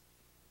trinkets.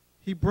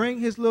 He bring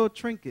his little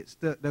trinkets,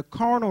 the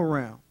carnal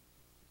realm,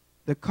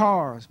 the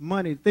cars,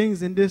 money,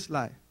 things in this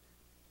life.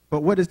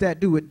 But what does that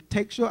do? It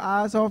takes your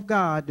eyes off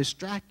God,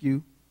 distract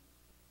you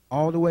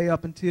all the way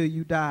up until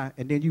you die,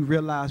 and then you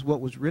realize what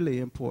was really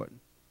important.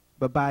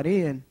 But by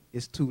then,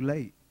 it's too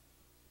late.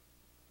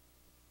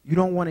 You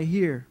don't want to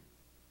hear,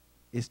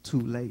 it's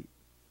too late.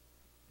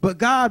 But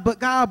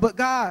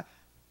God,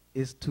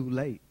 it's too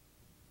late.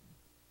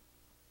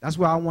 That's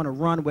why I want to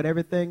run with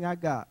everything I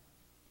got.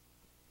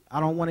 I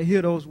don't want to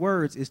hear those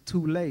words, it's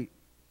too late.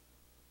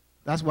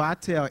 That's why I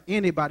tell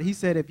anybody, he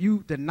said, if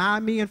you deny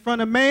me in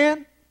front of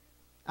man,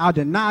 I'll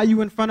deny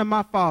you in front of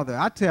my Father.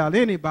 I tell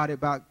anybody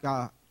about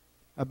God,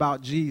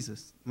 about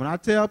Jesus. When I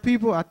tell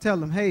people, I tell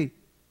them, hey,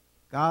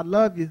 God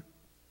love you.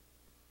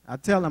 I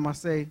tell them, I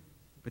say,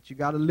 but you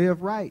got to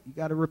live right. You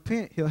got to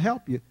repent. He'll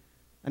help you.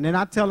 And then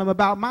I tell them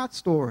about my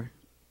story.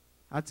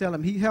 I tell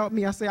them, he helped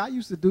me. I say, I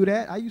used to do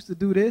that. I used to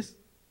do this.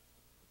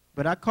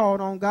 But I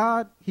called on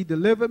God. He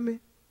delivered me.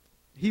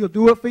 He'll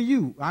do it for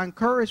you. I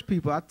encourage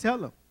people. I tell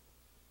them,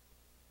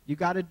 you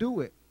got to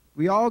do it.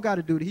 We all got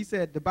to do it. He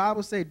said, the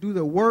Bible said, do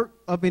the work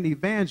of an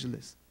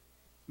evangelist.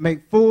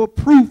 Make full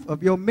proof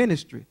of your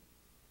ministry.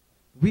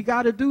 We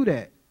got to do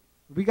that.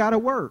 We got to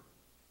work.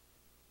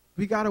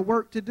 We got to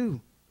work to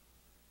do.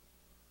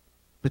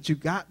 But you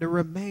got to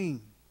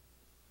remain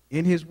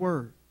in his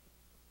word.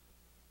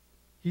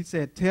 He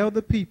said, tell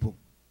the people,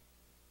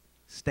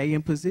 stay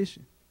in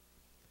position.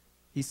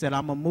 He said,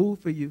 I'm going to move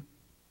for you.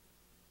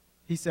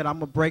 He said, I'm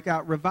going to break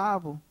out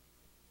revival,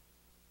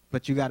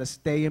 but you got to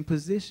stay in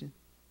position.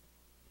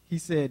 He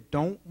said,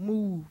 don't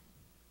move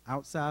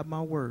outside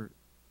my word.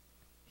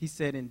 He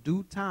said, in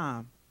due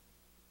time,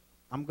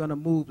 I'm going to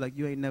move like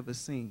you ain't never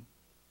seen.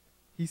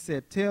 He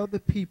said, tell the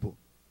people,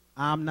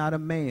 I'm not a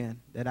man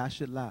that I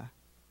should lie.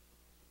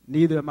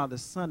 Neither am I the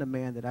son of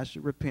man that I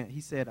should repent. He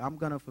said, I'm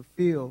going to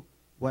fulfill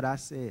what I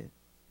said.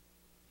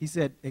 He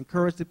said,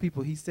 encourage the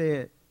people. He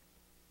said,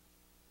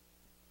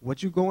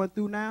 what you're going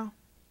through now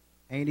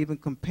ain't even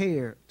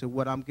compared to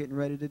what I'm getting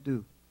ready to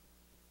do.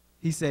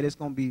 He said, it's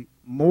going to be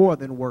more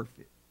than worth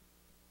it.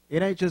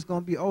 It ain't just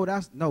going to be, oh,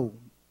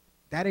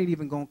 that ain't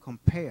even going to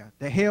compare.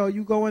 The hell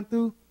you going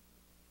through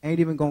ain't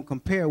even going to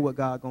compare what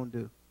God going to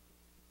do.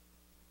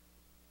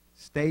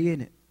 Stay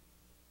in it.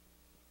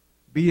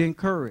 Be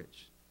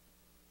encouraged.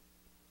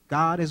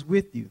 God is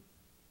with you.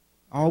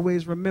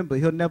 Always remember,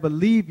 he'll never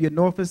leave you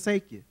nor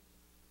forsake you.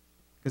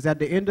 Because at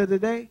the end of the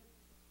day,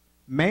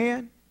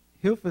 man,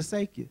 he'll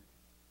forsake you.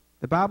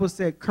 The Bible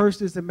said,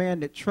 cursed is the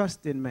man that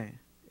trusts in man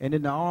and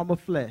in the arm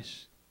of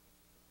flesh.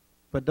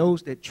 But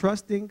those that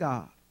trust in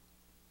God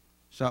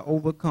shall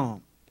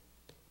overcome.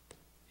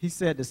 He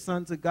said, the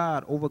sons of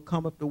God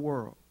overcometh the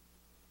world.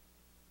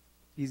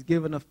 He's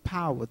given us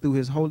power through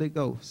his Holy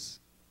Ghost.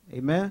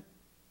 Amen.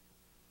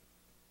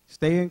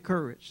 Stay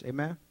encouraged.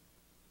 Amen.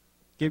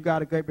 Give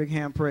God a great big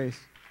hand praise.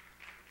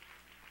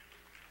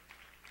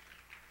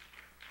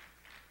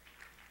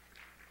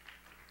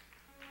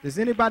 Does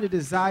anybody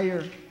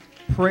desire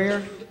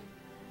prayer?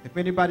 If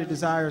anybody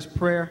desires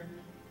prayer,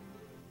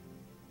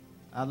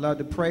 I'd love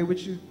to pray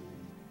with you.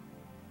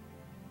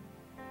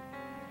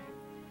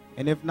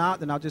 And if not,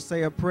 then I'll just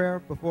say a prayer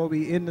before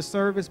we end the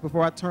service,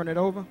 before I turn it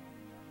over.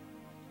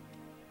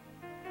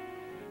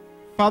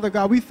 Father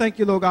God, we thank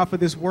you, Lord God, for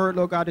this word,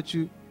 Lord God, that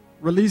you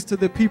released to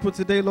the people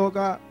today, Lord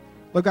God.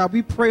 Lord God,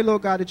 we pray,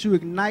 Lord God, that you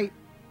ignite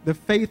the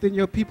faith in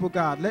your people,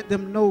 God. Let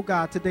them know,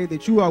 God, today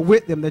that you are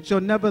with them, that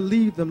you'll never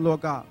leave them,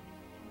 Lord God.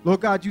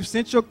 Lord God, you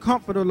sent your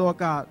comforter, Lord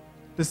God,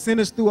 to send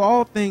us through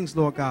all things,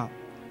 Lord God.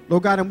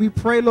 Lord God, and we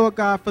pray, Lord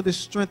God, for the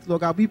strength,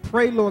 Lord God. We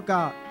pray, Lord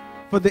God,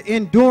 for the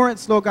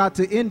endurance, Lord God,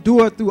 to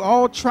endure through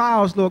all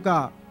trials, Lord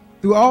God,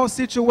 through all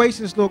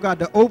situations, Lord God,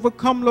 to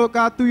overcome, Lord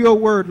God, through your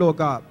word, Lord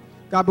God.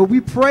 God, but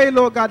we pray,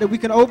 Lord God, that we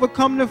can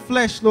overcome the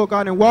flesh, Lord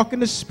God, and walk in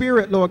the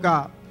spirit, Lord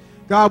God.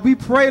 God, we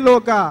pray,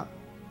 Lord God,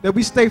 that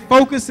we stay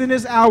focused in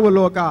this hour,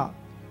 Lord God,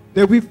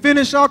 that we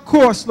finish our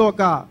course, Lord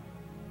God,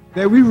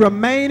 that we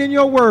remain in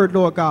your word,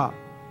 Lord God.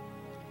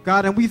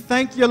 God, and we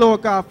thank you,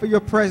 Lord God, for your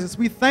presence.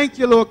 We thank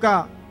you, Lord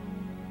God,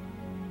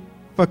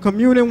 for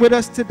communing with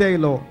us today,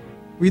 Lord.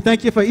 We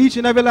thank you for each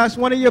and every last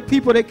one of your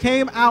people that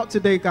came out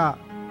today, God.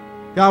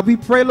 God, we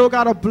pray, Lord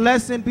God, a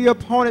blessing be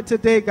upon it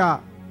today,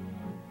 God.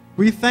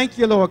 We thank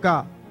you, Lord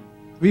God.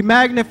 We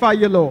magnify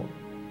you, Lord,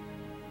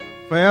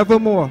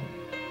 forevermore.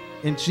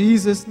 In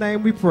Jesus'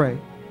 name we pray.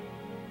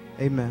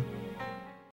 Amen.